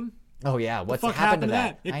the ozone? Oh, yeah. What's happened to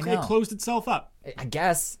that? It closed itself up. I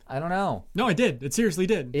guess. I don't know. No, it did. It seriously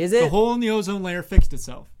did. Is it? The hole in the ozone layer fixed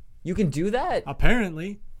itself. You can do that?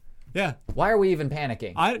 Apparently. Yeah. Why are we even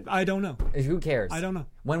panicking? I don't know. Who cares? I don't know.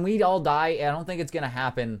 When we all die, I don't think it's going to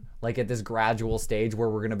happen like at this gradual stage where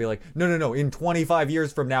we're going to be like, no, in 25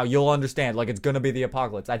 years from now, you'll understand. Like, it's going to be the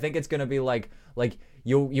apocalypse. I think it's going to be like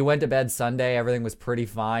you went to bed Sunday, everything was pretty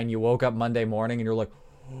fine. You woke up Monday morning and you're like,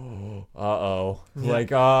 uh-oh. Yeah.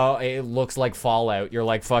 Like, it looks like Fallout. You're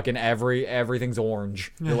like, fucking everything's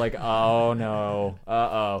orange. You're like, oh no.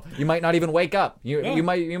 Uh-oh. You might not even wake up. You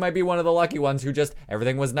might be one of the lucky ones who just,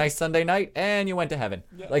 everything was nice Sunday night and you went to heaven.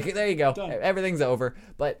 Yeah. Like, there you go. Done. Everything's over.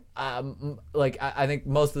 But, I think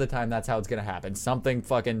most of the time that's how it's gonna happen. Something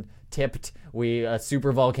fucking tipped. A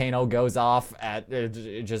super volcano goes off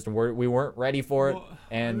we weren't ready for it.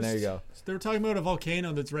 And there you go. They were talking about a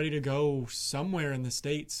volcano that's ready to go somewhere in the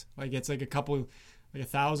States. Like, it's like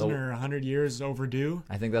 1,000 or 100 years overdue.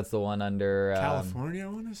 I think that's the one under California, I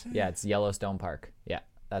want to say. Yeah, it's Yellowstone Park. Yeah,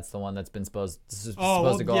 that's the one that's been supposed to go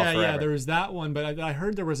off forever. Yeah, there was that one, but I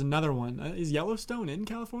heard there was another one. Is Yellowstone in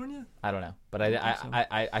California? I don't know, but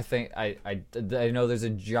I think I know there's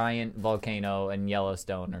a giant volcano in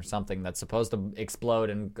Yellowstone or something that's supposed to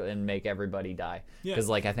explode and make everybody die. Because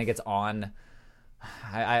I think it's on.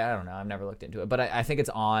 I don't know. I've never looked into it, but I think it's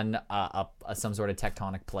on some sort of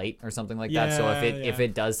tectonic plate or something like that. So if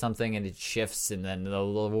it does something and it shifts and then the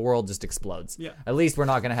world just explodes. Yeah. At least we're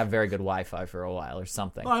not going to have very good Wi-Fi for a while or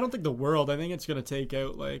something. Well, I don't think the world. I think it's going to take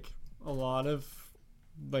out like a lot of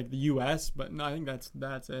like the U.S., but no, I think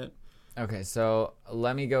that's it. Okay, so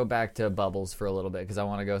let me go back to Bubbles for a little bit because I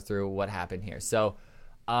want to go through what happened here. So.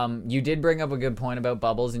 You did bring up a good point about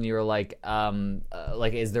Bubbles, and you were like,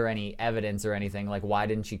 is there any evidence or anything? Like, why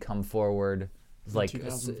didn't she come forward? Like, in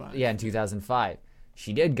 2005. In 2005.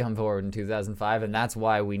 She did come forward in 2005, and that's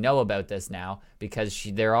why we know about this now, because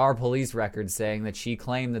there are police records saying that she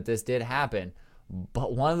claimed that this did happen.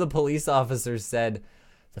 But one of the police officers said,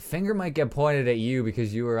 the finger might get pointed at you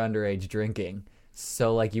because you were underage drinking.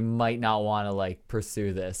 So, like, you might not want to, like,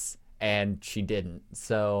 pursue this. And she didn't.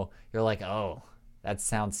 So, you're like, oh... That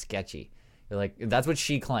sounds sketchy. You're like, that's what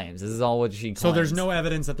she claims. This is all what she claims. So there's no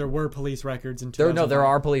evidence that there were police records in 2005? There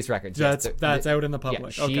are police records. That's out in the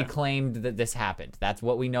public. Yeah, she claimed that this happened. That's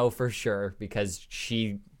what we know for sure because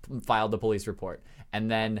she filed the police report.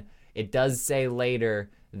 And then it does say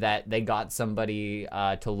later that they got somebody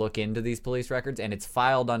to look into these police records, and it's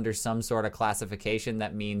filed under some sort of classification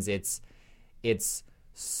that means it's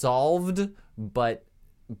solved, but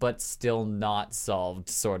still not solved,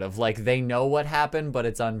 sort of. Like, they know what happened, but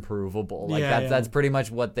it's unprovable. Like, that's pretty much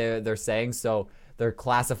what they're saying. So they're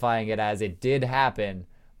classifying it as it did happen,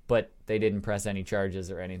 but didn't press any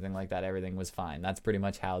charges or anything like that. Everything was fine. That's pretty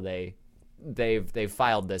much how they've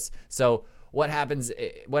filed this. So what happened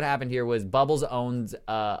here was Bubbles owns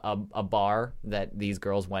a bar that these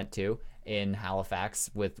girls went to in Halifax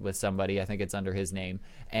with somebody. I think it's under his name.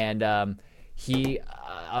 And he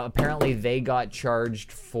apparently they got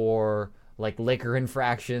charged for like liquor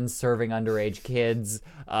infractions, serving underage kids.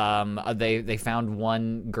 They found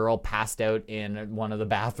one girl passed out in one of the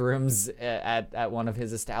bathrooms at one of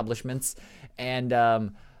his establishments,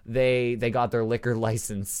 and they got their liquor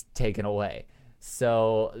license taken away.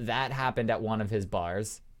 So that happened at one of his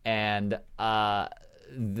bars, and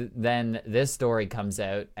then this story comes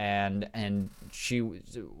out, and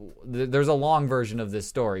there's a long version of this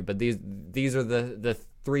story, but these are the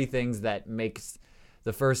three things that makes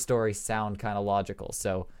the first story sound kind of logical.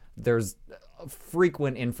 So there's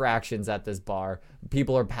frequent infractions at this bar.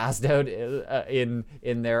 People are passed out in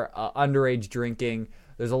their underage drinking.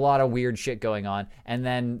 There's a lot of weird shit going on. And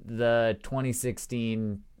then the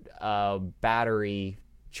 2016 battery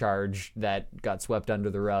charge that got swept under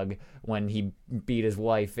the rug when he beat his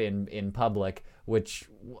wife in public, which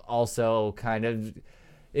also kind of...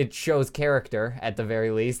 it shows character at the very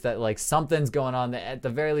least, that like something's going on. That at the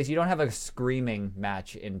very least, you don't have a screaming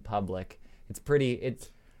match in public.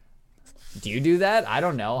 Do you do that? I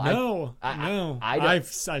don't know. No, I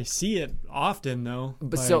see it often though.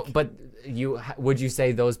 But would you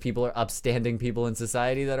say those people are upstanding people in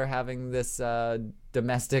society that are having this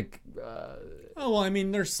domestic? Oh well, I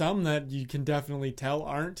mean, there's some that you can definitely tell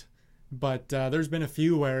aren't, but there's been a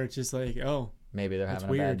few where it's just like, oh. Maybe they're having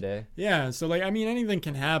a bad day. Yeah, so like, I mean, anything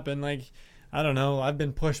can happen. Like, I don't know. I've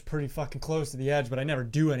been pushed pretty fucking close to the edge, but I never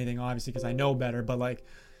do anything, obviously, because I know better. But like,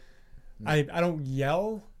 I don't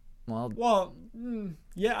yell. Well,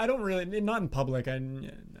 yeah, I don't really. Not in public.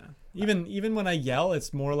 Even when I yell,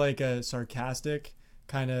 it's more like a sarcastic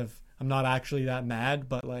kind of. I'm not actually that mad,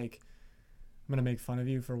 but like, I'm gonna make fun of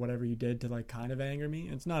you for whatever you did to like kind of anger me.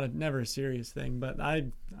 It's never a serious thing, but I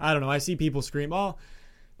don't know. I see people scream. Oh.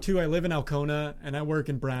 Two, I live in Alcona and I work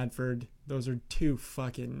in Bradford. Those are two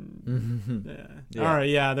fucking... yeah. All right,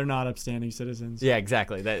 yeah, they're not upstanding citizens. Yeah,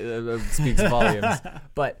 exactly. That speaks volumes.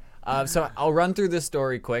 But so I'll run through this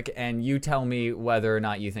story quick, and you tell me whether or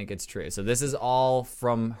not you think it's true. So this is all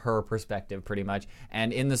from her perspective, pretty much.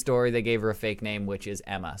 And in the story, they gave her a fake name, which is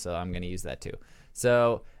Emma. So I'm going to use that too.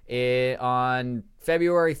 So on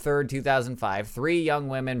February 3rd, 2005, 3 young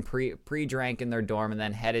women pre-drank in their dorm and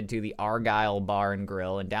then headed to the Argyle Bar and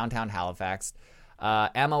Grill in downtown Halifax.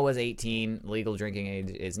 Emma was 18, legal drinking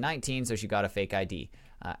age is 19, so she got a fake ID.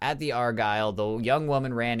 At the Argyle, the young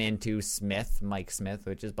woman ran into Mike Smith,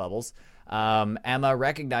 which is Bubbles. Emma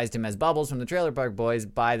recognized him as Bubbles from the Trailer Park Boys.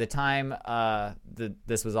 By the time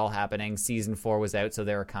this was all happening, season 4 was out, so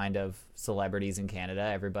they were kind of celebrities in Canada.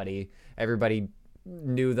 Everybody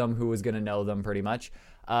knew them who was going to know them pretty much.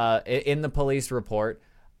 In the police report,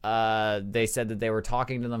 they said that they were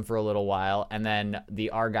talking to them for a little while, and then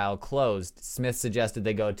the Argyle closed. Smith suggested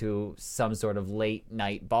they go to some sort of late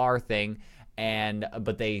night bar thing,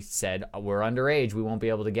 but they said, we're underage, we won't be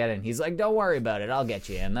able to get in. He's like, don't worry about it, I'll get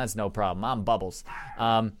you in, that's no problem, I'm Bubbles.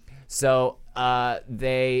 So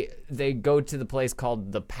they go to the place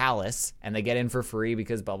called The Palace, and they get in for free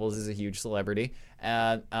because Bubbles is a huge celebrity.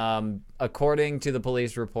 According to the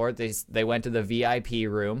police report, they went to the VIP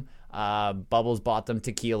room. Bubbles bought them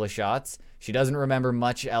tequila shots. She doesn't remember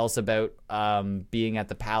much else about being at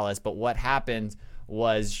the Palace, but what happened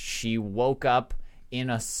was she woke up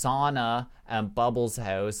in a sauna at Bubbles'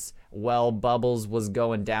 house while Bubbles was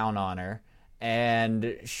going down on her.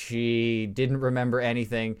 And she didn't remember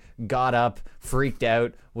anything, got up, freaked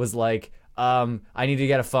out, was like, I need to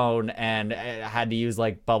get a phone, and had to use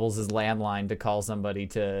like Bubbles' landline to call somebody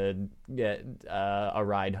to get a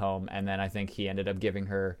ride home. And then I think he ended up giving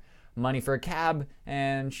her money for a cab,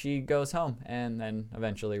 and she goes home and then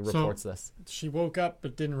eventually reports this. She woke up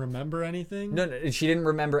but didn't remember anything? No, she didn't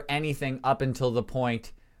remember anything up until the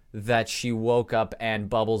point that she woke up and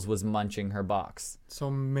Bubbles was munching her box. So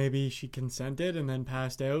maybe she consented and then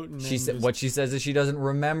passed out. And what she says is she doesn't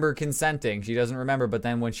remember consenting. She doesn't remember, but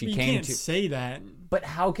then when she came to... You can't say that. But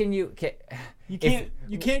how can you... You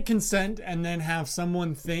can't consent and then have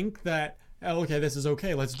someone think that, oh, okay, this is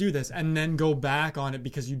okay, let's do this, and then go back on it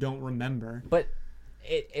because you don't remember. But...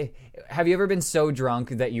 have you ever been so drunk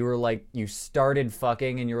that you were like, you started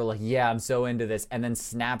fucking and you were like, yeah, I'm so into this, and then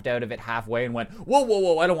snapped out of it halfway and went,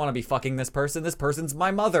 whoa, I don't want to be fucking this person's my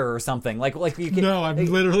mother or something, like you can... No, I've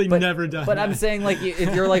literally never done but that. I'm saying, like,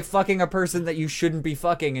 if you're like fucking a person that you shouldn't be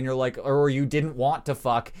fucking, and you're like, or you didn't want to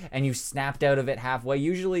fuck and you snapped out of it halfway,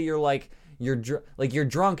 usually you're like, you're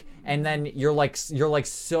drunk, and then you're like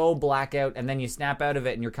so blackout, and then you snap out of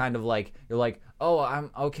it, and you're kind of like, oh, I'm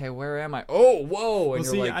okay. Where am I? Oh, whoa! And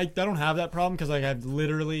Well, see, I don't have that problem because like I've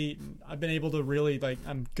been able to really like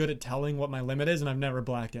I'm good at telling what my limit is, and I've never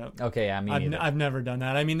blacked out. Okay, I mean, I've never done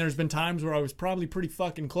that. I mean, there's been times where I was probably pretty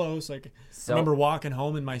fucking close. Like I remember walking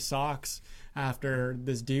home in my socks after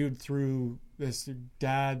this dude threw this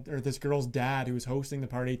girl's dad who was hosting the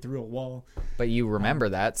party through a wall. But you remember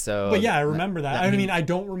that, so. But yeah, I remember that. I mean, I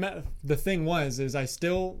don't remember. The thing is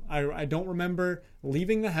I don't remember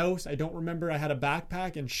leaving the house. I don't remember I had a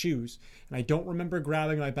backpack and shoes, and I don't remember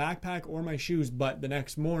grabbing my backpack or my shoes. But the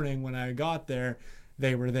next morning when I got there,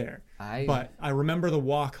 they were there. But I remember the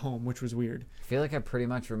walk home, which was weird. I feel like I pretty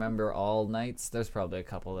much remember all nights. There's probably a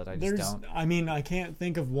couple that I just don't. I mean, I can't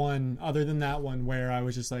think of one other than that one where I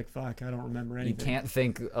was just like, fuck, I don't remember anything. You can't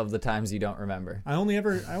think of the times you don't remember. I only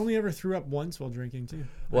ever threw up once while drinking too.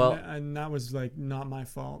 Well, and that was like not my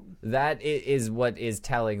fault. That is what is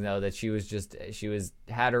telling though, that she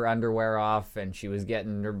had her underwear off and she was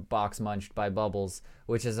getting her box munched by Bubbles,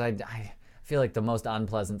 which is I feel like the most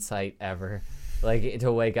unpleasant sight ever. Like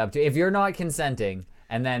to wake up to, if you're not consenting,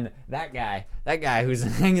 and then that guy who's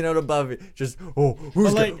hanging out above it, just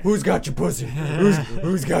who's got your pussy?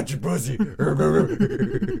 Who's got your pussy?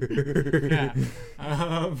 Yeah.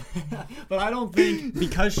 But I don't think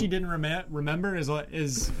because she didn't remember is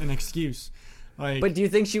an excuse. Like, but do you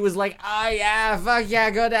think she was like, oh yeah, fuck yeah,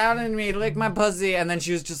 go down on me, lick my pussy, and then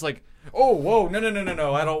she was just like, oh whoa,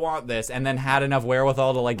 no, I don't want this, and then had enough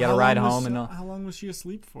wherewithal to like get a ride home and how long was she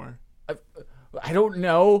asleep for? I don't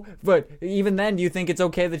know, but even then, do you think it's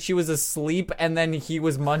okay that she was asleep and then he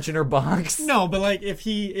was munching her box? No, but like if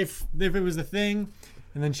it was a thing,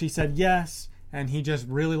 and then she said yes, and he just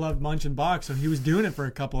really loved munching box, so he was doing it for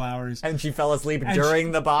a couple hours, and she fell asleep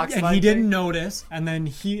during the box. And he didn't notice, and then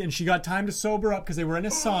she got time to sober up because they were in a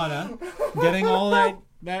sauna, getting all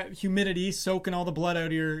that humidity, soaking all the blood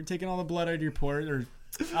out of taking all the blood out of your pores or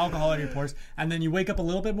alcohol out of your pores, and then you wake up a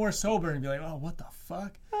little bit more sober and be like, oh, what the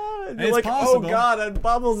fuck? It's like, possible. Oh god, and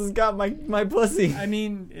Bubbles has got my pussy. I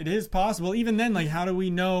mean, it is possible. Even then, like, how do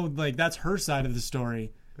we know, like, that's her side of the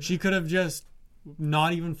story? She could have just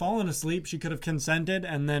not even fallen asleep. She could have consented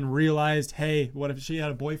and then realized, hey, what if she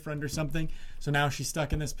had a boyfriend or something? So now she's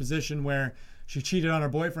stuck in this position where she cheated on her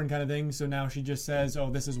boyfriend kind of thing, so now she just says, oh,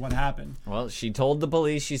 this is what happened. Well, she told the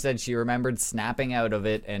police, she said she remembered snapping out of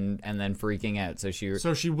it and then freaking out. So she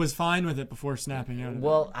was fine with it before snapping out of it.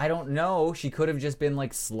 Well, I don't know. She could have just been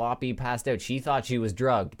like sloppy, passed out. She thought she was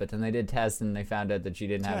drugged, but then they did tests and they found out that she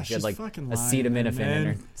didn't have, she had like acetaminophen in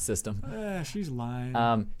her system. She's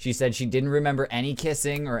lying. She said she didn't remember any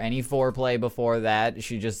kissing or any foreplay before that.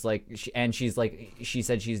 She just like, she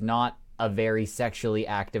said she's not a very sexually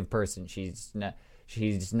active person. She's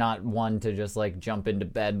not one to just like jump into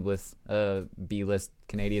bed with a B-list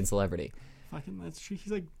Canadian celebrity.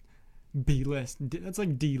 She's like B-list. That's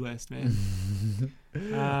like D-list, man.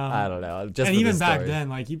 I don't know. Just and even back then,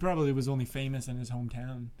 like he probably was only famous in his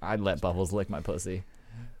hometown. I'd let Bubbles lick my pussy.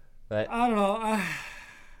 But I don't know.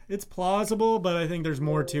 It's plausible, but I think there's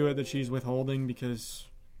more to it that she's withholding because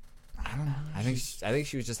I don't know. I think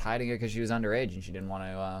she was just hiding it because she was underage and she didn't want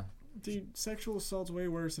to. Dude, sexual assault's way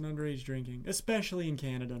worse than underage drinking, especially in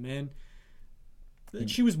Canada, man.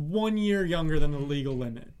 She was 1 year younger than the legal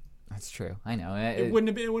limit. That's true. I know. It wouldn't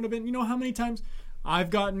have been. You know how many times I've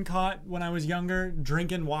gotten caught when I was younger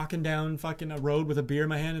drinking, walking down fucking a road with a beer in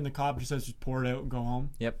my hand, and the cop just says, "Just pour it out and go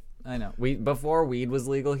home." Yep, I know. Before weed was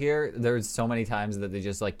legal here, there's so many times that they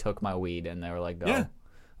just like took my weed and they were like, "Go." Yeah.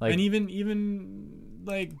 Like, and even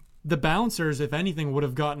like. The bouncers, if anything, would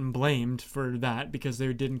have gotten blamed for that because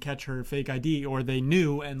they didn't catch her fake ID or they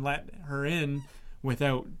knew and let her in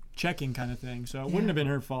without checking kind of thing. So it wouldn't have been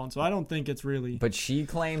her fault. So I don't think it's really... But she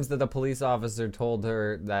claims that the police officer told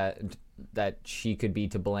her that she could be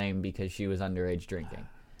to blame because she was underage drinking.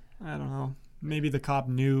 I don't know. Maybe the cop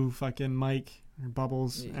knew fucking Mike or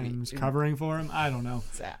Bubbles and was covering for him. I don't know.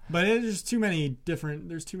 But there's too many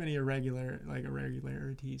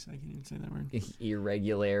irregularities. I can't even say that word.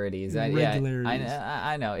 Irregularities.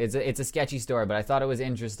 I know. It's a sketchy story, but I thought it was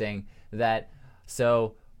interesting that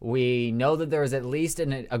we know that there was at least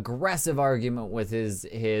an aggressive argument with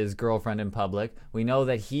his girlfriend in public. We know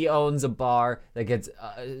that he owns a bar that gets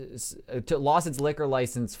lost its liquor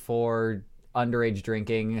license for underage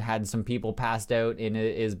drinking, had some people passed out in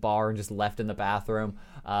his bar and just left in the bathroom.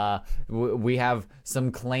 We have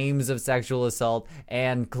some claims of sexual assault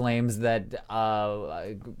and claims that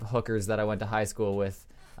hookers that I went to high school with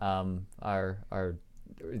are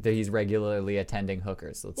that he's regularly attending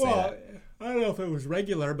hookers. Let's say that. I don't know if it was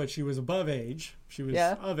regular, but she was above age. She was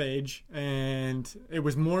of age, and it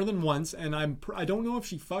was more than once. And I don't know if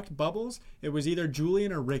she fucked Bubbles. It was either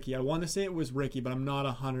Julian or Ricky. I want to say it was Ricky, but I'm not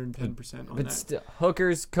 110% on But that. still,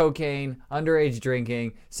 hookers, cocaine, underage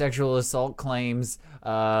drinking, sexual assault claims,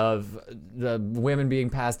 of the women being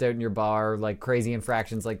passed out in your bar, like crazy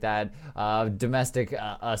infractions like that, domestic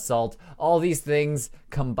assault. All these things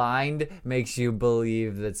combined makes you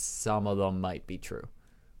believe that some of them might be true,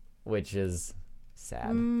 which is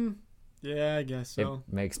sad. Yeah, I guess so.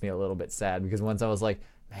 It makes me a little bit sad because once I was like,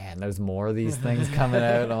 man, there's more of these things coming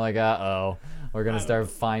out. And I'm like, uh-oh, we're going to start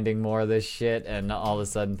finding more of this shit, and all of a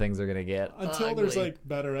sudden things are going to get Until ugly. there's like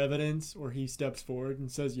better evidence, or he steps forward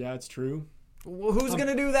and says, yeah, it's true. Well, who's going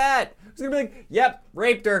to do that? Who's going to be like, yep,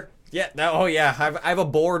 raped her. Yeah, no, oh yeah, I have a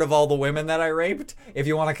board of all the women that I raped. If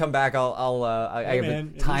you want to come back, I Hey have man, a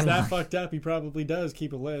if he's that timeline. fucked up, he probably does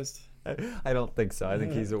keep a list. I don't think so. I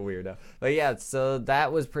think he's a weirdo. But yeah, so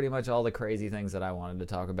that was pretty much all the crazy things that I wanted to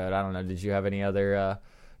talk about. I don't know. Did you have any other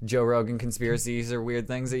Joe Rogan conspiracies or weird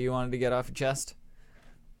things that you wanted to get off your chest?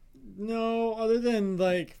 No, other than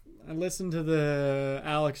like I listened to the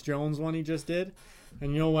Alex Jones one he just did,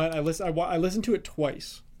 and you know what? I listened to it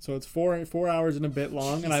twice, so it's four hours and a bit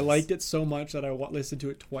long, and I liked it so much that I listened to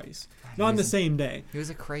it twice, not on the same day. He was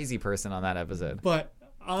a crazy person on that episode. But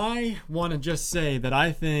I want to just say that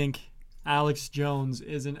I think Alex Jones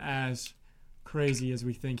isn't as crazy as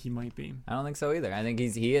we think he might be. I don't think so either. I think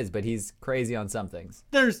he is, but he's crazy on some things.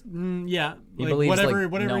 There's He like believes, whatever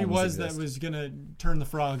like, he gnomes was exist. that was gonna turn the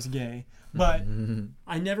frogs gay. But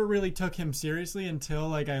I never really took him seriously until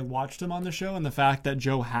like I watched him on the show, and the fact that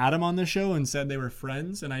Joe had him on the show and said they were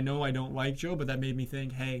friends. And I know I don't like Joe, but that made me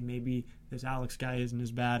think, hey, maybe this Alex guy isn't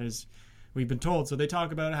as bad as we've been told. So they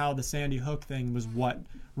talk about how the Sandy Hook thing was what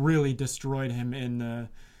really destroyed him in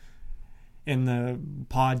the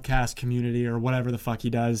podcast community, or whatever the fuck he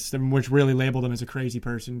does, which really labeled him as a crazy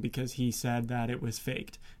person because he said that it was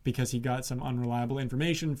faked because he got some unreliable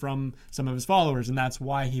information from some of his followers, and that's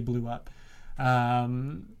why he blew up.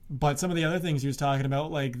 But some of the other things he was talking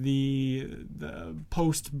about, like the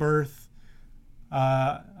post-birth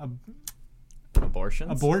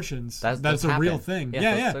abortions. That's a real thing.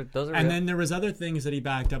 Yeah. Those are and real. then there was other things that he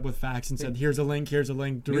backed up with facts and said, here's a link to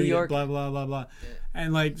read York. it, blah, blah, blah, blah.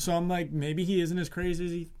 And like, so I'm like, maybe he isn't as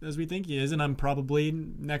crazy as we think he is. And I'm probably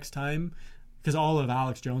next time, because all of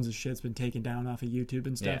Alex Jones's shit's been taken down off of YouTube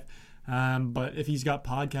and stuff. Yeah. But if he's got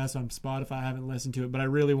podcasts on Spotify, I haven't listened to it, but I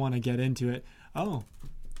really want to get into it. Oh,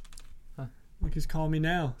 look who's calling me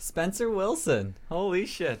now. Spencer Wilson. Holy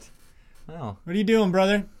shit. Oh. What are you doing,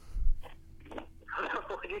 brother?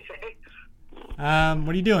 What did you say? What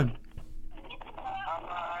are you doing? Just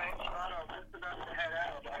about to head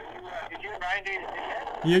out. Did you and Ryan do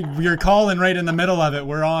You're calling right in the middle of it.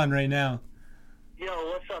 We're on right now. Yo,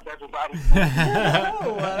 what's up, everybody?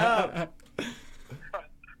 Oh, what up?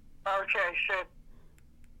 Okay, shit.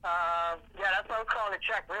 Yeah, that's what I was calling to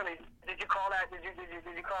check, really. Did you call that? Did you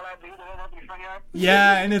call that lead up in your front yard?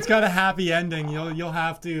 Yeah, and it's got a happy ending. You'll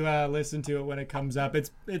have to listen to it when it comes up.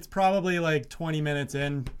 It's probably like 20 minutes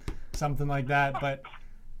in, something like that. But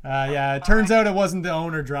yeah, it turns out it wasn't the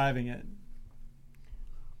owner driving it.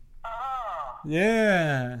 Oh.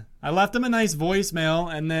 Yeah, I left him a nice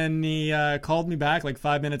voicemail, and then he called me back like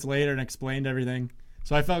 5 minutes later and explained everything.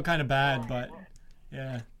 So I felt kind of bad, but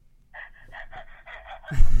yeah.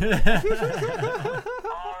 All right, I'll let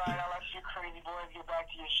you crazy boys get back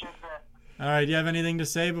to your shit then. All right, do you have anything to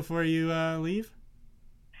say before you leave?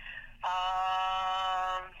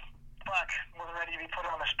 Fuck, wasn't ready to be put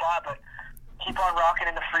on the spot, but keep on rocking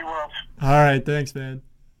in the free world. All right, thanks, man.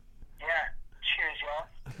 Yeah, cheers, y'all.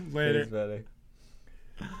 Later.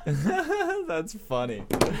 That's funny.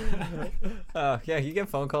 Yeah, you get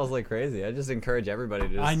phone calls like crazy. I just encourage everybody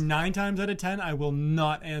to just... 9 times out of 10, I will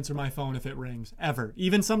not answer my phone if it rings, ever.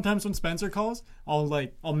 Even sometimes when Spencer calls, I'll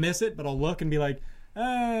miss it, but I'll look and be like,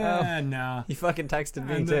 nah. He fucking texted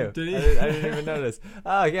me And too. then- did he? I didn't even notice.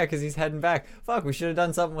 Oh yeah, because he's heading back. Fuck, we should have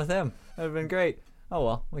done something with him. That would have been great. Oh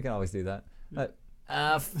well, we can always do that. But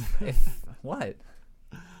what?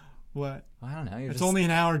 What? I don't know. It's only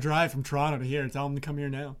an hour drive from Toronto to here. Tell him to come here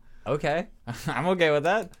now. Okay. I'm okay with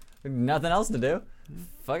that. Nothing else to do.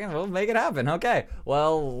 Fucking, we'll make it happen. Okay.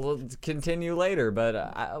 Well, we'll continue later, but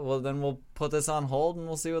then we'll put this on hold and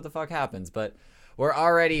we'll see what the fuck happens. But we're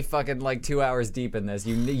already fucking like 2 hours deep in this.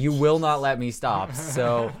 You will not let me stop.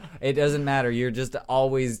 So it doesn't matter. You're just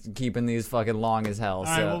always keeping these fucking long as hell. All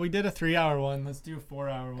right, well, we did a 3-hour one. Let's do a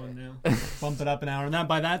 4-hour one now. Bump it up an hour. Now,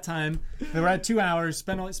 by that time, we're at 2 hours.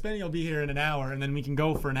 Spenny will be here in an hour, and then we can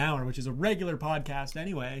go for an hour, which is a regular podcast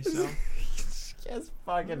anyway. So Just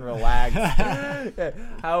fucking relax.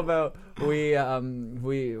 How about we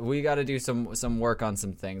got to do some work on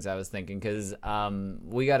some things. I was thinking because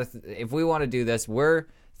we got to if we want to do this, we're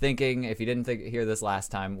thinking. If you didn't hear this last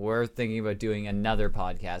time, we're thinking about doing another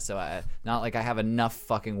podcast. So not like I have enough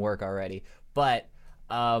fucking work already, but.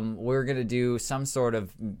 We're gonna do some sort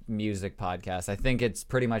of music podcast. I think it's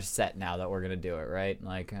pretty much set now that we're gonna do it, right?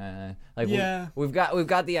 Yeah. We've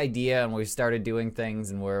got the idea and we've started doing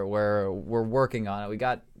things and we're working on it. We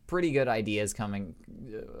got pretty good ideas coming,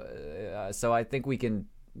 so I think we can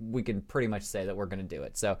pretty much say that we're gonna do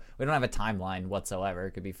it. So we don't have a timeline whatsoever.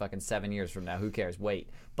 It could be fucking 7 years from now. Who cares? Wait.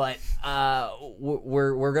 But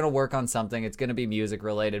we're gonna work on something. It's gonna be music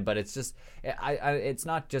related, but it's just it's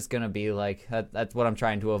not just gonna be like that's what I'm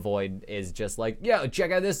trying to avoid is just like, yo,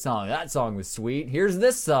 check out this song. That song was sweet. Here's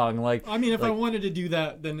this song. Like, I mean, if I wanted to do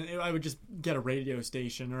that, then I would just get a radio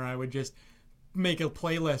station, or I would just make a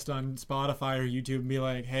playlist on Spotify or YouTube and be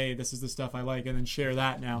like, hey, this is the stuff I like, and then share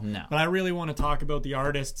that now. No. But I really want to talk about the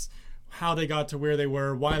artists, how they got to where they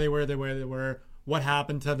were, why they were where they were, what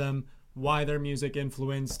happened to them, why their music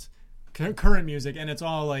influenced current music, and it's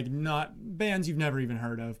all like not bands you've never even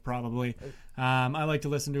heard of probably. I like to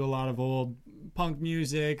listen to a lot of old punk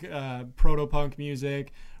music, proto-punk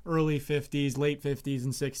music, early 50s, late 50s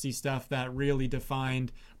and 60s stuff that really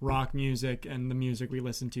defined rock music and the music we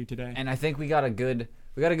listen to today. And I think we got a good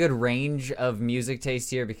range of music taste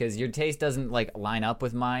here because your taste doesn't like line up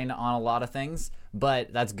with mine on a lot of things,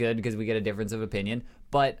 but that's good because we get a difference of opinion.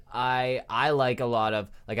 But I like a lot of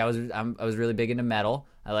like I was really big into metal.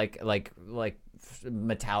 I like Metallica,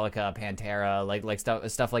 Pantera, like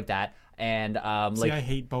stuff like that. And See, I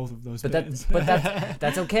hate both of those bands. But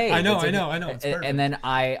that's okay. I know. It's perfect. And then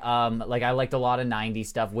I liked a lot of 90s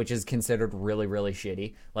stuff, which is considered really, really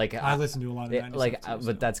shitty. Like I listen to a lot of 90s stuff too,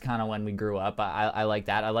 but that's kind of when we grew up. I like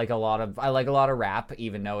that. I like a lot of rap,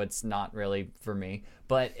 even though it's not really for me.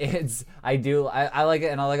 But I like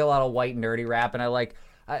it, and I like a lot of white nerdy rap, and I like.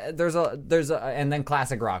 There's a and then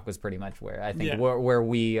classic rock was pretty much where I think where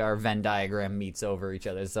our Venn diagram meets over each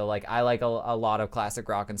other. So like I like a lot of classic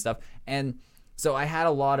rock and stuff, and so I had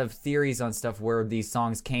a lot of theories on stuff where these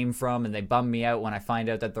songs came from, and they bum me out when I find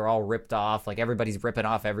out that they're all ripped off. Like everybody's ripping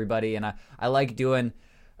off everybody, and I like doing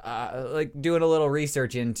a little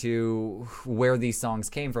research into where these songs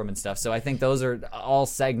came from and stuff. So I think those are all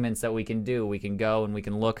segments that we can do. We can go and we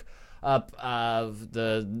can look up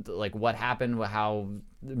what happened, how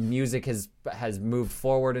music has moved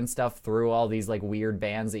forward and stuff through all these like weird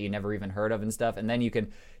bands that you never even heard of and stuff, and then you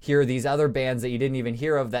can hear these other bands that you didn't even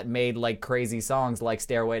hear of that made like crazy songs like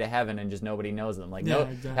Stairway to Heaven, and just nobody knows them. Like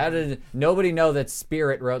exactly. How did nobody know that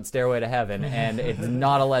Spirit wrote Stairway to Heaven and it's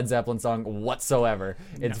not a Led Zeppelin song whatsoever?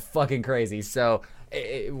 It's fucking crazy. So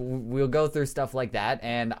we'll go through stuff like that,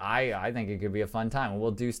 and I think it could be a fun time.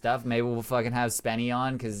 We'll do stuff. Maybe we'll fucking have Spenny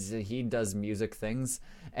on because he does music things,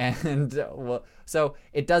 and so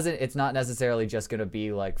it's not necessarily just gonna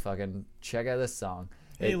be like fucking check out this song.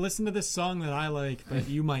 Hey, listen to this song that I like, but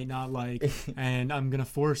you might not like, and I'm gonna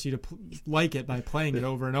force you to like it by playing it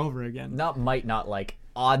over and over again. Might not like.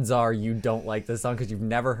 Odds are you don't like this song because you've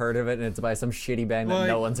never heard of it, and it's by some shitty band that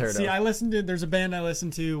no one's heard of. See, there's a band I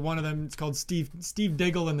listened to. One of them, it's called Steve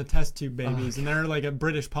Diggle and the Test Tube Babies, and they're like a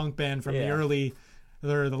British punk band from the late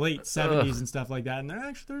 70s and stuff like that. And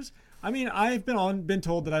I've been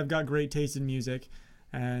told that I've got great taste in music,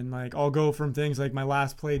 and like I'll go from things like my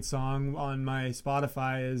last played song on my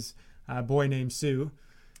Spotify is "Boy Named Sue"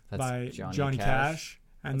 by Johnny Cash,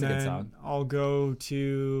 and That's a good then song. I'll go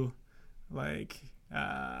to like.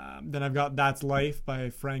 Then I've got That's Life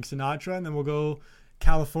by Frank Sinatra, and then we'll go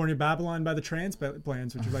California Babylon by the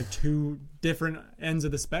Transplants, which are like two different ends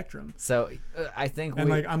of the spectrum. So I think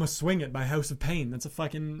I'm a Swing It by House of Pain.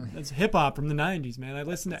 That's hip hop from the 90s, man. I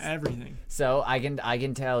listen to everything. So I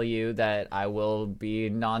can tell you that I will be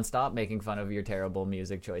nonstop making fun of your terrible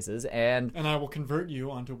music choices, and I will convert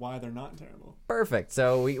you onto why they're not terrible. Perfect.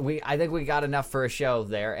 So I think we got enough for a show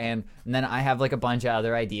there, and then I have like a bunch of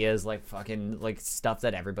other ideas, like fucking like stuff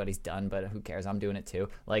that everybody's done, but who cares? I'm doing it too.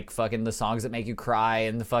 Like fucking the songs that make you cry,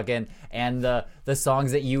 and the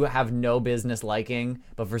songs that you have no business liking,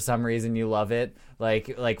 but for some reason you love it.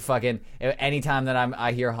 Like fucking anytime that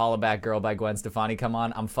I hear "Hollaback Girl" by Gwen Stefani come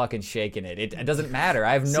on, I'm fucking shaking it. It doesn't matter.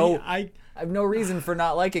 I have no reason for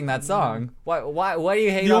not liking that song. Why do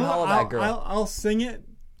you hate on "Hollaback Girl"? I'll sing it.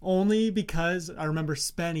 Only because I remember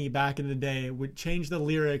Spenny back in the day would change the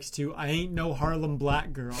lyrics to "I ain't no Harlem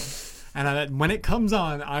black girl." And when it comes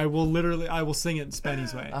on, I will sing it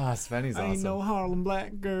Spenny's way. Ah, Spenny's awesome. I ain't no Harlem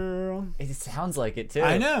black girl. It sounds like it too.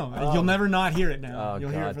 I know. You'll never not hear it now.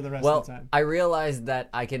 You'll hear it for the rest of the time. I realized that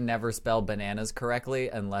I can never spell bananas correctly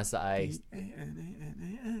unless I...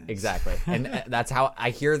 Exactly. And that's how I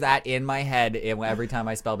hear that in my head every time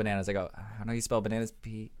I spell bananas. I go, how do you spell bananas?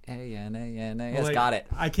 B-A-N-A-N-A-S. Like, Got it.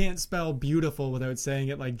 I can't spell beautiful without saying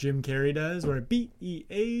it like Jim Carrey does, where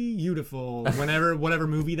B-E-A beautiful. Whatever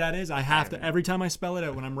movie that is, I have to, every time I spell it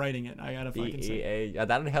out when I'm writing it, I gotta fucking say it. Yeah,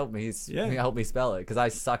 that'd help me. Help me spell it because I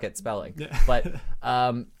suck at spelling. Yeah. But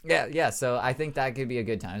so I think that could be a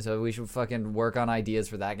good time. So we should fucking work on ideas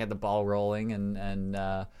for that, get the ball rolling,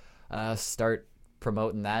 and start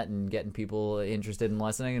promoting that and getting people interested in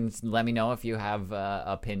listening. And let me know if you have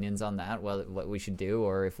opinions on that, what we should do,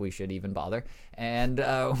 or if we should even bother. And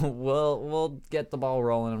we'll get the ball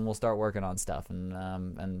rolling, and we'll start working on stuff. And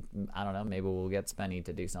I don't know, maybe we'll get Spenny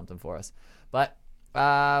to do something for us. But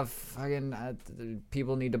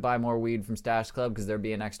people need to buy more weed from Stash Club because they're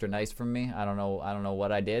being extra nice from me. I don't know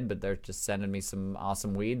what I did, but they're just sending me some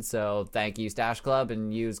awesome weed. So thank you, Stash Club,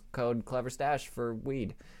 and use code CleverStash for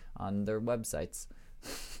weed on their websites.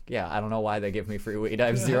 Yeah, I don't know why they give me free weed. I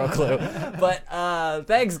have zero clue. But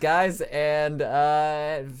thanks, guys. And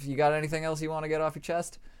if you got anything else you want to get off your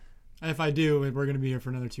chest? If I do, we're going to be here for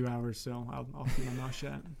another 2 hours, so I'll keep my mouth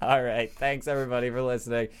shut. All right. Thanks, everybody, for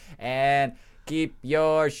listening. And keep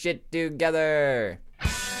your shit together.